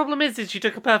 the problem is you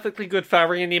took a perfectly good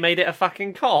furry and you made it a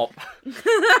fucking cop.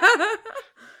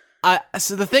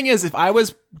 So the thing is, if I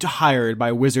was hired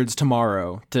by Wizards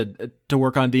tomorrow to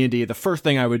work on D&D, the first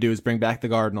thing I would do is bring back the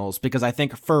Cardinals because I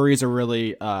think furries are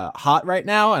really hot right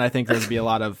now, and I think there'd be a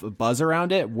lot of buzz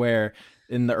around it, where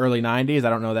in the early 90s,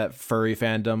 I don't know that furry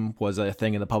fandom was a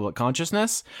thing in the public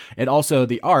consciousness. And also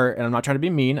the art, and I'm not trying to be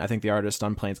mean, I think the artist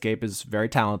on Planescape is very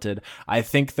talented. I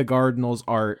think the Cardinals'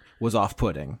 art was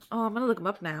off-putting. Oh, I'm gonna look him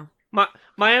up now.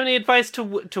 My only advice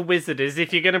to Wizard is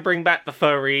if you're going to bring back the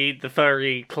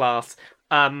furry class,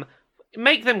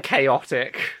 make them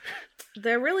chaotic.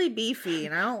 They're really beefy,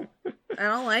 and I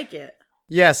don't like it.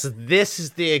 Yes, this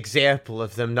is the example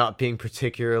of them not being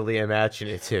particularly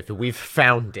imaginative. We've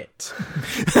found it.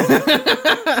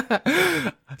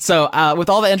 So, with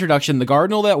all the introduction, the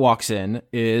Cardinal that walks in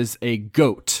is a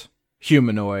goat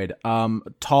humanoid,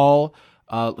 tall,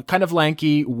 kind of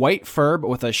lanky, white fur, but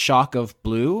with a shock of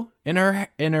blue in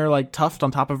her like tuft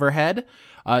on top of her head.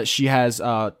 She has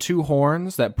 2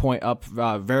 horns that point up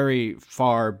very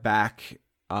far back.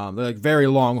 They're like very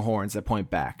long horns that point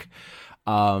back.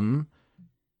 Boop.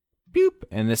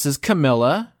 And this is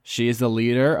Camilla. She is the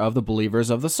leader of the Believers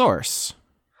of the Source.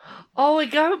 Oh, a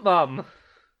goat mum.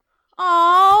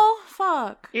 Oh,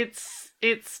 fuck. It's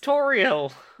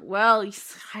Toriel. Well,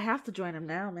 I have to join him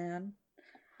now, man.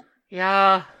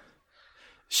 Yeah.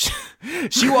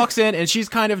 She walks in and she's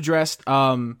kind of dressed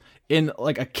in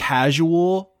like a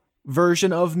casual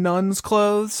version of nuns'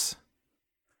 clothes.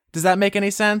 Does that make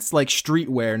any sense? Like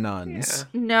streetwear nuns.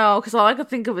 Yeah. No, because all I could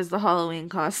think of is the Halloween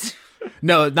costume.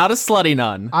 No, not a slutty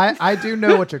nun. I do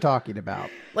know what you're talking about.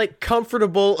 Like,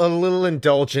 comfortable, a little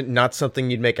indulgent, not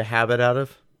something you'd make a habit out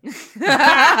of.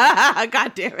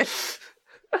 God damn it.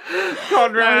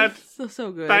 Conrad,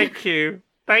 So good. thank you.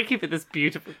 Thank you for this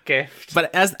beautiful gift.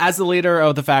 But as the leader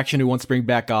of the faction who wants to bring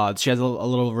back gods, she has a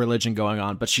little religion going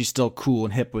on, but she's still cool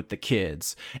and hip with the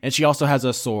kids. And she also has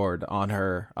a sword on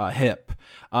her hip.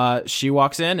 She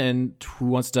walks in, and who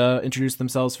wants to introduce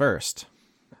themselves first?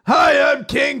 Hi, I'm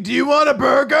King. Do you want a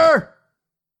burger?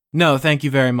 No, thank you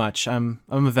very much. I'm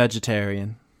a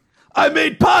vegetarian. I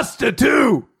made pasta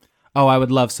too. Oh, I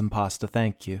would love some pasta,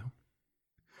 thank you.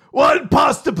 One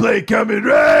pasta plate coming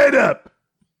right up.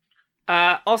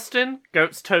 Austin,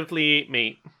 goats totally eat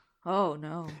meat. Oh,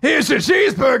 no. Here's a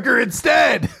cheeseburger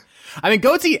instead. I mean,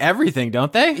 goats eat everything,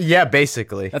 don't they? Yeah,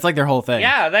 basically. That's like their whole thing.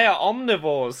 Yeah, they are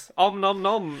omnivores.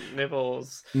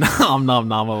 Omnivores. Nom nom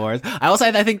nomivores. I will say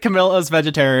I think Camilla's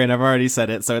vegetarian. I've already said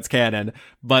it, so it's canon.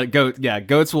 But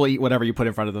goats will eat whatever you put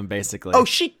in front of them, basically. Oh,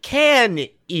 she can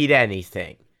eat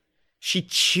anything. She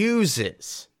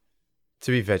chooses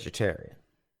to be vegetarian.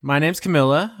 My name's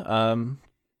Camilla.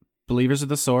 Believers of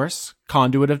the Source,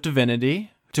 conduit of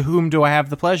divinity. To whom do I have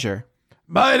the pleasure?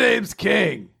 My name's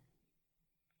King.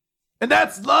 And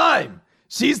that's Lime.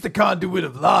 She's the conduit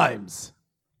of limes.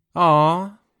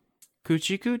 Aw,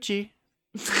 coochie coochie.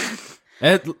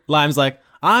 And Lime's like,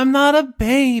 I'm not a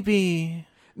baby.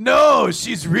 No,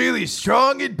 she's really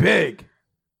strong and big.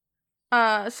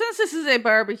 Since this is a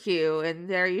barbecue and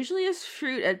there usually is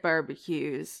fruit at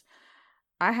barbecues,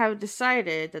 I have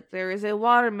decided that there is a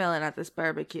watermelon at this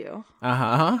barbecue.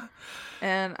 Uh-huh.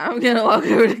 And I'm gonna walk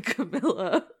over to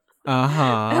Camilla.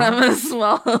 Uh-huh. And I'm gonna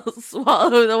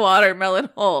swallow the watermelon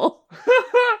whole.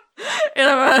 And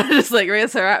I'm gonna just like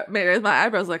raise my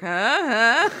eyebrows like,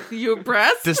 huh? You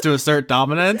impressed? Just to assert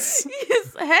dominance?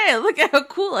 Yes. Hey, look at how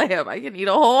cool I am. I can eat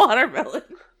a whole watermelon.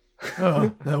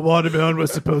 Oh, that watermelon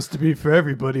was supposed to be for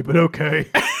everybody, but okay.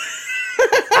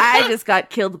 I just got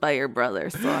killed by your brother,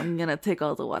 so I'm gonna take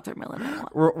all the watermelon I want.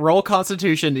 Roll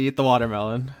Constitution to eat the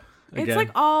watermelon. Again. It's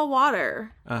like all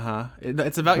water. Uh-huh.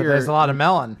 It's about But your... there's a lot of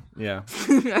melon. Yeah.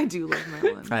 I do love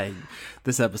melon.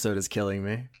 This episode is killing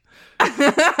me.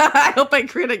 I hope I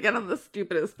crit again on the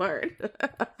stupidest part.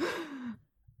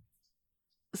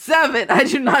 7. I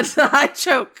do not. I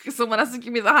choke. Someone has to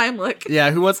give me the Heimlich.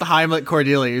 Yeah, who wants the Heimlich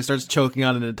Cordelia who starts choking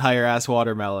on an entire ass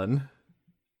watermelon?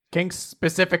 Kinks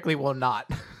specifically will not.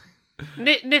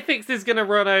 Nifix is gonna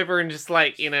run over and just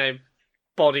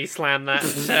body slam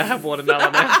that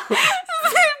watermelon.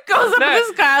 Goes up in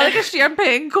the sky like a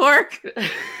champagne cork.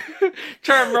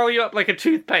 Try and roll you up like a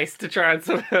toothpaste to try and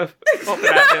sort of pop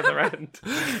it out the other end.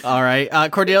 All right,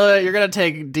 Cordelia, you're gonna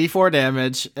take D4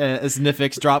 damage as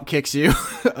Nifix drop kicks you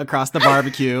across the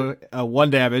barbecue. 1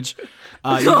 damage.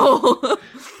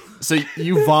 So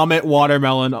you vomit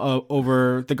watermelon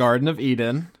over the Garden of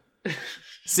Eden.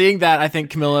 Seeing that, I think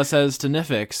Camilla says to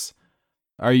Nifix,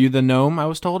 "Are you the gnome I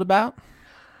was told about?"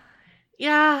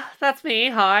 Yeah, that's me.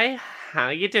 Hi. How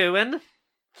you doing?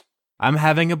 I'm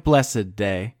having a blessed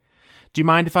day. Do you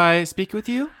mind if I speak with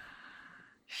you?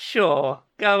 Sure.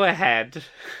 Go ahead.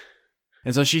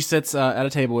 And so she sits at a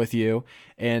table with you,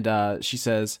 and she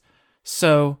says,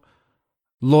 "So,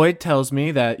 Lloyd tells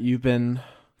me that you've been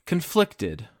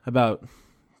conflicted about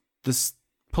this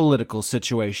political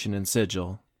situation in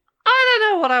Sigil." I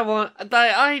don't know what I want.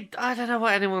 I don't know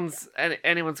what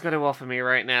anyone's going to offer me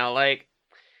right now. Like,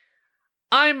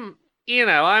 I'm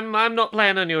not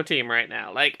playing on your team right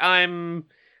now. Like, I'm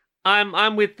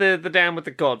with the Down with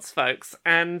the Gods folks,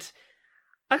 and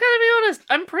I gotta be honest,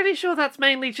 I'm pretty sure that's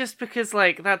mainly just because,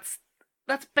 like, that's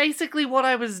basically what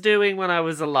I was doing when I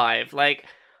was alive. Like,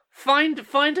 find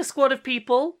a squad of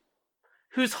people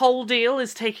whose whole deal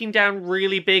is taking down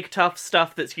really big, tough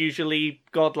stuff that's usually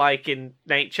godlike in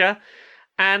nature,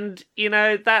 and,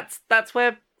 that's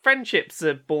where friendships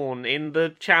are born, in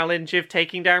the challenge of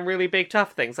taking down really big,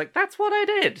 tough things. Like, that's what I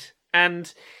did.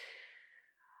 And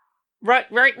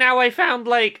right now I found,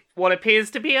 like, what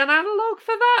appears to be an analog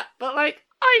for that, but, like,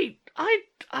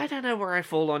 I don't know where I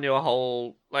fall on your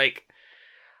whole, like,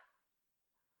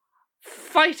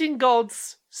 fighting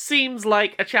gods seems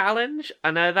like a challenge.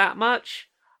 I know that much.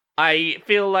 I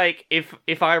feel like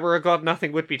if I were a god,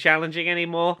 nothing would be challenging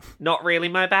anymore. Not really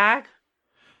my bag.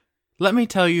 Let me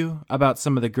tell you about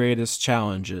some of the greatest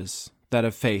challenges that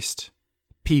have faced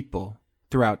people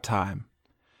throughout time.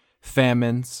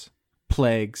 Famines,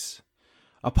 plagues,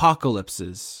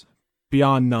 apocalypses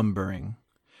beyond numbering,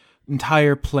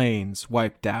 entire plains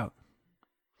wiped out.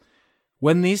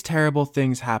 When these terrible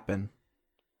things happen,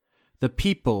 the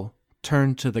people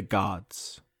turned to the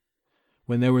gods.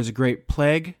 When there was a great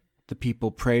plague, the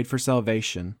people prayed for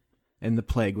salvation, and the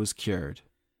plague was cured.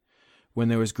 When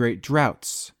there was great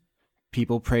droughts,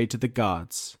 people prayed to the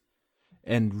gods,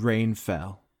 and rain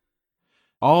fell.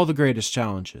 All the greatest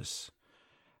challenges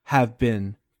have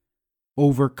been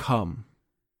overcome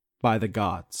by the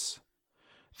gods.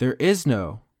 There is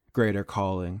no greater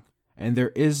calling, and there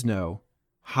is no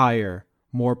higher,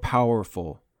 more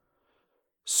powerful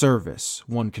service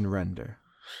one can render.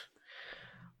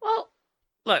 Well,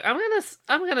 look, I'm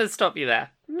gonna stop you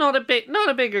there. Not a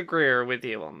big agreeer with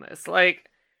you on this. Like,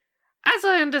 as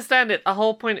I understand it, the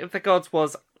whole point of the gods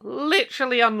was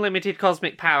literally unlimited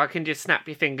cosmic power can just snap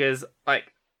your fingers,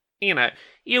 like,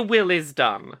 your will is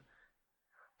done.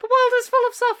 The world is full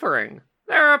of suffering.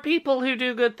 There are people who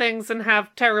do good things and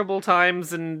have terrible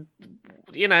times, and,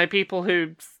 people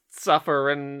who suffer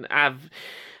and have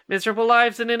miserable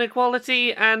lives and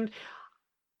inequality, and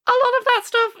a lot of that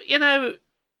stuff,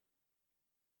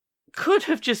 could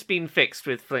have just been fixed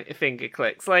with finger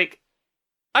clicks. Like,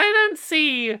 I don't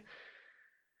see...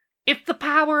 If the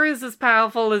power is as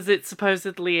powerful as it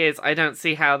supposedly is, I don't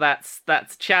see how that's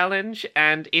a challenge,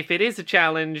 and if it is a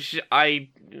challenge,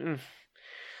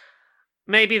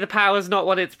 maybe the power's not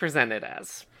what it's presented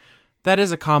as. That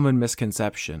is a common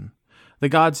misconception. The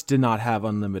gods did not have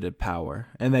unlimited power,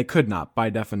 and they could not by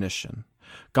definition.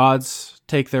 Gods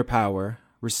take their power,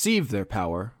 receive their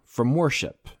power from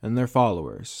worship and their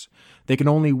followers. They can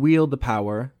only wield the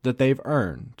power that they've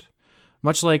earned.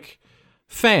 Much like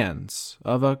fans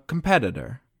of a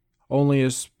competitor, only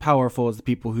as powerful as the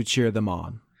people who cheer them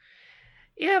on.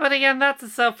 Yeah, but again, that's a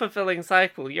self-fulfilling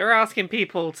cycle. You're asking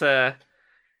people to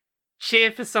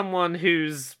cheer for someone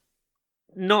who's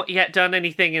not yet done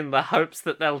anything in the hopes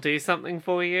that they'll do something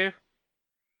for you.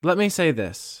 Let me say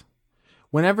this.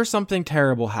 Whenever something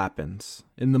terrible happens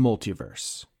in the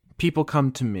multiverse, people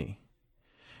come to me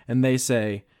and they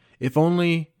say, if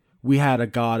only we had a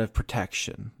god of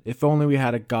protection, if only we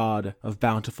had a god of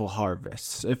bountiful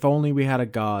harvests, if only we had a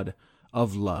god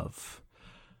of love.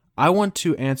 I want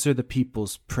to answer the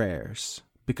people's prayers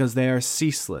because they are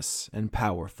ceaseless and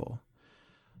powerful.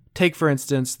 Take, for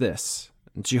instance, this.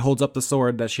 And she holds up the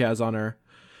sword that she has on her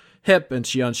hip and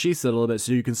she unsheaths it a little bit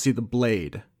so you can see the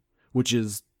blade, which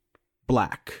is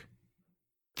black.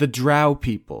 The drow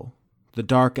people, the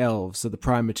dark elves of the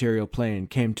prime material plane,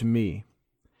 came to me,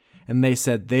 and they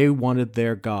said they wanted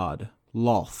their god,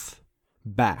 Lolth,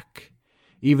 back,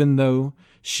 even though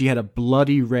she had a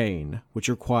bloody reign which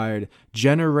required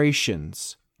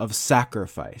generations of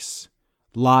sacrifice,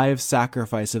 live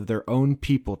sacrifice of their own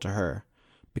people to her,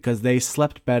 because they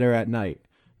slept better at night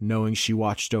knowing she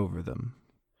watched over them.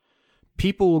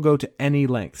 People will go to any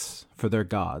lengths for their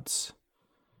gods,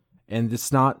 and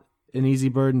it's not an easy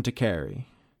burden to carry.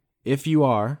 If you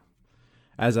are,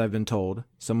 as I've been told,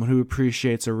 someone who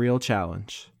appreciates a real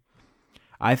challenge,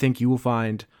 I think you will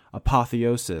find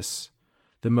Apotheosis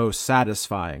the most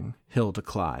satisfying hill to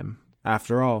climb.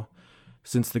 After all,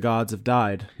 since the gods have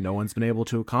died, no one's been able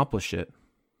to accomplish it.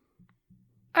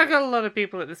 I've got a lot of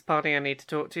people at this party I need to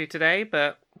talk to today,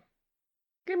 but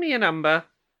give me a number.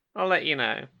 I'll let you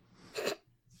know.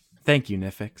 Thank you,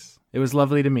 Nifix. It was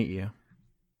lovely to meet you.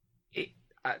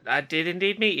 I did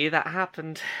indeed meet you. That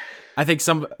happened. I think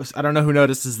I don't know who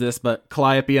notices this, but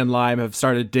Calliope and Lime have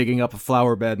started digging up a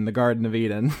flower bed in the Garden of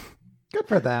Eden. Good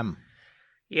for them.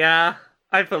 Yeah,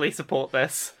 I fully support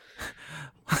this.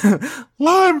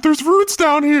 Lime, there's roots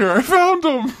down here. I found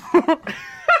them.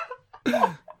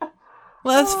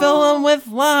 Let's fill them with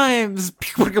limes.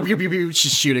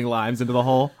 She's shooting limes into the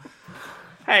hole.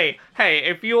 Hey,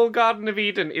 if your Garden of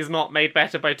Eden is not made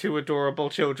better by two adorable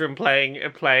children playing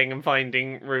and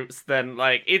finding roots, then,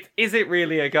 is it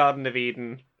really a Garden of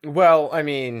Eden? Well, I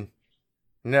mean,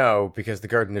 no, because the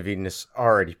Garden of Eden is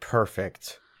already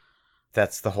perfect.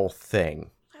 That's the whole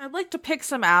thing. I'd like to pick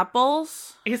some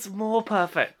apples. It's more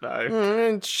perfect, though.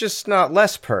 It's just not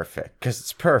less perfect, because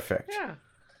it's perfect. Yeah.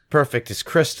 Perfect is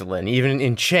crystalline. Even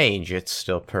in change, it's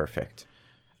still perfect.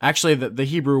 Actually, the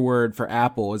Hebrew word for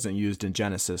apple isn't used in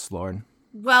Genesis, Lord.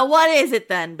 Well, what is it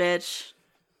then, bitch?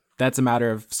 That's a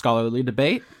matter of scholarly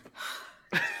debate.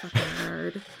 Fucking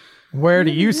nerd. Where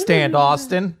do you stand,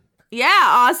 Austin? Yeah,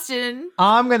 Austin.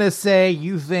 I'm going to say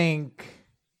you think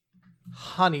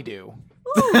honeydew.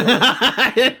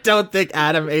 I don't think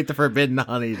Adam ate the forbidden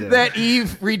honeydew. That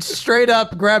Eve reached straight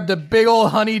up, grabbed a big old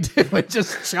honeydew, and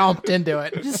just chomped into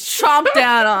it. Just chomp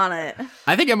down on it.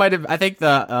 I think it might have. I think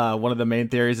the one of the main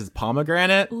theories is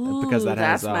pomegranate because that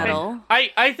that's has metal.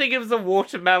 I think it was a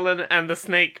watermelon and the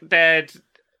snake dared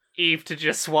Eve to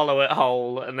just swallow it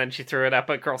whole, and then she threw it up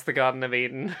across the Garden of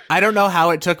Eden. I don't know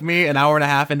how it took me an hour and a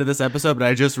half into this episode, but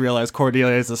I just realized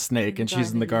Cordelia is a snake and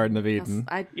she's in the Garden of Eden.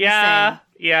 Yeah.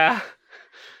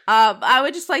 I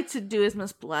would just like to do as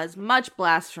much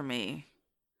blasphemy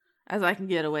as I can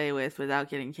get away with without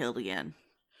getting killed again.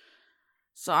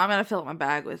 So I'm gonna fill up my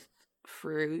bag with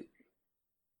fruit,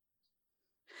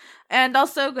 and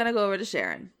also gonna go over to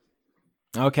Sharon.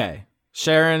 Okay.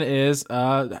 Sharon is,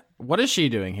 what is she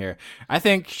doing here? I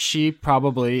think she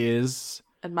probably is...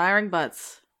 Admiring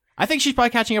butts. I think she's probably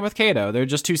catching up with Kato. They're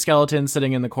just two skeletons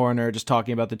sitting in the corner just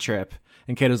talking about the trip.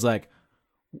 And Kato's like,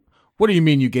 what do you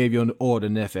mean you gave your order,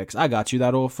 Nifix? I got you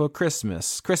that all for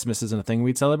Christmas. Christmas isn't a thing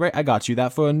we'd celebrate. I got you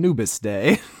that for Anubis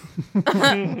Day.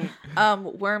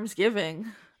 Wormsgiving.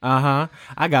 Uh-huh.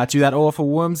 I got you that all for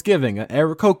Wormsgiving, an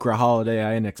Aarakocra holiday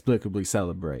I inexplicably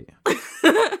celebrate.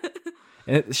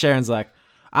 And Sharon's like,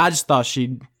 I just thought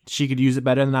she could use it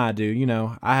better than I do. You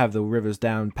know, I have the rivers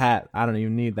down pat. I don't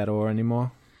even need that ore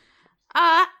anymore.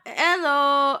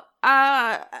 Hello.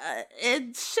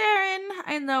 It's Sharon.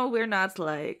 I know we're not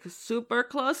super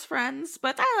close friends,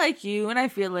 but I like you and I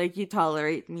feel like you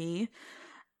tolerate me.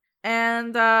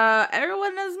 And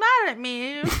everyone is mad at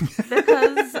me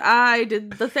because I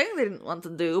did the thing they didn't want to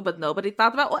do, but nobody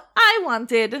thought about what I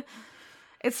wanted.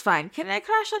 It's fine. Can I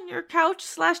crash on your couch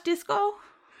 /disco?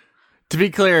 To be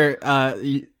clear,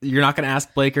 you're not going to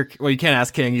ask Blake you can't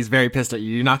ask King. He's very pissed at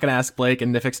you. You're not going to ask Blake,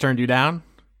 and Nifix turned you down?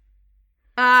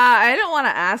 I don't want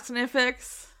to ask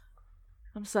Nifix.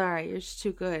 I'm sorry, you're just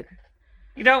too good.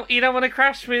 You don't want to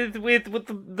crash with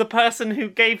the person who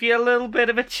gave you a little bit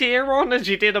of a cheer on as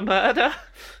you did a murder?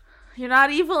 You're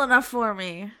not evil enough for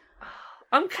me.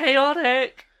 I'm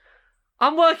chaotic.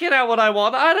 I'm working out what I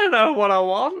want. I don't know what I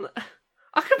want.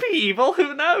 I could be evil,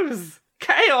 who knows?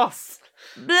 Chaos.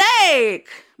 Blake!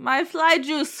 My fly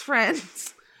juice friend.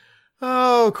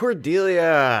 Oh,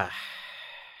 Cordelia.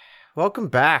 Welcome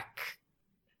back.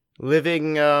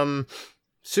 Living,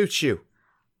 suits you.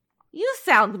 You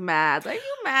sound mad. Are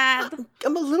you mad?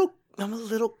 I'm a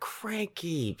little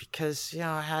cranky because,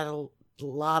 I had a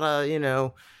lot of,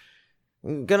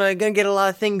 gonna get a lot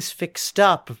of things fixed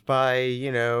up by,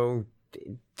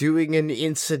 doing an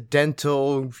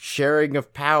incidental sharing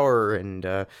of power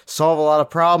and solve a lot of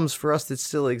problems for us that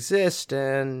still exist,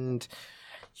 and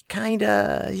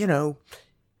kinda,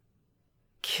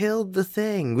 killed the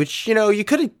thing, which, you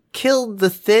could have killed the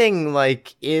thing,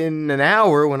 like, in an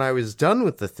hour when I was done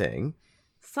with the thing.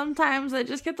 Sometimes I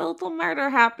just get a little murder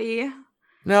happy.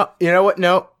 No, you know what?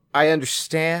 No, I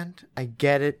understand. I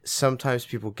get it. Sometimes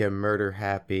people get murder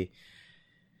happy.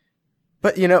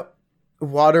 But,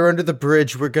 water under the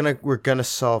bridge, we're gonna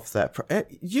solve that.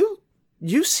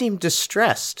 You seem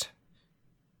distressed.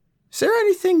 Is there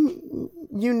anything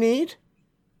you need?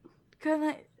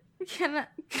 Can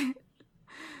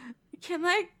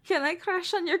I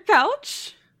crash on your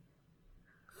couch?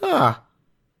 Yeah,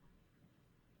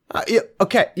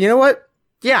 okay, you know what?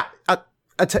 Yeah,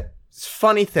 it's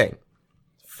funny thing,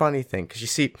 because you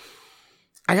see,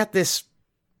 I got this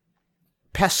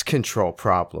pest control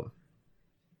problem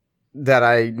that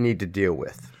I need to deal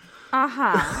with.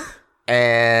 Uh-huh.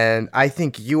 And I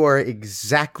think you are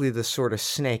exactly the sort of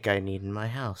snake I need in my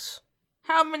house.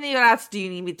 How many rats do you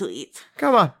need me to eat?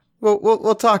 Come on,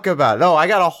 we'll talk about it. Oh, I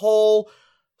got a whole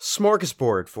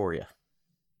smorgasbord for you.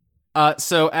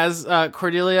 So as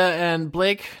Cordelia and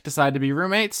Blake decide to be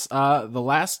roommates, the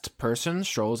last person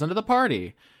strolls into the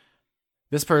party.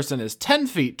 This person is 10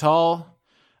 feet tall.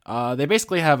 They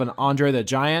basically have an Andre the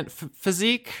Giant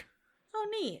physique. Oh,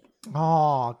 neat.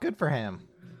 Oh, good for him.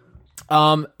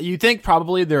 You think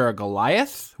probably they're a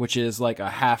Goliath, which is like a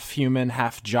half human,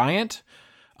 half giant.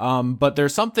 But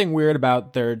there's something weird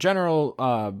about their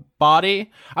general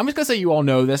body. I'm just gonna say you all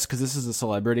know this because this is a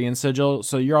celebrity in Sigil,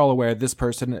 so you're all aware this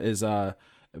person is a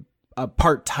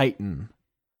part Titan.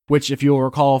 Which, if you'll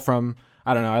recall from,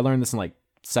 I don't know, I learned this in like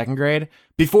 2nd grade.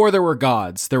 Before there were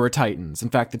gods, there were Titans. In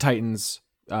fact, the Titans'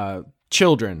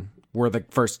 children were the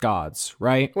first gods,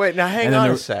 right? Wait, now hang on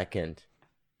a second.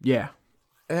 Yeah.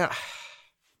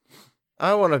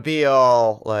 I want to be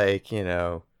all like,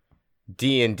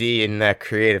 D&D in that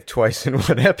creative twice in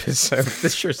one episode.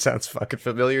 This sure sounds fucking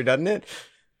familiar, doesn't it?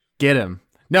 Get him.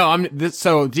 No,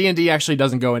 so D&D actually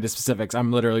doesn't go into specifics.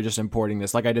 I'm literally just importing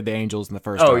this like I did the angels in the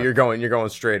first arc. You're going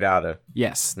straight out of.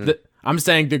 Yes. I'm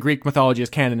saying the Greek mythology is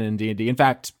canon in D&D. In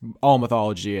fact, all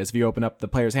mythology is. If you open up the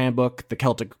player's handbook, the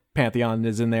Celtic pantheon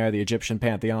is in there, the Egyptian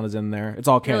pantheon is in there. It's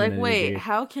all canon. You're like, in wait, D&D.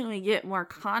 how can we get more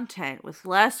content with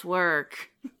less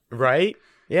work? Right?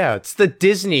 Yeah, it's the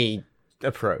Disney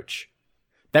approach.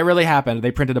 That really happened.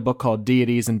 They printed a book called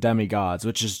Deities and Demigods,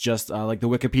 which is just like the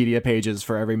Wikipedia pages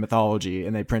for every mythology,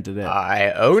 and they printed it.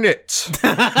 I own it.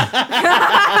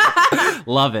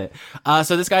 Love it.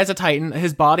 So this guy's a Titan.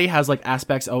 His body has like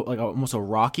aspects of like almost a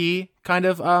rocky kind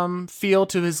of feel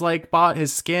to his like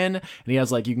his skin, and he has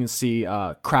like, you can see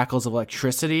crackles of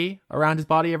electricity around his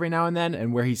body every now and then,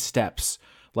 and where he steps,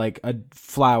 like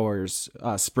flowers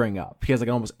spring up. He has like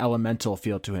an almost elemental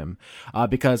feel to him,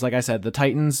 because like I said, the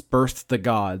Titans birthed the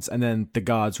gods, and then the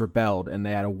gods rebelled, and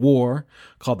they had a war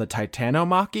called the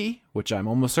Titanomachy, which I'm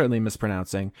almost certainly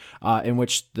mispronouncing, in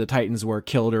which the Titans were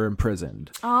killed or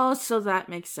imprisoned. Oh, so that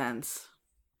makes sense.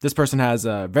 This person has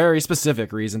a very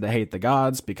specific reason to hate the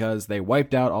gods, because they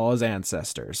wiped out all his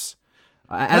ancestors.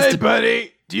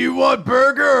 Buddy, do you want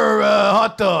burger or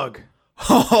hot dog?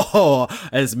 Oh,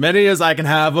 as many as I can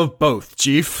have of both,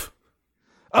 Chief.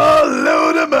 I'll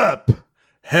load him up.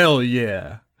 Hell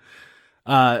yeah.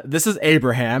 This is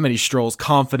Abraham, and he strolls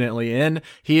confidently in.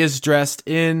 He is dressed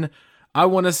in, I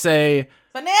want to say...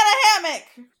 Banana hammock!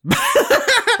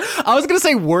 I was going to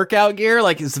say workout gear,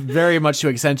 like it's very much to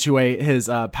accentuate his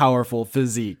powerful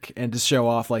physique and to show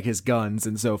off like his guns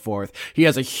and so forth. He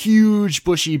has a huge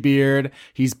bushy beard.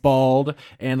 He's bald,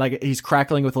 and like he's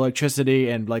crackling with electricity,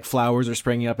 and like flowers are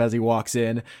springing up as he walks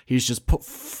in. He's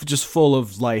just full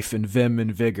of life and vim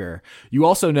and vigor. You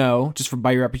also know, just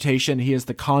by your reputation, he is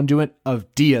the conduit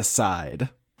of deicide.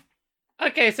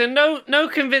 Okay, so no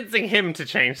convincing him to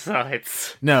change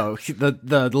sides. No,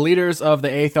 the leaders of the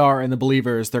Aethar and the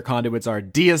Believers, their conduits are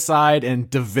deicide and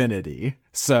divinity.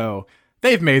 So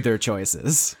they've made their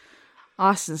choices.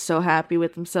 Austin's so happy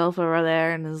with himself over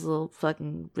there and his little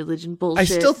fucking religion bullshit. I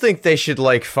still think they should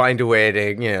like find a way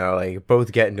to,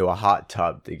 both get into a hot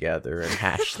tub together and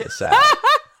hash this out.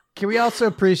 Can we also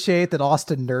appreciate that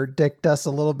Austin nerd dicked us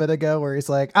a little bit ago, where he's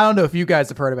like, I don't know if you guys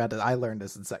have heard about it. I learned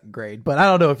this in second grade, but I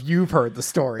don't know if you've heard the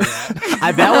story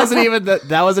yet. That wasn't even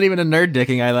a nerd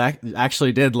dicking. I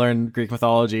actually did learn Greek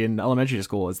mythology in elementary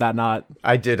school. Is that not?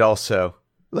 I did also.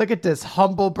 Look at this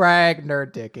humble brag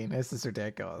nerd dicking. This is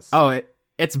ridiculous. Oh,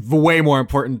 it's way more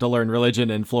important to learn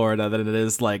religion in Florida than it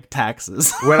is like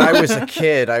taxes. When I was a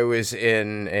kid, I was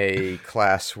in a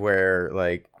class where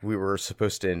we were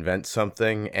supposed to invent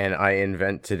something, and I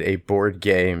invented a board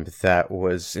game that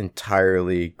was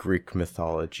entirely Greek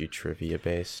mythology trivia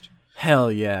based.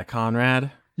 Hell yeah,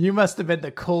 Conrad. You must have been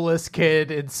the coolest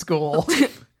kid in school.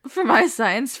 For my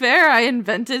science fair, I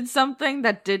invented something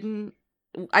that didn't.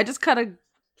 I just cut a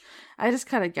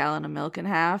gallon of milk in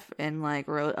half and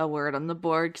wrote a word on the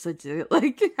board because I did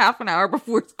it half an hour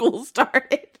before school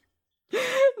started.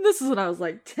 This is when I was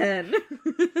 10.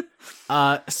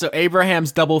 So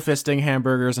Abraham's double fisting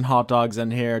hamburgers and hot dogs in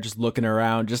here, just looking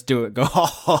around, just do it, go,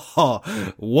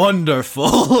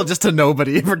 wonderful, just to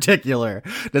nobody in particular.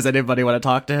 Does anybody want to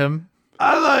talk to him?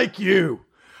 I like you.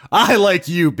 I like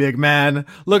you, big man.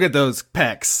 Look at those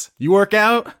pecs. You work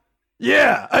out?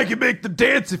 Yeah, I can make them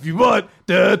dance if you want.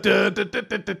 Let's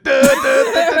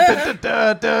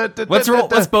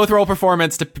both roll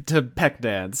performance to pec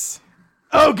dance.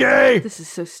 Okay. This is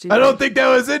so stupid. I don't think that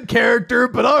was in character,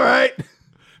 but all right.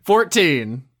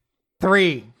 14.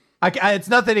 3. It's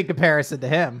nothing in comparison to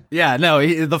him. Yeah,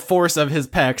 no, the force of his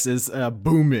pecs is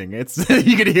booming. It's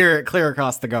you could hear it clear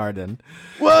across the garden.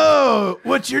 Whoa,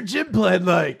 what's your gym plan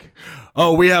like?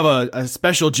 Oh, we have a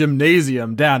special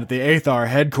gymnasium down at the Aethar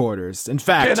headquarters. In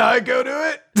fact... Can I go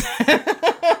to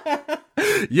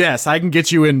it? Yes, I can get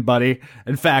you in, buddy.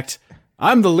 In fact,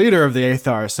 I'm the leader of the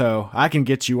Aethar, so I can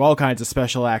get you all kinds of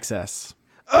special access.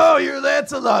 Oh, you're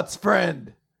Lancelot's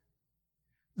friend.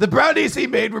 The brownies he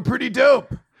made were pretty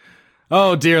dope.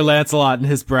 Oh, dear Lancelot and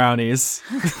his brownies.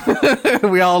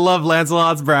 We all love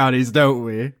Lancelot's brownies, don't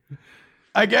we?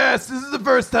 I guess this is the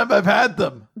first time I've had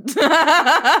them.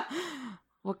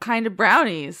 What kind of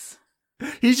brownies?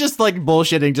 He's just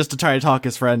bullshitting just to try to talk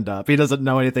his friend up. He doesn't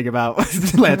know anything about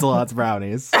Lancelot's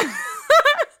brownies.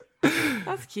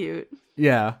 That's cute.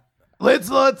 Yeah.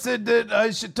 Lancelot said that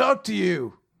I should talk to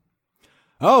you.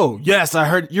 Oh, yes, I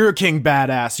heard you're King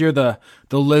Badass. You're the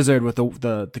lizard with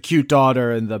the cute daughter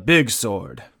and the big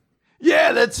sword.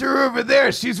 Yeah, that's her over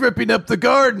there. She's ripping up the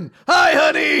garden. Hi,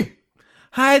 honey.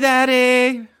 Hi,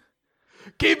 Daddy.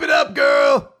 Keep it up,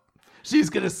 girl.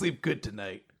 She's gonna sleep good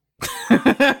tonight.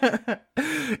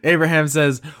 Abraham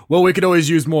says, well, we could always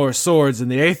use more swords in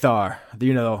the Aethar.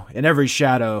 In every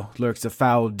shadow lurks a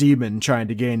foul demon trying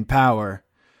to gain power.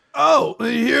 Oh,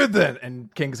 here then.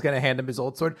 And King's gonna hand him his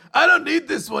old sword. I don't need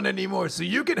this one anymore, so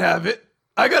you can have it.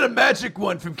 I got a magic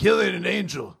one from killing an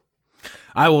angel.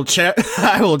 I will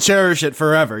cherish it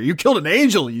forever. You killed an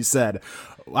angel, you said.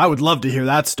 I would love to hear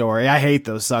that story. I hate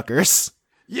those suckers.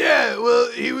 Yeah,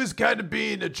 well, he was kind of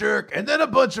being a jerk, and then a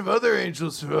bunch of other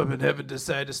angels from up in heaven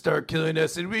decided to start killing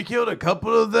us, and we killed a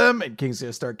couple of them, and King's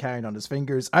gonna start counting on his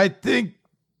fingers. I think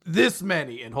this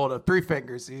many, and hold up 3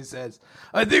 fingers, he says.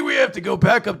 I think we have to go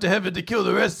back up to heaven to kill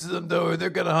the rest of them, though, or they're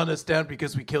gonna hunt us down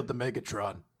because we killed the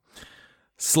Megatron.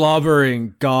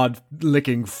 Slobbering,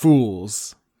 god-licking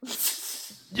fools.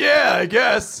 Yeah, I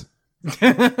guess.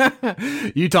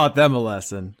 You taught them a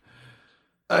lesson.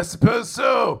 I suppose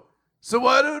so. So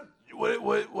why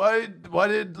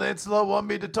did Lancelot want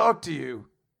me to talk to you?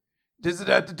 Does it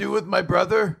have to do with my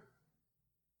brother?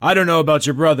 I don't know about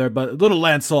your brother, but little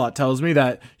Lancelot tells me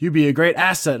that you'd be a great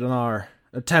asset in our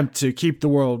attempt to keep the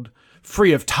world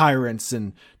free of tyrants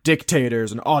and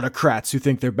dictators and autocrats who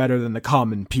think they're better than the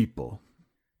common people.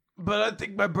 But I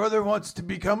think my brother wants to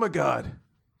become a god.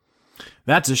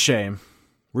 That's a shame.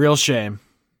 Real shame.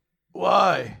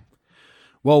 Why?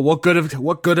 Well, what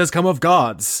good has come of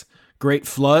gods? Great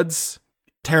floods,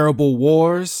 terrible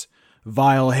wars,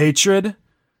 vile hatred.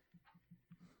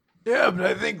 Yeah, but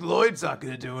I think Lloyd's not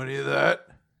going to do any of that.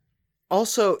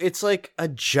 Also, it's like a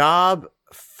job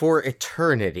for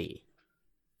eternity,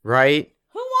 right?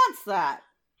 Who wants that?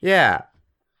 Yeah.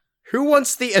 Who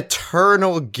wants the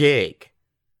eternal gig?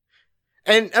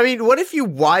 And, I mean, what if you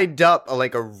wind up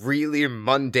a really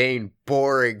mundane,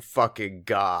 boring fucking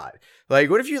god?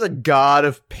 What if you're the god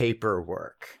of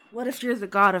paperwork? What if you're the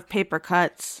god of paper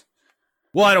cuts?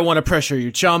 Well, I don't want to pressure you,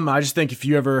 chum. I just think if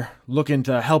you ever looking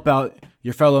to help out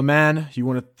your fellow man, you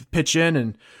want to pitch in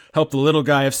and help the little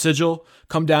guy of Sigil,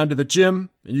 come down to the gym,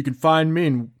 and you can find me,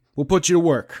 and we'll put you to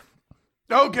work.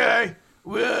 Okay.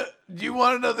 Well, do you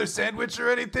want another sandwich or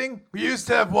anything? We used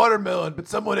to have watermelon, but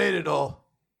someone ate it all.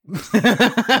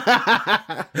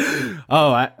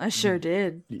 I sure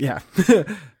did. Yeah.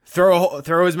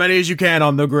 throw as many as you can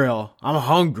on the grill. I'm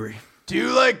hungry. Do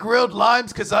you like grilled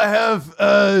limes? Because I have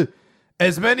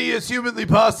as many as humanly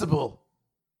possible.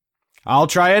 I'll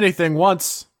try anything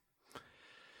once.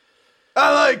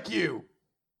 I like you.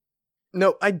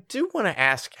 No, I do want to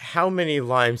ask how many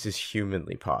limes is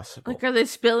humanly possible. Like, are they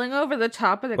spilling over the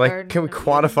top of the Like, garden? can we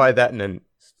quantify that in an...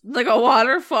 Like a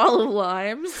waterfall of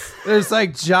limes? There's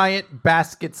like giant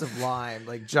baskets of lime,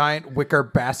 like giant wicker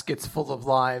baskets full of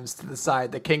limes to the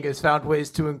side. The king has found ways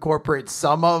to incorporate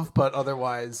some of, but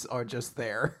otherwise are just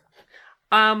there.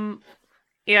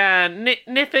 Yeah,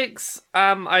 Nifix,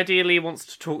 ideally wants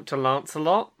to talk to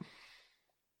Lancelot.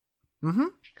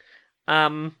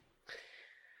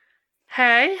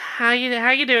 Hey, how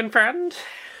you doing, friend?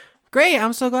 Great,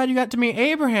 I'm so glad you got to meet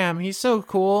Abraham. He's so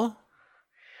cool.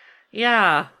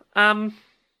 Yeah,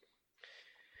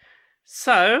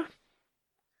 so,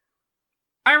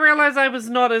 I realize I was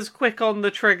not as quick on the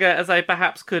trigger as I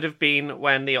perhaps could have been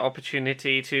when the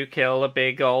opportunity to kill a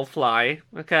big old fly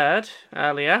occurred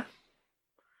earlier.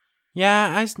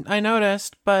 Yeah, I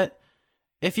noticed, but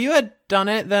if you had done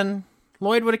it, then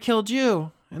Lloyd would have killed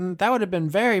you, and that would have been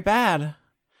very bad.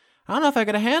 I don't know if I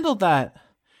could have handled that.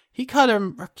 He cut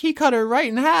her right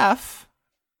in half.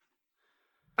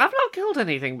 I've not killed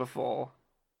anything before.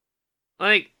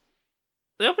 Like,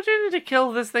 the opportunity to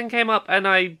kill this thing came up and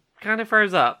I kind of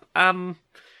froze up. When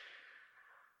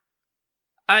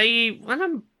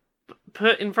I'm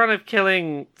put in front of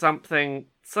killing something,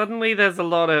 suddenly there's a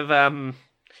lot of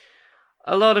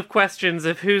questions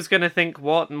of who's going to think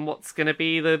what and what's going to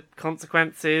be the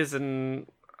consequences, and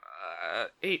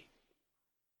I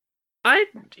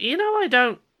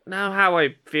don't know how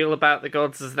I feel about the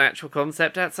gods as an actual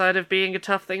concept outside of being a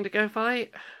tough thing to go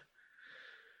fight.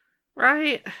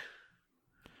 Right?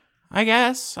 I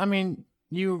guess. I mean,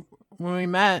 when we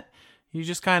met, you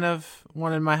just kind of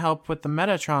wanted my help with the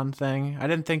Metatron thing. I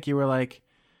didn't think you were, like,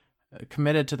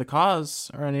 committed to the cause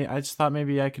or any. I just thought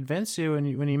maybe I convinced you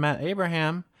when you met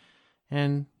Abraham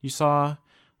and you saw,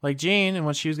 like, Jean and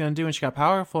what she was going to do when she got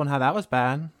powerful and how that was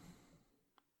bad.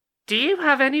 Do you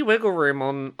have any wiggle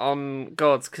room on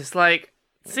gods? Because, like,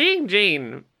 seeing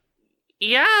Jean,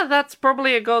 yeah, that's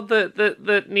probably a god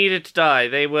that needed to die.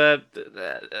 They were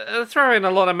throwing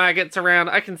a lot of maggots around.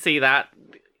 I can see that.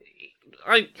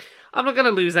 I'm not going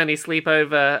to lose any sleep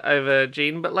over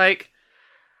Jean, but, like,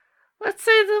 let's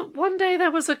say that one day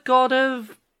there was a god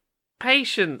of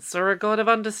patience or a god of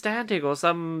understanding or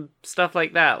some stuff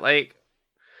like that. Like,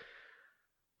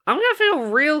 I'm gonna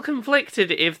feel real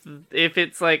conflicted if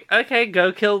it's like, okay,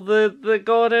 go kill the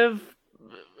god of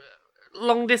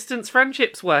long distance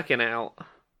friendships working out.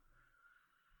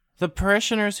 The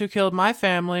parishioners who killed my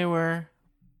family were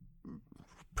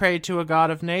prayed to a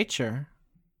god of nature.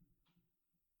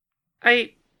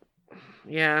 I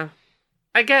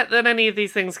get that any of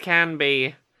these things can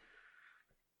be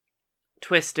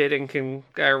twisted and can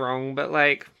go wrong, but,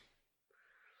 like,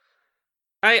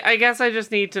 I guess I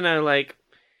just need to know, like,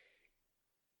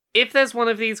 if there's one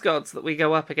of these gods that we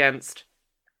go up against,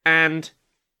 and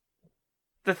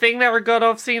the thing that we're god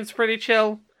of seems pretty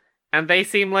chill, and they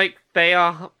seem like they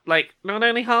are, like, not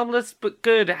only harmless, but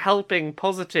good, helping,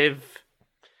 positive,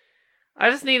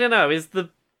 I just need to know, is the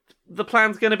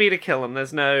plan's gonna be to kill them?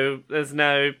 There's no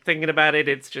thinking about it,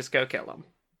 it's just go kill them.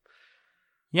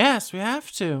 Yes, we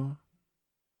have to.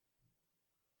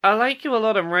 I like you a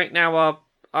lot, and right now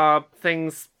our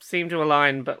things seem to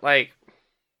align, but, like,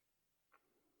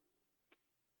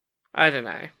 I don't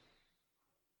know.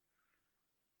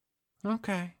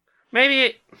 Okay.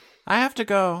 Maybe I have to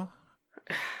go.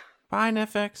 Bye,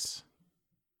 Nifix.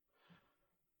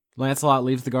 Lancelot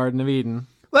leaves the Garden of Eden.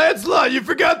 Lancelot, you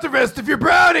forgot the rest of your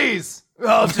brownies.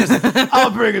 I'll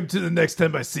bring him to the next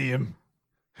time I see him.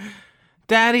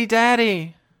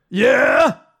 Daddy.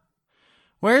 Yeah?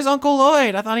 Where's Uncle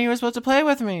Lloyd? I thought he was supposed to play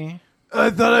with me. I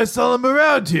thought I saw him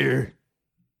around here.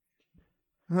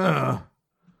 Huh.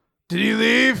 Did he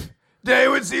leave? Did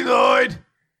anyone see Lloyd?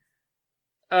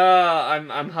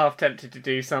 I'm half tempted to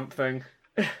do something.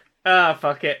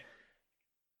 Fuck it.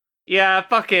 Yeah,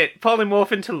 fuck it.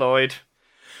 Polymorph into Lloyd.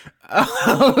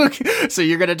 Okay. So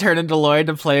you're gonna turn into Lloyd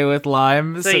to play with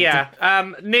Lime. So yeah,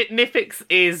 Nifix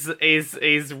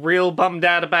is real bummed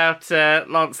out about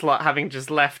Lancelot having just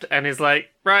left, and is like,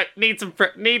 right, need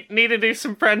to do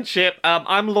some friendship.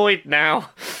 I'm Lloyd now.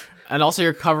 And also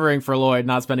you're covering for Lloyd,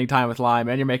 not spending time with Lime,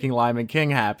 and you're making Lime and King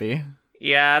happy.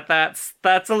 Yeah, there's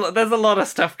a lot of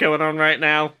stuff going on right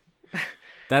now.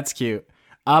 That's cute.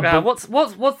 What's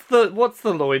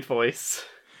the Lloyd voice?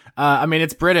 I mean,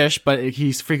 it's British, but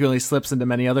he frequently slips into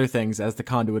many other things as the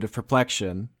conduit of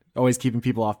perplexion, always keeping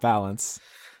people off balance.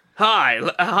 Hi,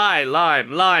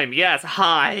 Lime. Yes,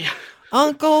 hi.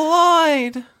 Uncle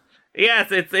Lloyd. Yes,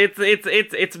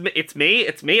 it's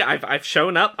me. I've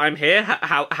shown up. I'm here.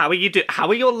 How are you How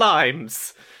are your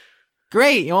limes?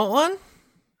 Great. You want one?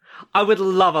 I would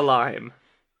love a lime.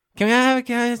 Can we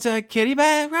have a kitty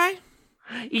bag, right?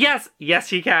 Yes,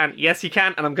 you can.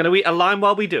 And I'm gonna eat a lime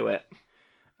while we do it.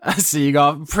 So you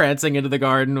go prancing into the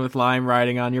garden with Lime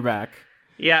riding on your back.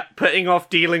 Yeah, putting off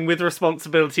dealing with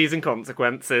responsibilities and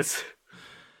consequences.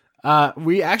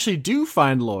 We actually do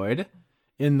find Lloyd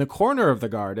in the corner of the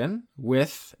garden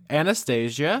with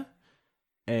Anastasia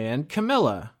and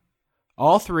Camilla.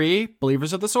 All three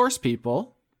believers of the Source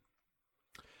people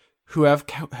who have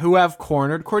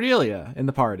cornered Cordelia in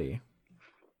the party.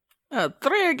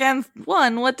 3 against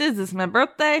 1. What is this, my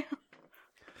birthday?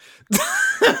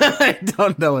 I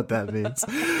don't know what that means.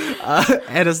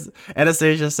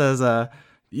 Anastasia says,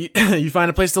 you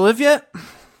find a place to live yet?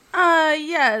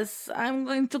 Yes. I'm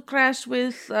going to crash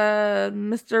with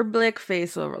Mr.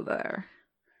 Blakeface over there.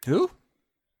 Who?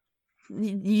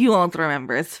 You won't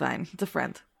remember. It's fine. It's a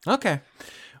friend. Okay.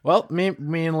 Well, me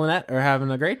and Lynette are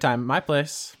having a great time at my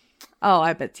place. Oh,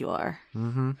 I bet you are.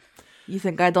 Mm-hmm. You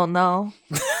think I don't know?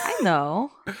 I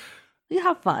know. You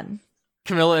have fun.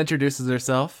 Camilla introduces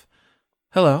herself.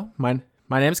 Hello, my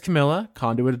name's Camilla,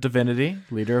 conduit of divinity,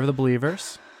 leader of the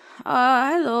believers.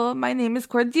 Hello, my name is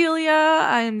Cordelia.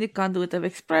 I am the conduit of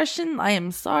expression. I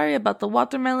am sorry about the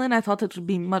watermelon. I thought it would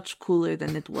be much cooler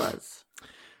than it was.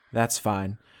 That's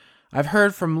fine. I've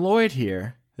heard from Lloyd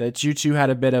here that you two had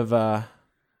a bit of a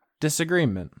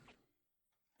disagreement.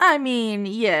 I mean,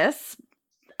 yes,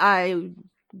 I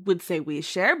would say we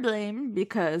share blame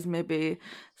because maybe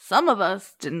some of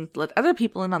us didn't let other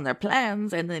people in on their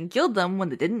plans and then killed them when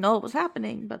they didn't know what was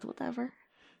happening, but whatever.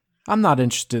 I'm not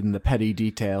interested in the petty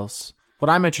details. What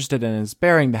I'm interested in is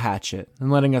burying the hatchet and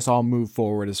letting us all move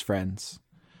forward as friends.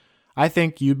 I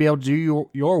think you'd be able to do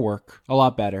your work a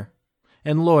lot better,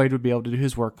 and Lloyd would be able to do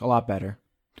his work a lot better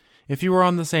if you were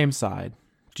on the same side.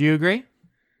 Do you agree?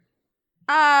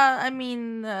 On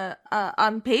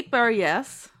paper,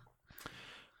 yes.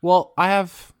 Well, I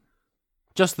have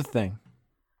just the thing.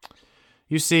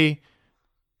 You see,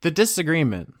 the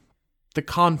disagreement, the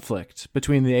conflict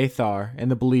between the Aethar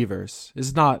and the believers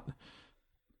is not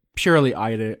purely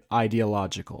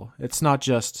ideological. It's not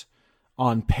just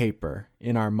on paper,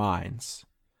 in our minds.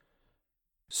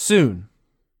 Sooner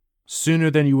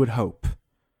than you would hope,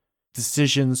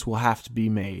 decisions will have to be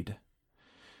made.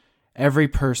 Every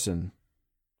person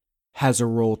has a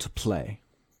role to play.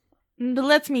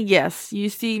 Let me guess, you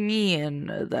see me in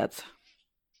that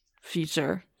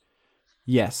future.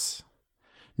 Yes.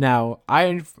 Now,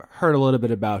 I've heard a little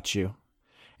bit about you,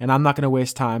 and I'm not going to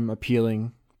waste time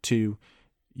appealing to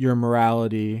your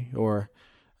morality or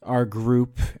our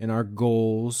group and our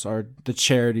goals, or the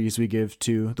charities we give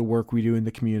to the work we do in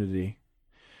the community.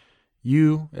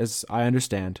 You, as I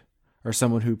understand, are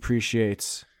someone who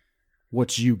appreciates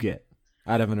what you get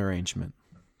out of an arrangement.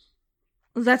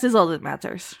 That is all that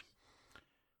matters.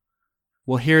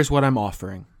 Well, here's what I'm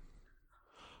offering.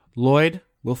 Lloyd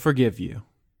will forgive you.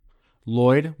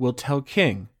 Lloyd will tell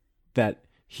King that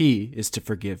he is to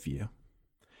forgive you.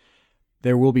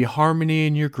 There will be harmony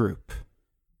in your group.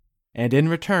 And in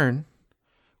return,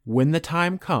 when the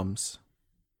time comes,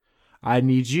 I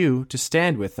need you to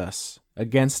stand with us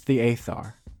against the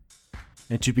Aethar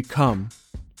and to become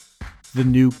the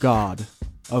new god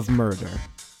of murder.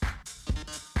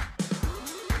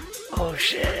 Oh,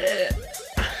 shit.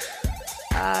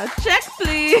 Check,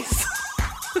 please.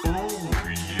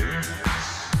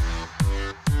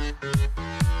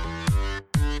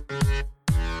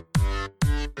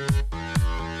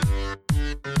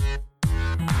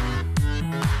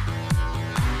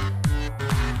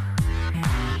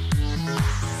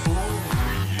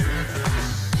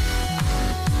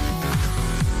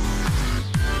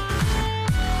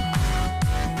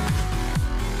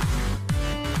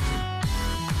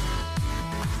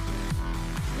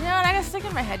 Stuck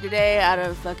in my head today out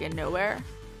of fucking nowhere.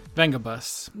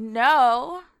 Vengabus.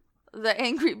 No. the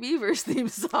Angry Beavers theme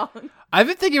song. I've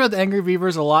been thinking about the Angry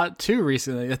Beavers a lot too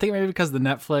recently. I think maybe because the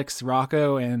Netflix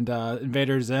Rocco and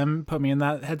Invader Zim put me in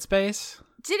that headspace.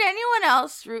 Did anyone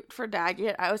else root for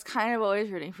Daggett? I was kind of always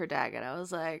rooting for Daggett. I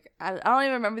was like, I don't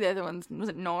even remember the other ones. Was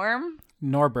it Norm?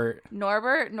 Norbert.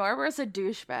 Norbert's a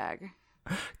douchebag.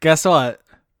 Guess what?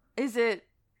 Is it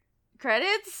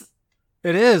credits?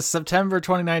 It is September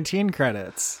 2019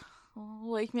 credits.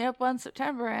 Wake me up when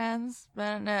September ends.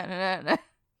 Ba-na-na-na-na.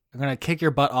 I'm going to kick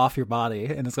your butt off your body,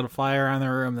 and it's going to fly around the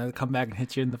room, then come back and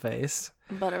hit you in the face.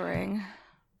 Buttering.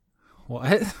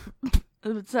 What?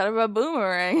 It's not a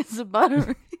boomerang. It's a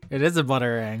buttering. It is a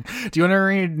buttering. Do you want to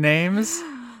read names?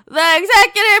 The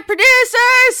executive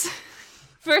producers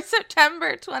for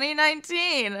September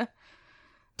 2019.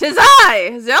 'Tis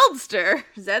I, Zedster?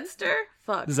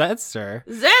 Fuck.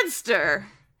 Zedster.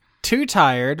 2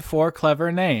 tired, 4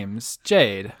 clever names.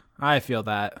 Jade. I feel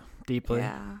that deeply.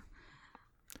 Yeah.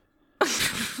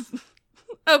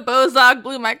 A Bozog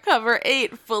blew my cover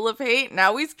 8, full of hate.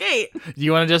 Now we skate. Do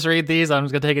you want to just read these? I'm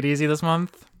just going to take it easy this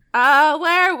month. A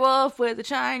werewolf with a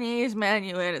Chinese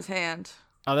menu in his hand.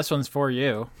 Oh, this one's for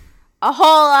you. A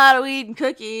whole lot of weed and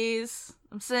cookies.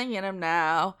 I'm singing them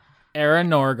now. Aaron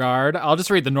Norgard. I'll just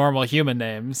read the normal human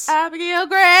names. Abigail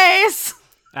Grace.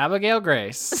 Abigail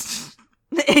Grace.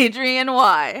 Adrian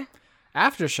Y.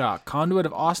 Aftershock, conduit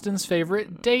of Austin's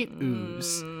favorite date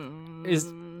ooze. Is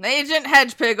Agent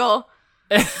Hedgepiggle.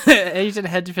 Agent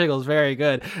Hedgepiggle is very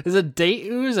good. Is a date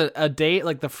ooze a date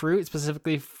like the fruit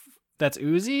specifically that's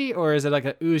oozy, or is it like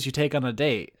a ooze you take on a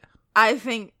date? I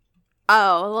think.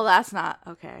 Oh, well, that's not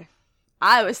okay.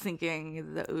 I was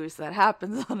thinking the ooze that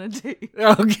happens on a date.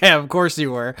 Okay, of course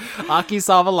you were. Aki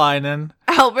Savalainen.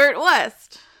 Albert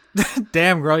West.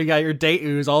 Damn, girl, you got your date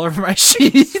ooze all over my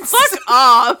sheets. Fuck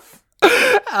off.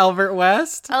 Albert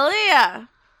West. Aaliyah.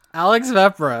 Alex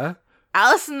Vepra.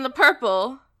 Alice in the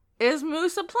Purple. Is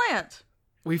Moose a plant?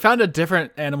 We found a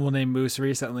different animal named Moose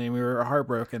recently, and we were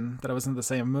heartbroken that it wasn't the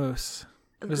same Moose.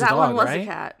 It was that a dog, one was right? a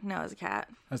cat. No, it was a cat.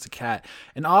 It was a cat.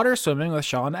 An otter swimming with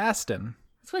Sean Astin.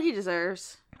 That's what he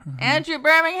deserves. Andrew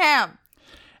Birmingham.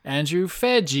 Andrew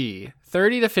Fedgy.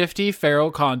 30 to 50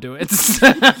 feral conduits.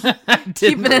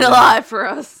 Keeping it alive for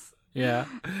us. Yeah.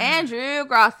 Andrew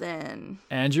Grothin.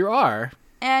 Andrew R.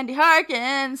 Andy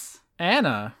Harkins.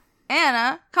 Anna.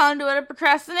 Anna, conduit of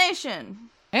procrastination.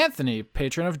 Anthony,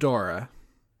 patron of Dora.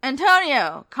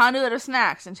 Antonio, conduit of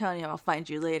snacks. Antonio, I'll find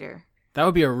you later. That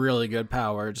would be a really good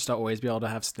power, just to always be able to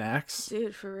have snacks.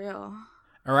 Dude, for real.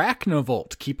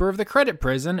 Arachnovolt, keeper of the credit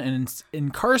prison and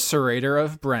incarcerator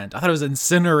of Brent. I thought it was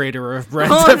incinerator of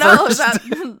Brent Oh at no,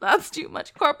 first. that's too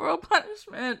much corporal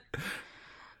punishment.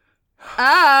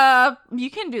 You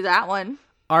can do that one.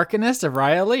 Arcanist of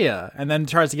Rhyolea, and then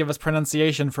tries to give us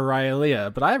pronunciation for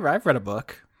Rhyolea, but I've read a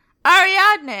book.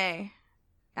 Ariadne.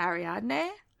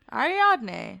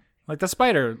 Like the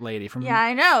spider lady from... Yeah,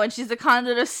 I know, and she's the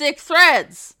conduit of 6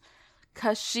 threads.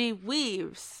 'Cause she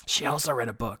weaves. She also read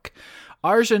a book.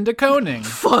 Arjun de Koning.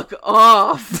 Fuck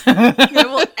off. It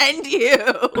will end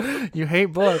you. You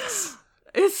hate books.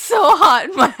 It's so hot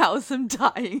in my house, I'm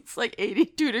dying. It's like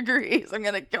 82 degrees. I'm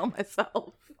gonna kill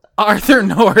myself. Arthur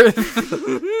North.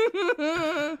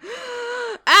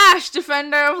 Ash,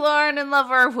 defender of Lauren and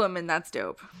lover of women. That's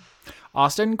dope.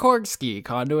 Austin Korgsky,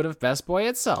 conduit of Best Boy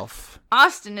itself.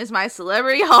 Austin is my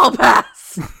celebrity hall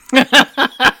pass.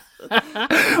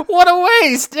 What a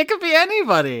waste! It could be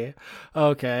anybody.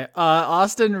 Okay.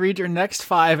 Austin, read your next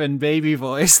 5 in baby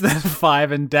voice, then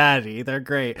 5 in daddy. They're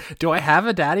great. Do I have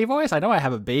a daddy voice? I know I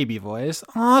have a baby voice.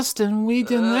 Austin, read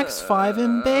your next 5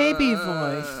 in baby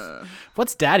voice.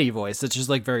 What's daddy voice? It's just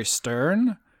like very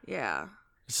stern? Yeah.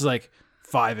 It's just like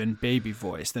 5 in baby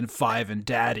voice, then 5 in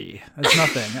daddy. That's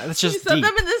nothing. That's You just said deep.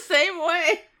 them in the same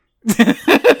way.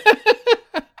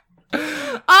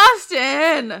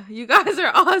 Austin, you guys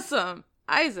are awesome.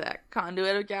 Isaac,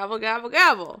 conduit of gabble, gabble,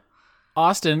 gabble.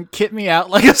 Austin, kit me out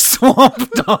like a swamp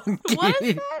donkey. What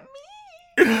does that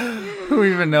mean? Who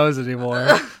even knows anymore?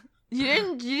 You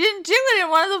didn't do it in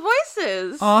one of the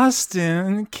voices.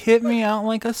 Austin, kit me out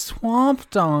like a swamp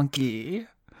donkey.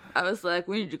 I was like,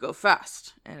 we need to go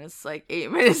fast. And it's like 8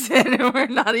 minutes in and we're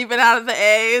not even out of the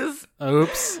A's.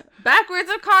 Oops. Backwards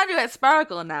of conduit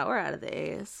sparkle. Now we're out of the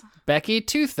A's. Becky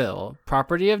Toothill,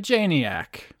 property of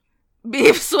Janiac.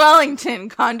 Beef Swellington,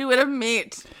 conduit of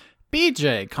meat.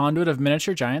 BJ, conduit of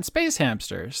miniature giant space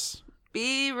hamsters.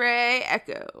 B. Ray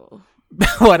Echo.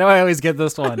 Why do I always get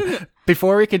this one?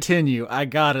 Before we continue, I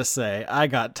gotta say, I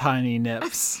got tiny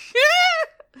nips.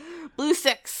 Blue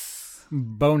 6.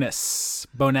 Bonus.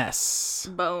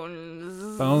 Bones.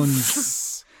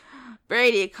 Bones.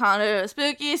 Brady, conduit of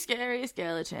spooky, scary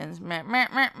skeletons. Meh, meh,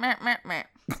 meh, meh, meh, meh.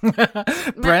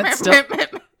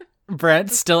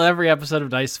 Brent, still every episode of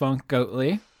Dice Funk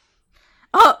Goatly.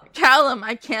 Oh, Callum,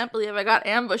 I can't believe I got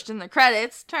ambushed in the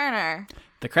credits. Turner.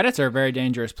 The credits are a very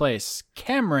dangerous place.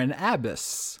 Cameron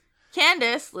Abbas.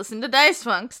 Candace, listen to Dice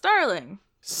Funk. Starling.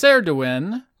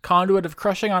 Serdewin, conduit of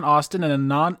crushing on Austin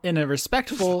in a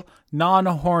respectful,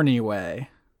 non-horny way.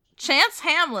 Chance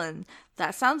Hamlin.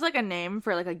 That sounds like a name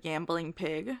for like a gambling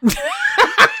pig.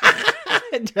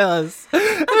 It does.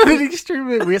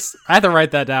 Extremely. I have to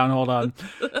write that down. Hold on.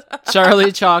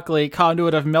 Charlie Chalkley,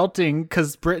 conduit of melting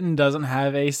because Britain doesn't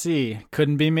have AC.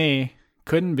 Couldn't be me.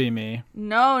 Couldn't be me.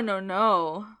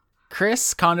 No.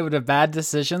 Chris, conduit of bad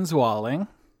decisions, Walling.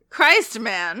 Christ,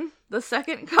 man. The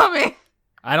second coming.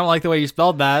 I don't like the way you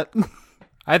spelled that.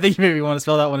 I think you maybe want to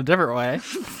spell that one a different way.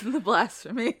 The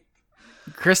blasphemy.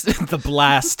 The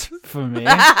blast for me.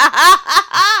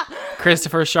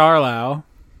 Christopher Charlow.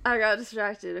 I got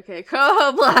distracted. Okay,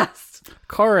 Coho Blast.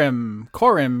 Corim.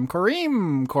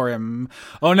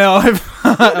 Oh no.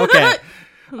 Okay.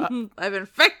 I've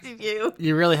infected you.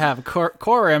 You really have.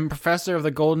 Corim, professor of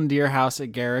the Golden Deer House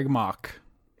at Garreg Mach.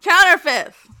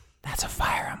 Counterfeit. That's a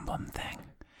Fire Emblem thing.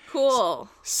 Cool.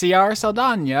 C.R.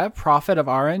 Saldana, prophet of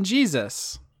R.N.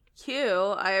 Jesus.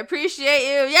 Q, I appreciate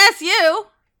you. Yes, you.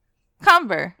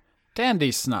 Cumber.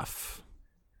 Dandy Snuff.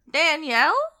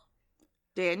 Danielle?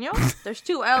 Daniel? There's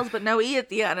 2 L's but no E at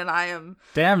the end, and I am...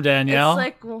 Damn, Danielle.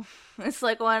 It's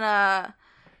like when a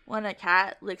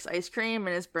cat licks ice cream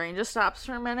and his brain just stops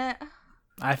for a minute.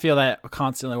 I feel that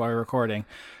constantly while we're recording.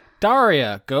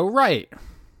 Daria, go right.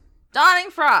 Dawning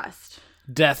Frost.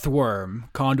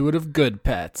 Deathworm, conduit of good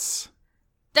pets.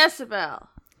 Decibel.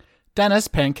 Dennis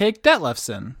Pancake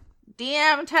Detlefson.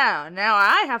 DM Town. Now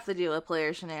I have to deal with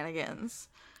player shenanigans.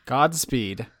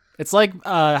 Godspeed. It's like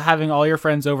having all your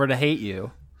friends over to hate you.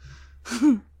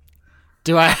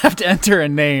 Do I have to enter a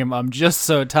name? I'm just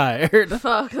so tired.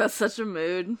 Fuck, that's such a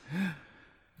mood.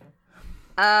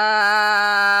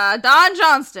 Don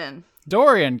Johnston.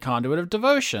 Dorian, conduit of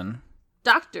devotion.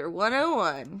 Dr.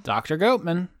 101. Dr.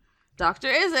 Goatman. Dr.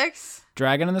 Isix.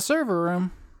 Dragon in the server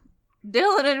room.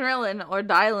 Dylan and Rylan, or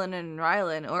Dylan and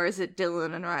Rylan, or is it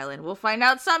Dylan and Rylan? We'll find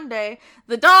out someday.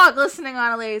 The dog listening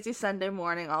on a lazy Sunday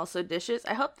morning also dishes.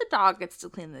 I hope the dog gets to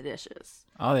clean the dishes.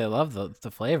 Oh, they love the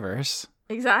flavors.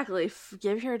 Exactly.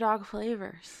 Give your dog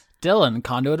flavors. Dylan,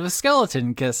 conduit of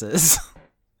skeleton kisses.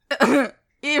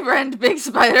 Ebrand, big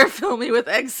spider, fill me with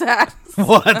egg sacs.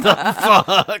 What the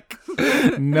fuck?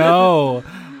 No.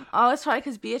 Oh, it's probably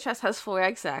because Beatrice has 4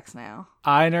 egg sacs now.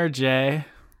 Einar J.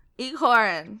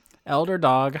 Ecorin. Elder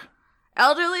Dog.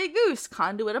 Elderly Goose,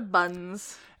 conduit of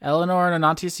buns. Eleanor and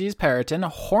Anantices Periton,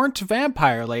 horned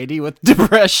vampire lady with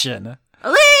depression.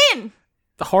 Aline!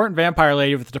 The horned vampire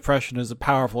lady with depression is a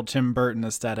powerful Tim Burton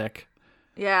aesthetic.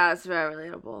 Yeah, it's very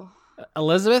relatable.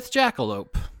 Elizabeth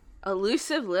Jackalope.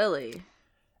 Elusive Lily.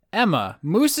 Emma,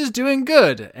 Moose is doing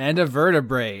good, and a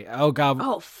vertebrae. Oh god.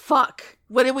 Oh, fuck.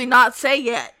 What did we not say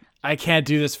yet? I can't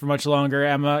do this for much longer,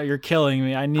 Emma. You're killing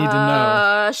me. I need to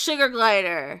know. Sugar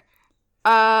Glider.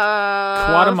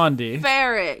 Quadamundi.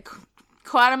 Ferret.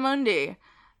 Quadamundi.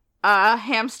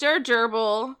 Hamster,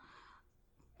 gerbil,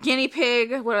 guinea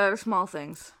pig, what other small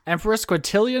things? Empress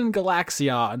Quintilian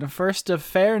Galaxion, first of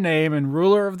fair name and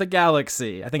ruler of the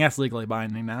galaxy. I think that's legally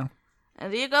binding now.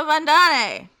 Enrico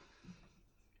Vandane.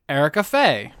 Erica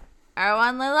Faye.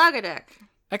 Erwan Lilagadek.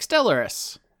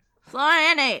 Extellaris.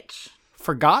 Florian H.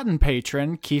 Forgotten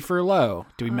patron, Kiefer Lowe.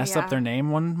 Do we mess up their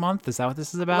name one month? Is that what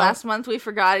this is about? Last month we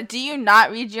forgot it. Do you not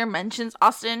read your mentions,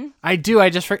 Austin? I do. I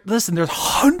just... Listen, there's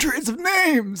hundreds of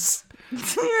names.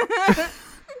 Well,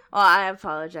 I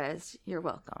apologize. You're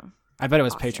welcome. I bet it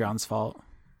was Patreon's fault.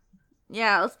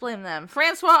 Yeah, let's blame them.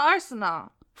 Francois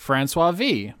Arsenal. Francois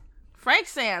V. Frank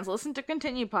Sands. Listen to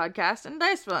Continue podcast and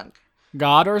Dice Funk.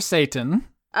 God or Satan.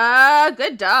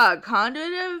 Good dog.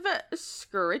 Conduit of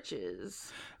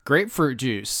Scritches. Grapefruit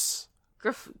juice.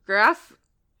 No.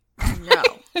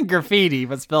 Graffiti,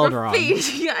 but spelled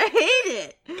Graffiti. I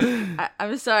hate it.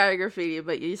 I'm sorry, Graffiti,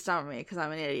 but you stumped me because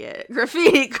I'm an idiot.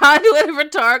 Graffiti, conduit of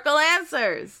rhetorical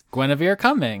answers. Guinevere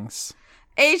Cummings.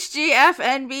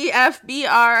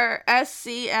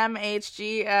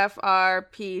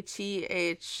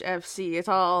 HGFNBFBRSCMHGFRPTHFC. It's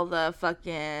all the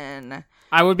fucking...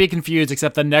 I would be confused,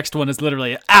 except the next one is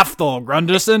literally Athol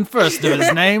Grunderson, first of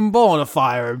his name, born of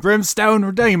fire, brimstone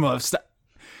redeemer of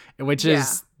which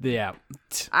is, yeah.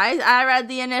 I read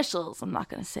the initials. I'm not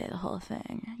going to say the whole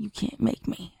thing. You can't make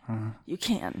me. You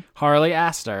can. Harley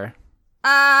Astor.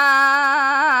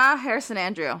 Harrison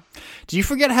Andrew. Do you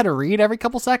forget how to read every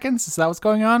couple seconds? Is that what's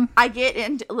going on? I get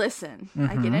into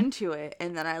I get into it,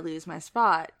 and then I lose my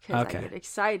spot because Okay. I get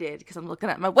excited because I'm looking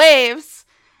at my waves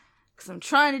because I'm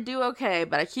trying to do okay,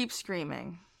 but I keep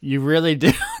screaming. You really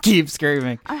do keep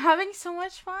screaming. I'm having so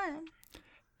much fun.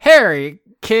 Harry,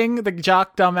 king, the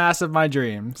jock dumbass of my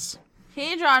dreams.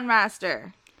 Hedron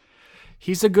Master.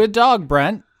 He's a good dog,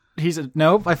 Brent.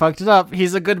 Nope, I fucked it up.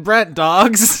 He's a good Brent,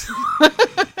 dogs.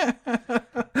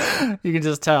 You can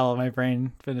just tell my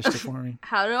brain finished it for me.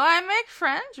 How do I make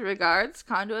friends? Regards,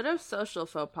 conduit of social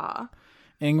faux pas.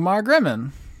 Ingmar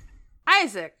Grimmen.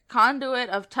 Isaac, conduit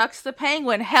of Tux the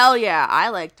Penguin. Hell yeah, I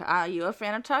like. You a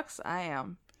fan of Tux? I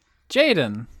am.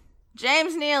 Jaden.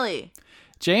 James Neely.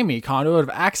 Jamie, conduit of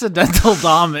accidental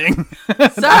doming.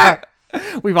 Sir.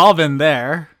 We've all been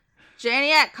there.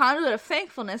 Janiac, conduit of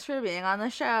thankfulness for being on the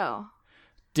show.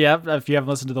 Yep, if you haven't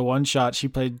listened to the one shot, she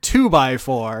played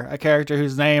 2x4, a character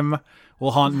whose name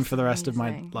will haunt me for the rest of my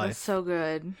Amazing. life. That's so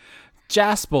good.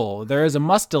 Jaspel, there is a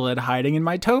mustelid hiding in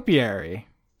my topiary.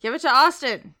 Give it to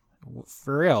Austin.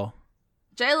 For real.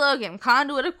 J. Logan,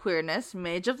 conduit of queerness,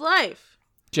 mage of life.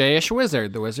 Jayish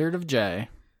Wizard, the Wizard of J.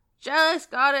 Jealous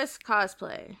goddess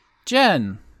cosplay.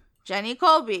 Jen. Jenny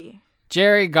Colby.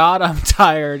 Jerry, God, I'm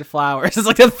tired. Flowers. It's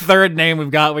like the third name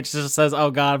we've got, which just says,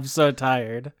 oh God, I'm so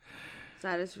tired.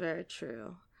 That is very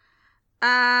true.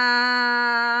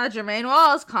 Jermaine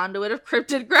Walls, conduit of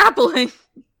cryptid grappling.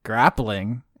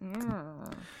 Grappling?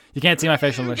 You can't see my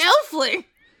facial expression. Gelfling.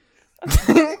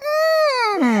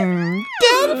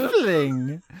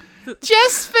 Gelfling.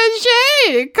 Jess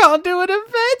Faget, conduit of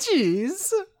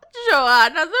veggies.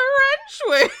 Joanna the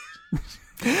Wrenchway.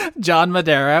 John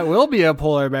Madera will be a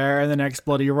polar bear in the next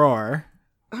Bloody Roar.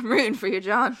 I'm rooting for you,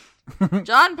 John.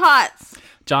 John Potts.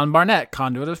 John Barnett,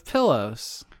 conduit of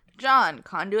pillows. John,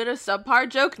 conduit of subpar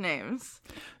joke names.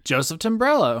 Joseph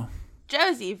Timbrello.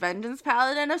 Josie, vengeance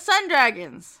paladin of sun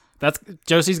dragons. That's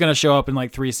Josie's gonna show up in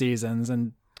like 3 seasons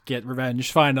and get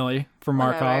revenge finally for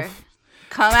Markov. Whatever.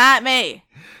 Come at me.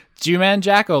 Jewman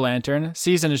Jack-O-Lantern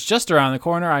season is just around the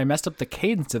corner. I messed up the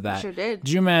cadence of that. Sure did.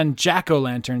 Jewman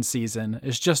Jack-O-Lantern season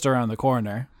is just around the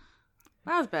corner.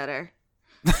 That was better.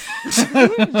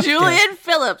 Julian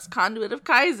Phillips, conduit of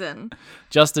Kaizen.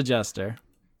 Just a jester.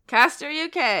 Caster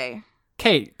UK.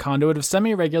 Kate, conduit of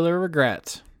semi-regular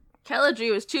regret.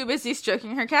 Kelladry was too busy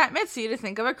stroking her cat Mitzi to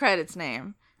think of a credits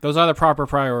name. Those are the proper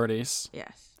priorities.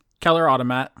 Yes. Keller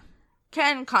Automat.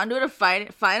 Ken, conduit of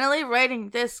finally writing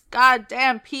this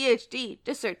goddamn PhD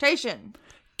dissertation.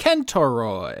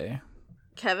 Kentoroy.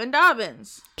 Kevin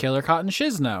Dobbins. Killer Cotton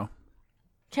Shizno.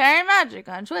 Carrie Magic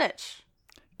on Twitch.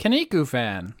 Kaniku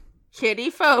Fan. Kitty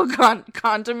Foe,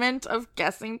 condiment of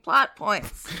guessing plot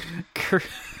points.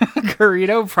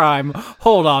 Corrito Prime.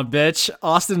 Hold on, bitch.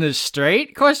 Austin is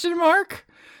straight? Question mark.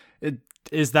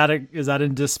 Is that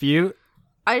in dispute?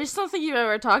 I just don't think you've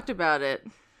ever talked about it.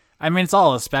 I mean, it's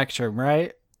all a spectrum,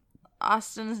 right?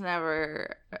 Austin's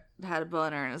never had a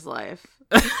boner in his life.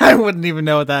 I wouldn't even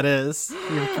know what that is.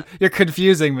 You're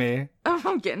confusing me.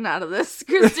 I'm getting out of this.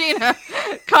 Christina,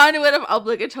 conduit of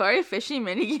obligatory fishing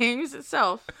minigames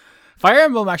itself. Fire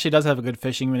Emblem actually does have a good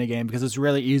fishing minigame because it's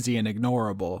really easy and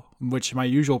ignorable, which my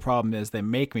usual problem is they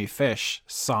make me fish.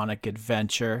 Sonic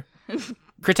Adventure.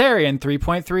 Criterion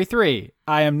 3.33.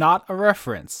 I am not a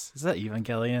reference. Is that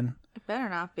Evangelion? It better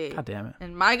not be. God damn it.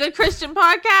 In My Good Christian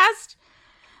Podcast,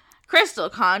 Crystal,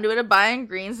 conduit of buying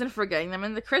greens and forgetting them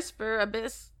in the CRISPR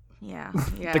abyss. Yeah.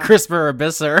 The CRISPR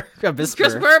Abysser.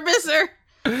 CRISPR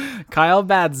Abysser. Kyle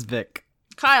Badsvik.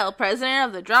 Kyle, president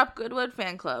of the Drop Goodwood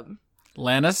fan club.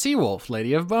 Lana Seawolf,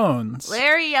 Lady of Bones.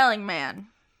 Larry Yelling Man.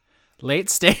 Late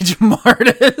Stage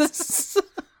Martis.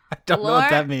 I don't know what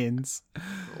that means.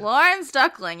 Lauren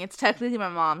Stuckling. It's technically my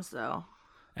mom's, though.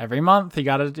 Every month, you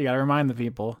gotta remind the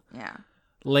people. Yeah.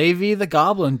 Levi the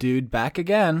Goblin Dude back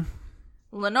again.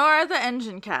 Lenora the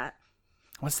Engine Cat.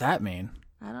 What's that mean?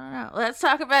 I don't know. Let's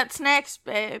talk about snacks,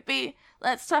 baby.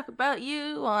 Let's talk about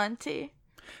you, Auntie.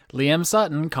 Liam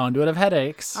Sutton, Conduit of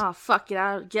Headaches. Oh, fuck. Get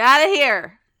out of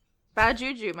here. Bad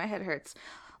juju. My head hurts.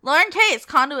 Lauren Case,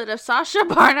 conduit of Sasha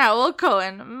Barnowl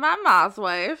Cohen, my moth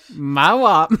wife. My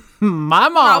moth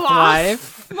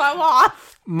wife. My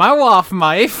wife. My waff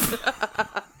wife.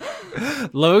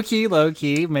 Low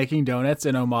key, making donuts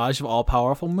in homage of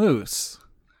all-powerful Moose.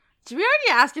 Did we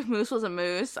already ask if Moose was a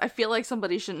moose? I feel like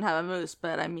somebody shouldn't have a moose,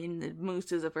 but I mean, the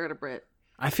moose is a vertebrate.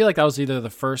 I feel like that was either the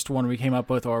first one we came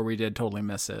up with or we did totally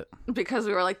miss it. Because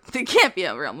we were like, they can't be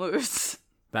a real moose.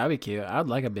 That'd be cute. I'd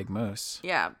like a big moose.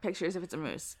 Yeah, pictures if it's a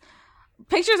moose.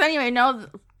 Pictures anyway, no.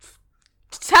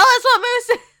 Tell us what moose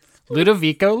is.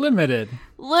 Ludovico Limited.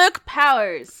 Luke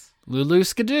Powers. Lulu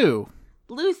Skidoo.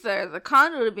 Luther, the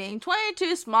conduit of being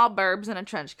 22 small burbs in a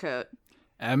trench coat.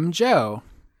 M. Joe.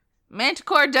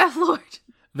 Manticore Deathlord.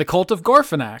 The Cult of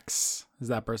Gorfanax. Is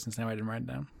that person's name? I didn't write it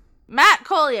down. Matt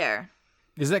Collier.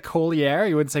 Is that Collier?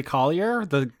 You wouldn't say Collier?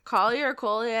 The Collier.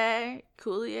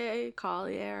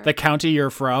 county you're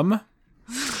from?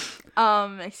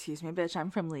 Excuse me, bitch, I'm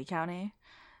from Lee County.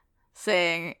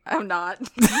 Saying I'm not.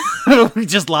 We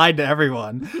just lied to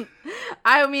everyone.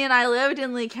 I mean, I lived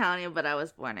in Lee County, but I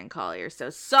was born in Collier, so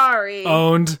sorry.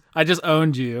 Owned. I just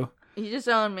owned you. You just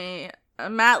owned me.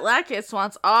 Matt Lekis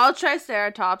wants all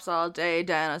Triceratops all day,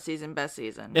 Dino season, best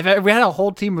season. If we had a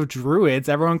whole team of druids,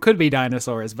 everyone could be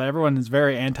dinosaurs, but everyone is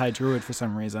very anti-druid for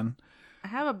some reason. I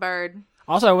have a bird.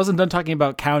 Also, I wasn't done talking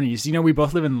about counties. You know, we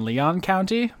both live in Leon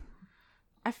County.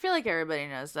 I feel like everybody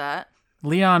knows that.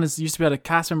 Leon used to be a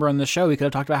cast member on the show. We could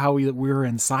have talked about how we were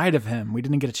inside of him. We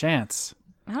didn't get a chance.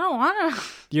 I don't want to.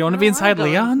 You don't want to be inside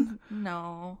Leon?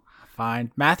 No.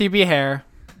 Fine. Matthew B. Hare.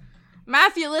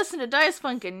 Matthew, listen to Dice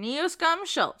Funk and Neo Scum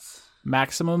Schultz.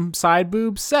 Maximum side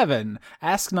boobs 7.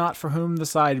 Ask not for whom the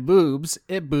side boobs,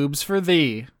 it boobs for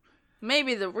thee.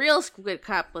 Maybe the real Squid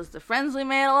Cap was the friends we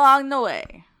made along the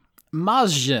way.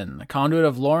 Mazjin, conduit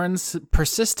of Lauren's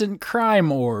persistent crime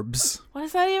orbs. What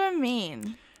does that even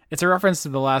mean? It's a reference to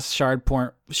the last Shard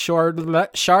Point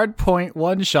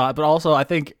one shot, but also I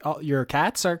think your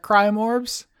cats are crime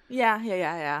orbs.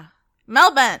 Yeah.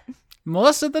 Mel Bent.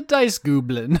 Melissa the Dice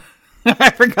Goblin.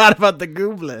 I forgot about the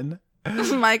Goblin.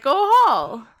 Michael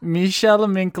Hall. Michelle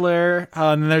Minkler.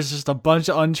 And then there's just a bunch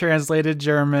of untranslated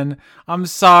German. I'm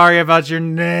sorry about your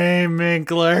name,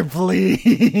 Minkler.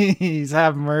 Please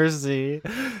have mercy.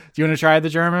 Do you want to try the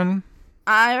German?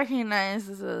 I recognize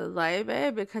the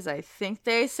Leibe because I think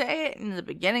they say it in the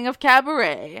beginning of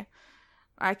Cabaret.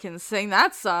 I can sing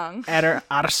that song.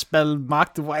 Arspel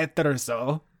macht weiter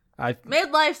so.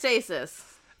 Midlife stasis.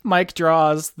 Mike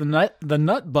draws the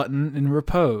nut button in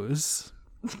repose.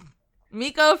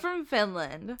 Miko from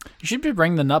Finland. You should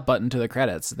bring the nut button to the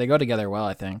credits. They go together well,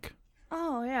 I think.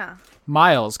 Oh, yeah.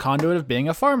 Miles, conduit of being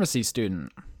a pharmacy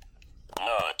student.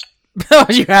 Nut. Oh,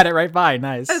 you had it right by.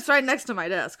 Nice. It's right next to my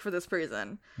desk for this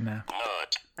reason. No.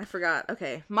 Nut. I forgot.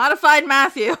 Okay. Modified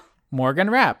Matthew. Morgan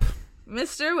Rapp.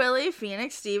 Mr. Willie,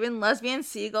 Phoenix, Steven, Lesbian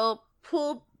Seagull,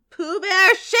 Pooh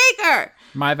Bear Shaker.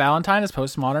 My Valentine is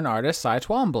postmodern artist Cy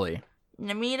Twombly.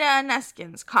 Namita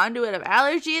Neskins, conduit of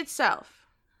allergy itself.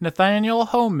 Nathaniel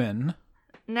Homan.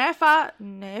 Nefas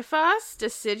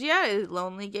Decidia is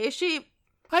lonely gay sheep.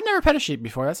 I've never pet a sheep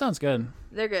before. That sounds good.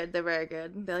 They're good. They're very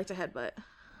good. They like to headbutt.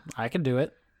 I can do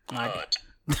it.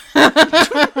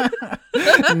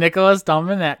 Nicholas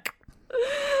Dominic.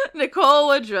 Nicole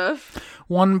Woodruff.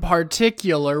 One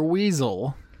particular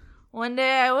weasel. One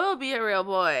day I will be a real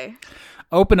boy.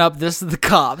 Open up, this is the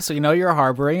cops, so you know you're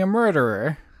harboring a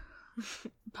murderer.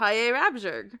 Paye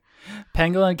Rabjerg.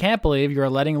 Pangolin can't believe you are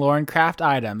letting Lauren craft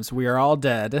items. We are all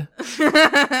dead.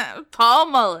 Paul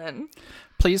Mullen.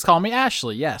 Please call me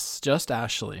Ashley. Yes, just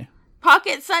Ashley.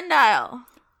 Pocket Sundial.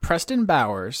 Preston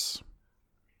Bowers.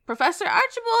 Professor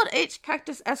Archibald H.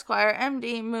 Cactus Esquire,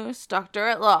 M.D., Moose, Doctor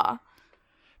at Law.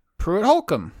 Pruitt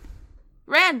Holcomb.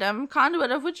 Random,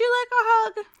 conduit of Would You Like a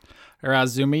Hug?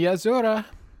 Razumi Yazura.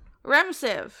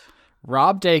 Remsiv.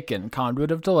 Rob Dakin,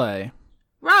 conduit of delay.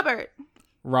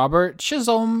 Robert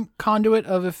Chisholm, conduit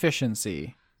of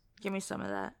efficiency. Give me some of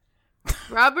that.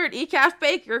 Robert E. Calf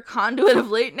Baker, conduit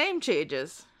of late name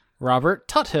changes. Robert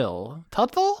Tuthill.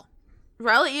 Tuthill?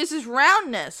 Rowlett uses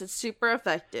roundness. It's super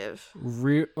effective.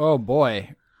 Oh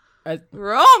boy.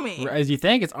 Romy. As you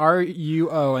think, it's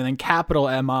R-U-O and then capital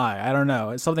M-I. I don't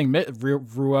know. It's something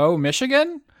Rouo,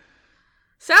 Michigan?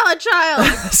 Salad Child.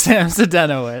 Sam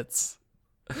Zdenowitz.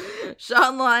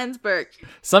 Sean Lyonsberg.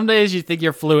 Some days you think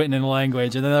you're fluent in a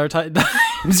language, and then other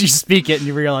times you speak it and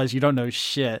you realize you don't know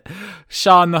shit.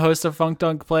 Sean, the host of Funk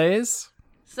Dunk Plays.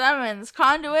 Simmons,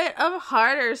 conduit of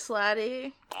Harder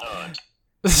Slatty.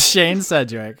 Shane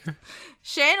Sedgwick.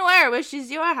 Shane Ware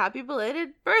wishes you a happy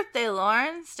belated birthday,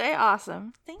 Lauren. Stay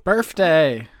awesome. Thank you.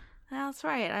 Birthday. That's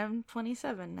right. I'm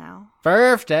 27 now.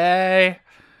 Birthday.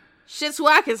 Shit's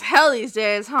whack as hell these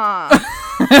days, huh?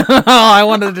 Oh, I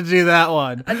wanted to do that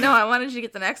one. No, I wanted you to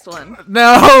get the next one.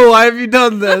 No, why have you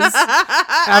done this?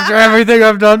 After everything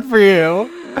I've done for you.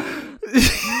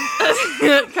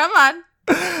 Come on.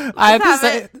 I have to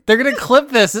say, they're going to clip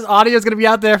this. This audio is going to be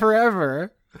out there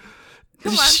forever.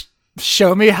 Come on.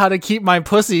 Show me how to keep my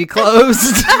pussy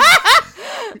closed.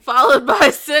 Followed by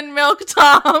Sin Milk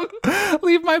Tom.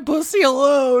 Leave my pussy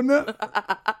alone.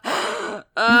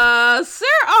 Sir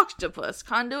Octopus,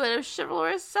 conduit of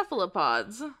chivalrous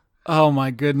cephalopods. Oh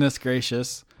my goodness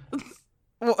gracious.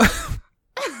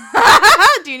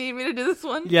 Do you need me to do this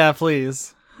one? Yeah,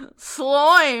 please.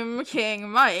 Slime King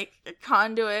Mike,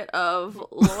 conduit of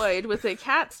Lloyd with a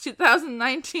cat's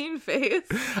 2019 face.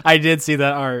 I did see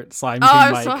that art, Slime King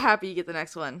I'm Mike. so happy you get the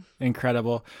next one.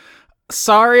 Incredible.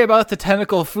 Sorry about the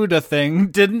tentacle Fuda thing.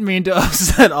 Didn't mean to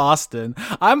upset Austin.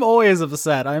 I'm always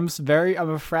upset. I'm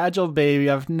a fragile baby.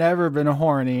 I've never been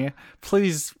horny.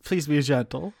 Please be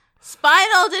gentle.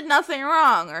 Spinal did nothing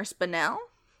wrong, or Spinel?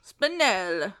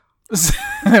 Spinel.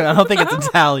 I don't think it's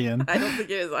Italian. I don't think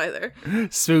it is either.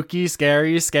 Spooky,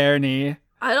 scary, scareny.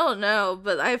 I don't know,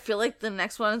 but I feel like the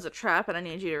next one is a trap, and I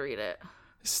need you to read it.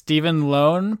 Stephen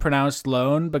Lone, pronounced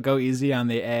Lone, but go easy on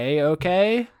the A,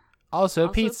 okay? Also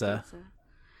pizza.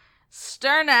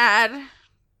 Sternad,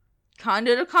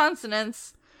 conduit of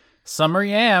consonants. Summer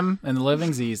yam, and the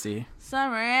living's easy.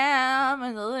 Summer yam,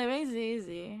 and the living's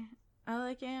easy. I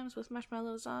like yams with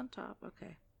marshmallows on top.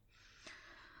 Okay.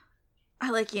 I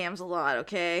like yams a lot,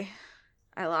 okay?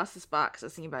 I lost the spot because I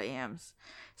was thinking about yams.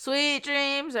 Sweet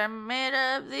dreams are made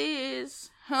of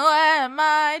these. Who am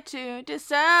I to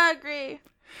disagree?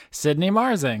 Sydney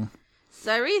Marsing.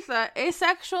 Saritha,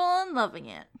 asexual and loving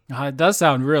it. It does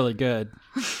sound really good.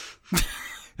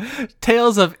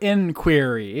 Tales of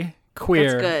Inquiry.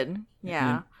 Queer. That's good.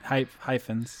 Yeah.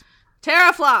 Hyphens.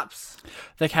 Teraflops.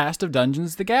 The cast of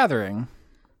Dungeons the Gathering.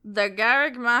 The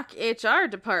Garrigmach HR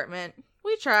department.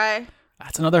 We try.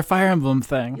 That's another Fire Emblem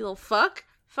thing. You little fuck.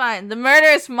 Fine. The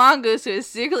murderous mongoose who is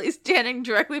secretly standing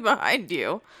directly behind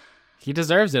you. He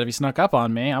deserves it if he snuck up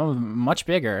on me. I'm much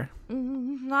bigger.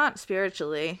 Not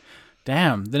spiritually.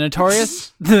 Damn. The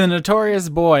notorious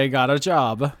boy got a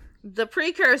job. The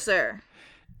precursor.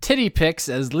 Titty pics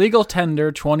as legal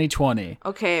tender 2020.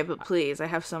 Okay, but please, I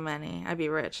have so many. I'd be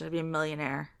rich. I'd be a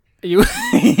millionaire. You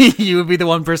would be the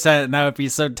 1%, and I would be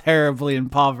so terribly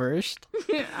impoverished.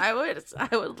 I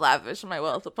would lavish my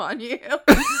wealth upon you.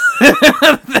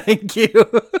 Thank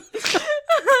you.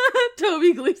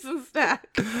 Toby Gleason stack.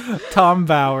 Tom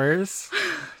Bowers.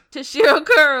 Toshiro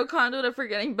Kuro, conduit of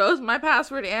forgetting both my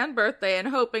password and birthday and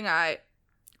hoping I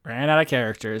Ran out of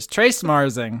characters. Trace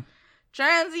Marsing.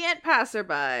 Transient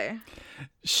passerby.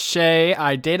 Shay,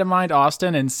 I data mined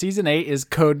Austin, and season 8 is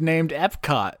codenamed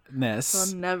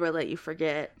Epcot-ness. I'll never let you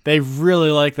forget. They really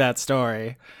like that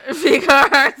story. Vika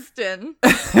Harston.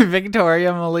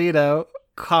 Victoria Melito,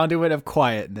 conduit of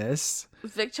quietness.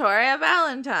 Victoria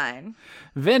Valentine.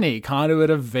 Vinny, conduit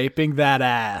of vaping that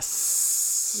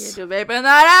ass. You do vaping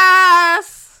that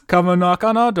ass. Come and knock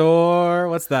on our door.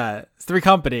 What's that? It's Three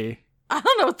Company. I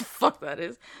don't know what the fuck that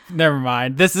is. Never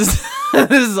mind. This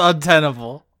is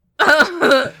untenable.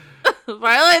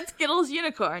 Violet Skittles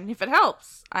unicorn. If it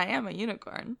helps, I am a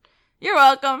unicorn. You're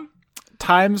welcome.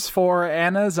 Times 4,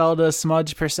 Anna, Zelda,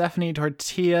 Smudge, Persephone,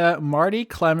 Tortilla, Marty,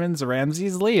 Clemens,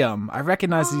 Ramses, Liam. I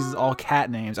recognize these all cat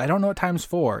names. I don't know what times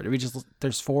 4.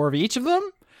 There's 4 of each of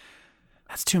them?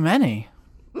 That's too many.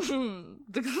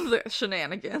 the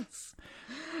shenanigans.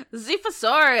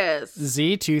 Zephosaurus.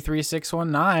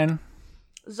 Z23619.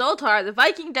 Zoltar, the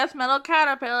Viking death metal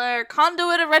caterpillar,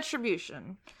 conduit of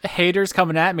retribution. Haters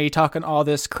coming at me talking all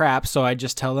this crap, so I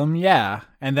just tell them yeah.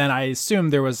 And then I assume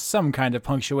there was some kind of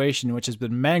punctuation which has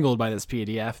been mangled by this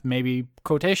PDF. Maybe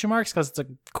quotation marks because it's a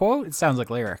quote? It sounds like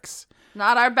lyrics.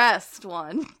 Not our best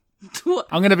one.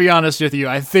 I'm gonna be honest with you.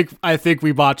 I think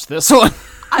we botched this one.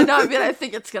 I know. I mean, I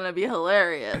think it's gonna be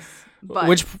hilarious. But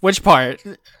Which part?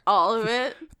 all of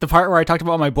it. The part where I talked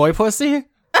about my boy pussy?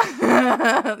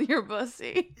 Your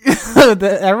pussy.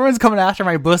 Everyone's coming after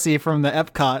my pussy from the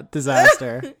Epcot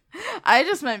disaster. I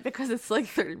just meant because it's like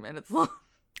 30 minutes long.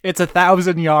 It's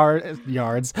 1,000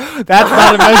 yards. That's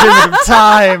not a measurement of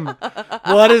time.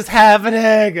 What is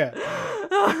happening?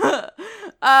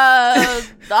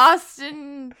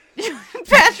 Austin,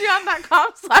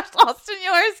 Patreon.com/Austin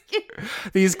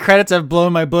Yorsky. These credits have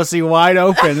blown my pussy wide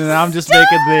open, and I'm just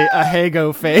making a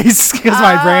Hago face because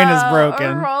my brain is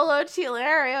broken. Rolo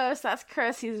Tilarios, that's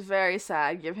Chris. He's very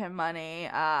sad. Give him money.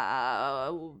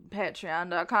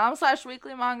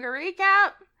 Patreon.com/Weekly Manga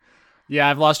Recap. Yeah,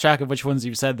 I've lost track of which ones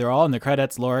you've said. They're all in the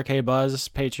credits. Laura K. Buzz,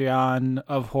 Patreon,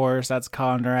 of course. That's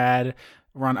Conrad.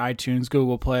 We're on iTunes,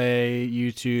 Google Play,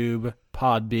 YouTube,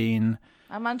 Podbean.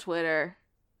 I'm on Twitter.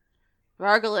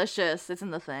 Vargalicious. It's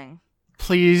in the thing.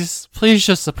 Please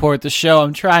just support the show.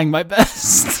 I'm trying my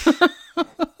best.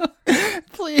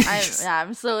 Please.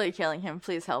 I'm slowly killing him.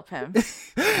 Please help him.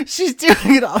 She's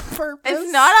doing it on purpose.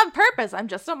 It's not on purpose. I'm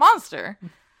just a monster.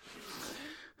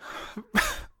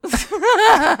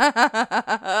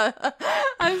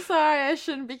 I'm sorry, I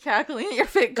shouldn't be cackling at your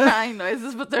fake crying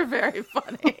noises, but they're very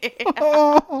funny.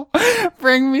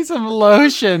 Bring me some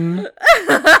lotion.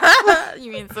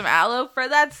 You mean some aloe for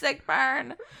that sick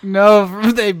burn? No,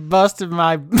 they busted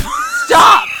my...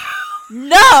 Stop!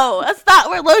 No! That's not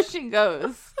where lotion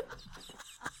goes.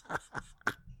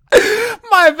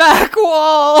 my back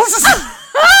walls.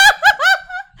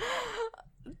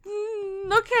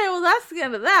 Okay, well that's the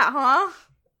end of that, huh?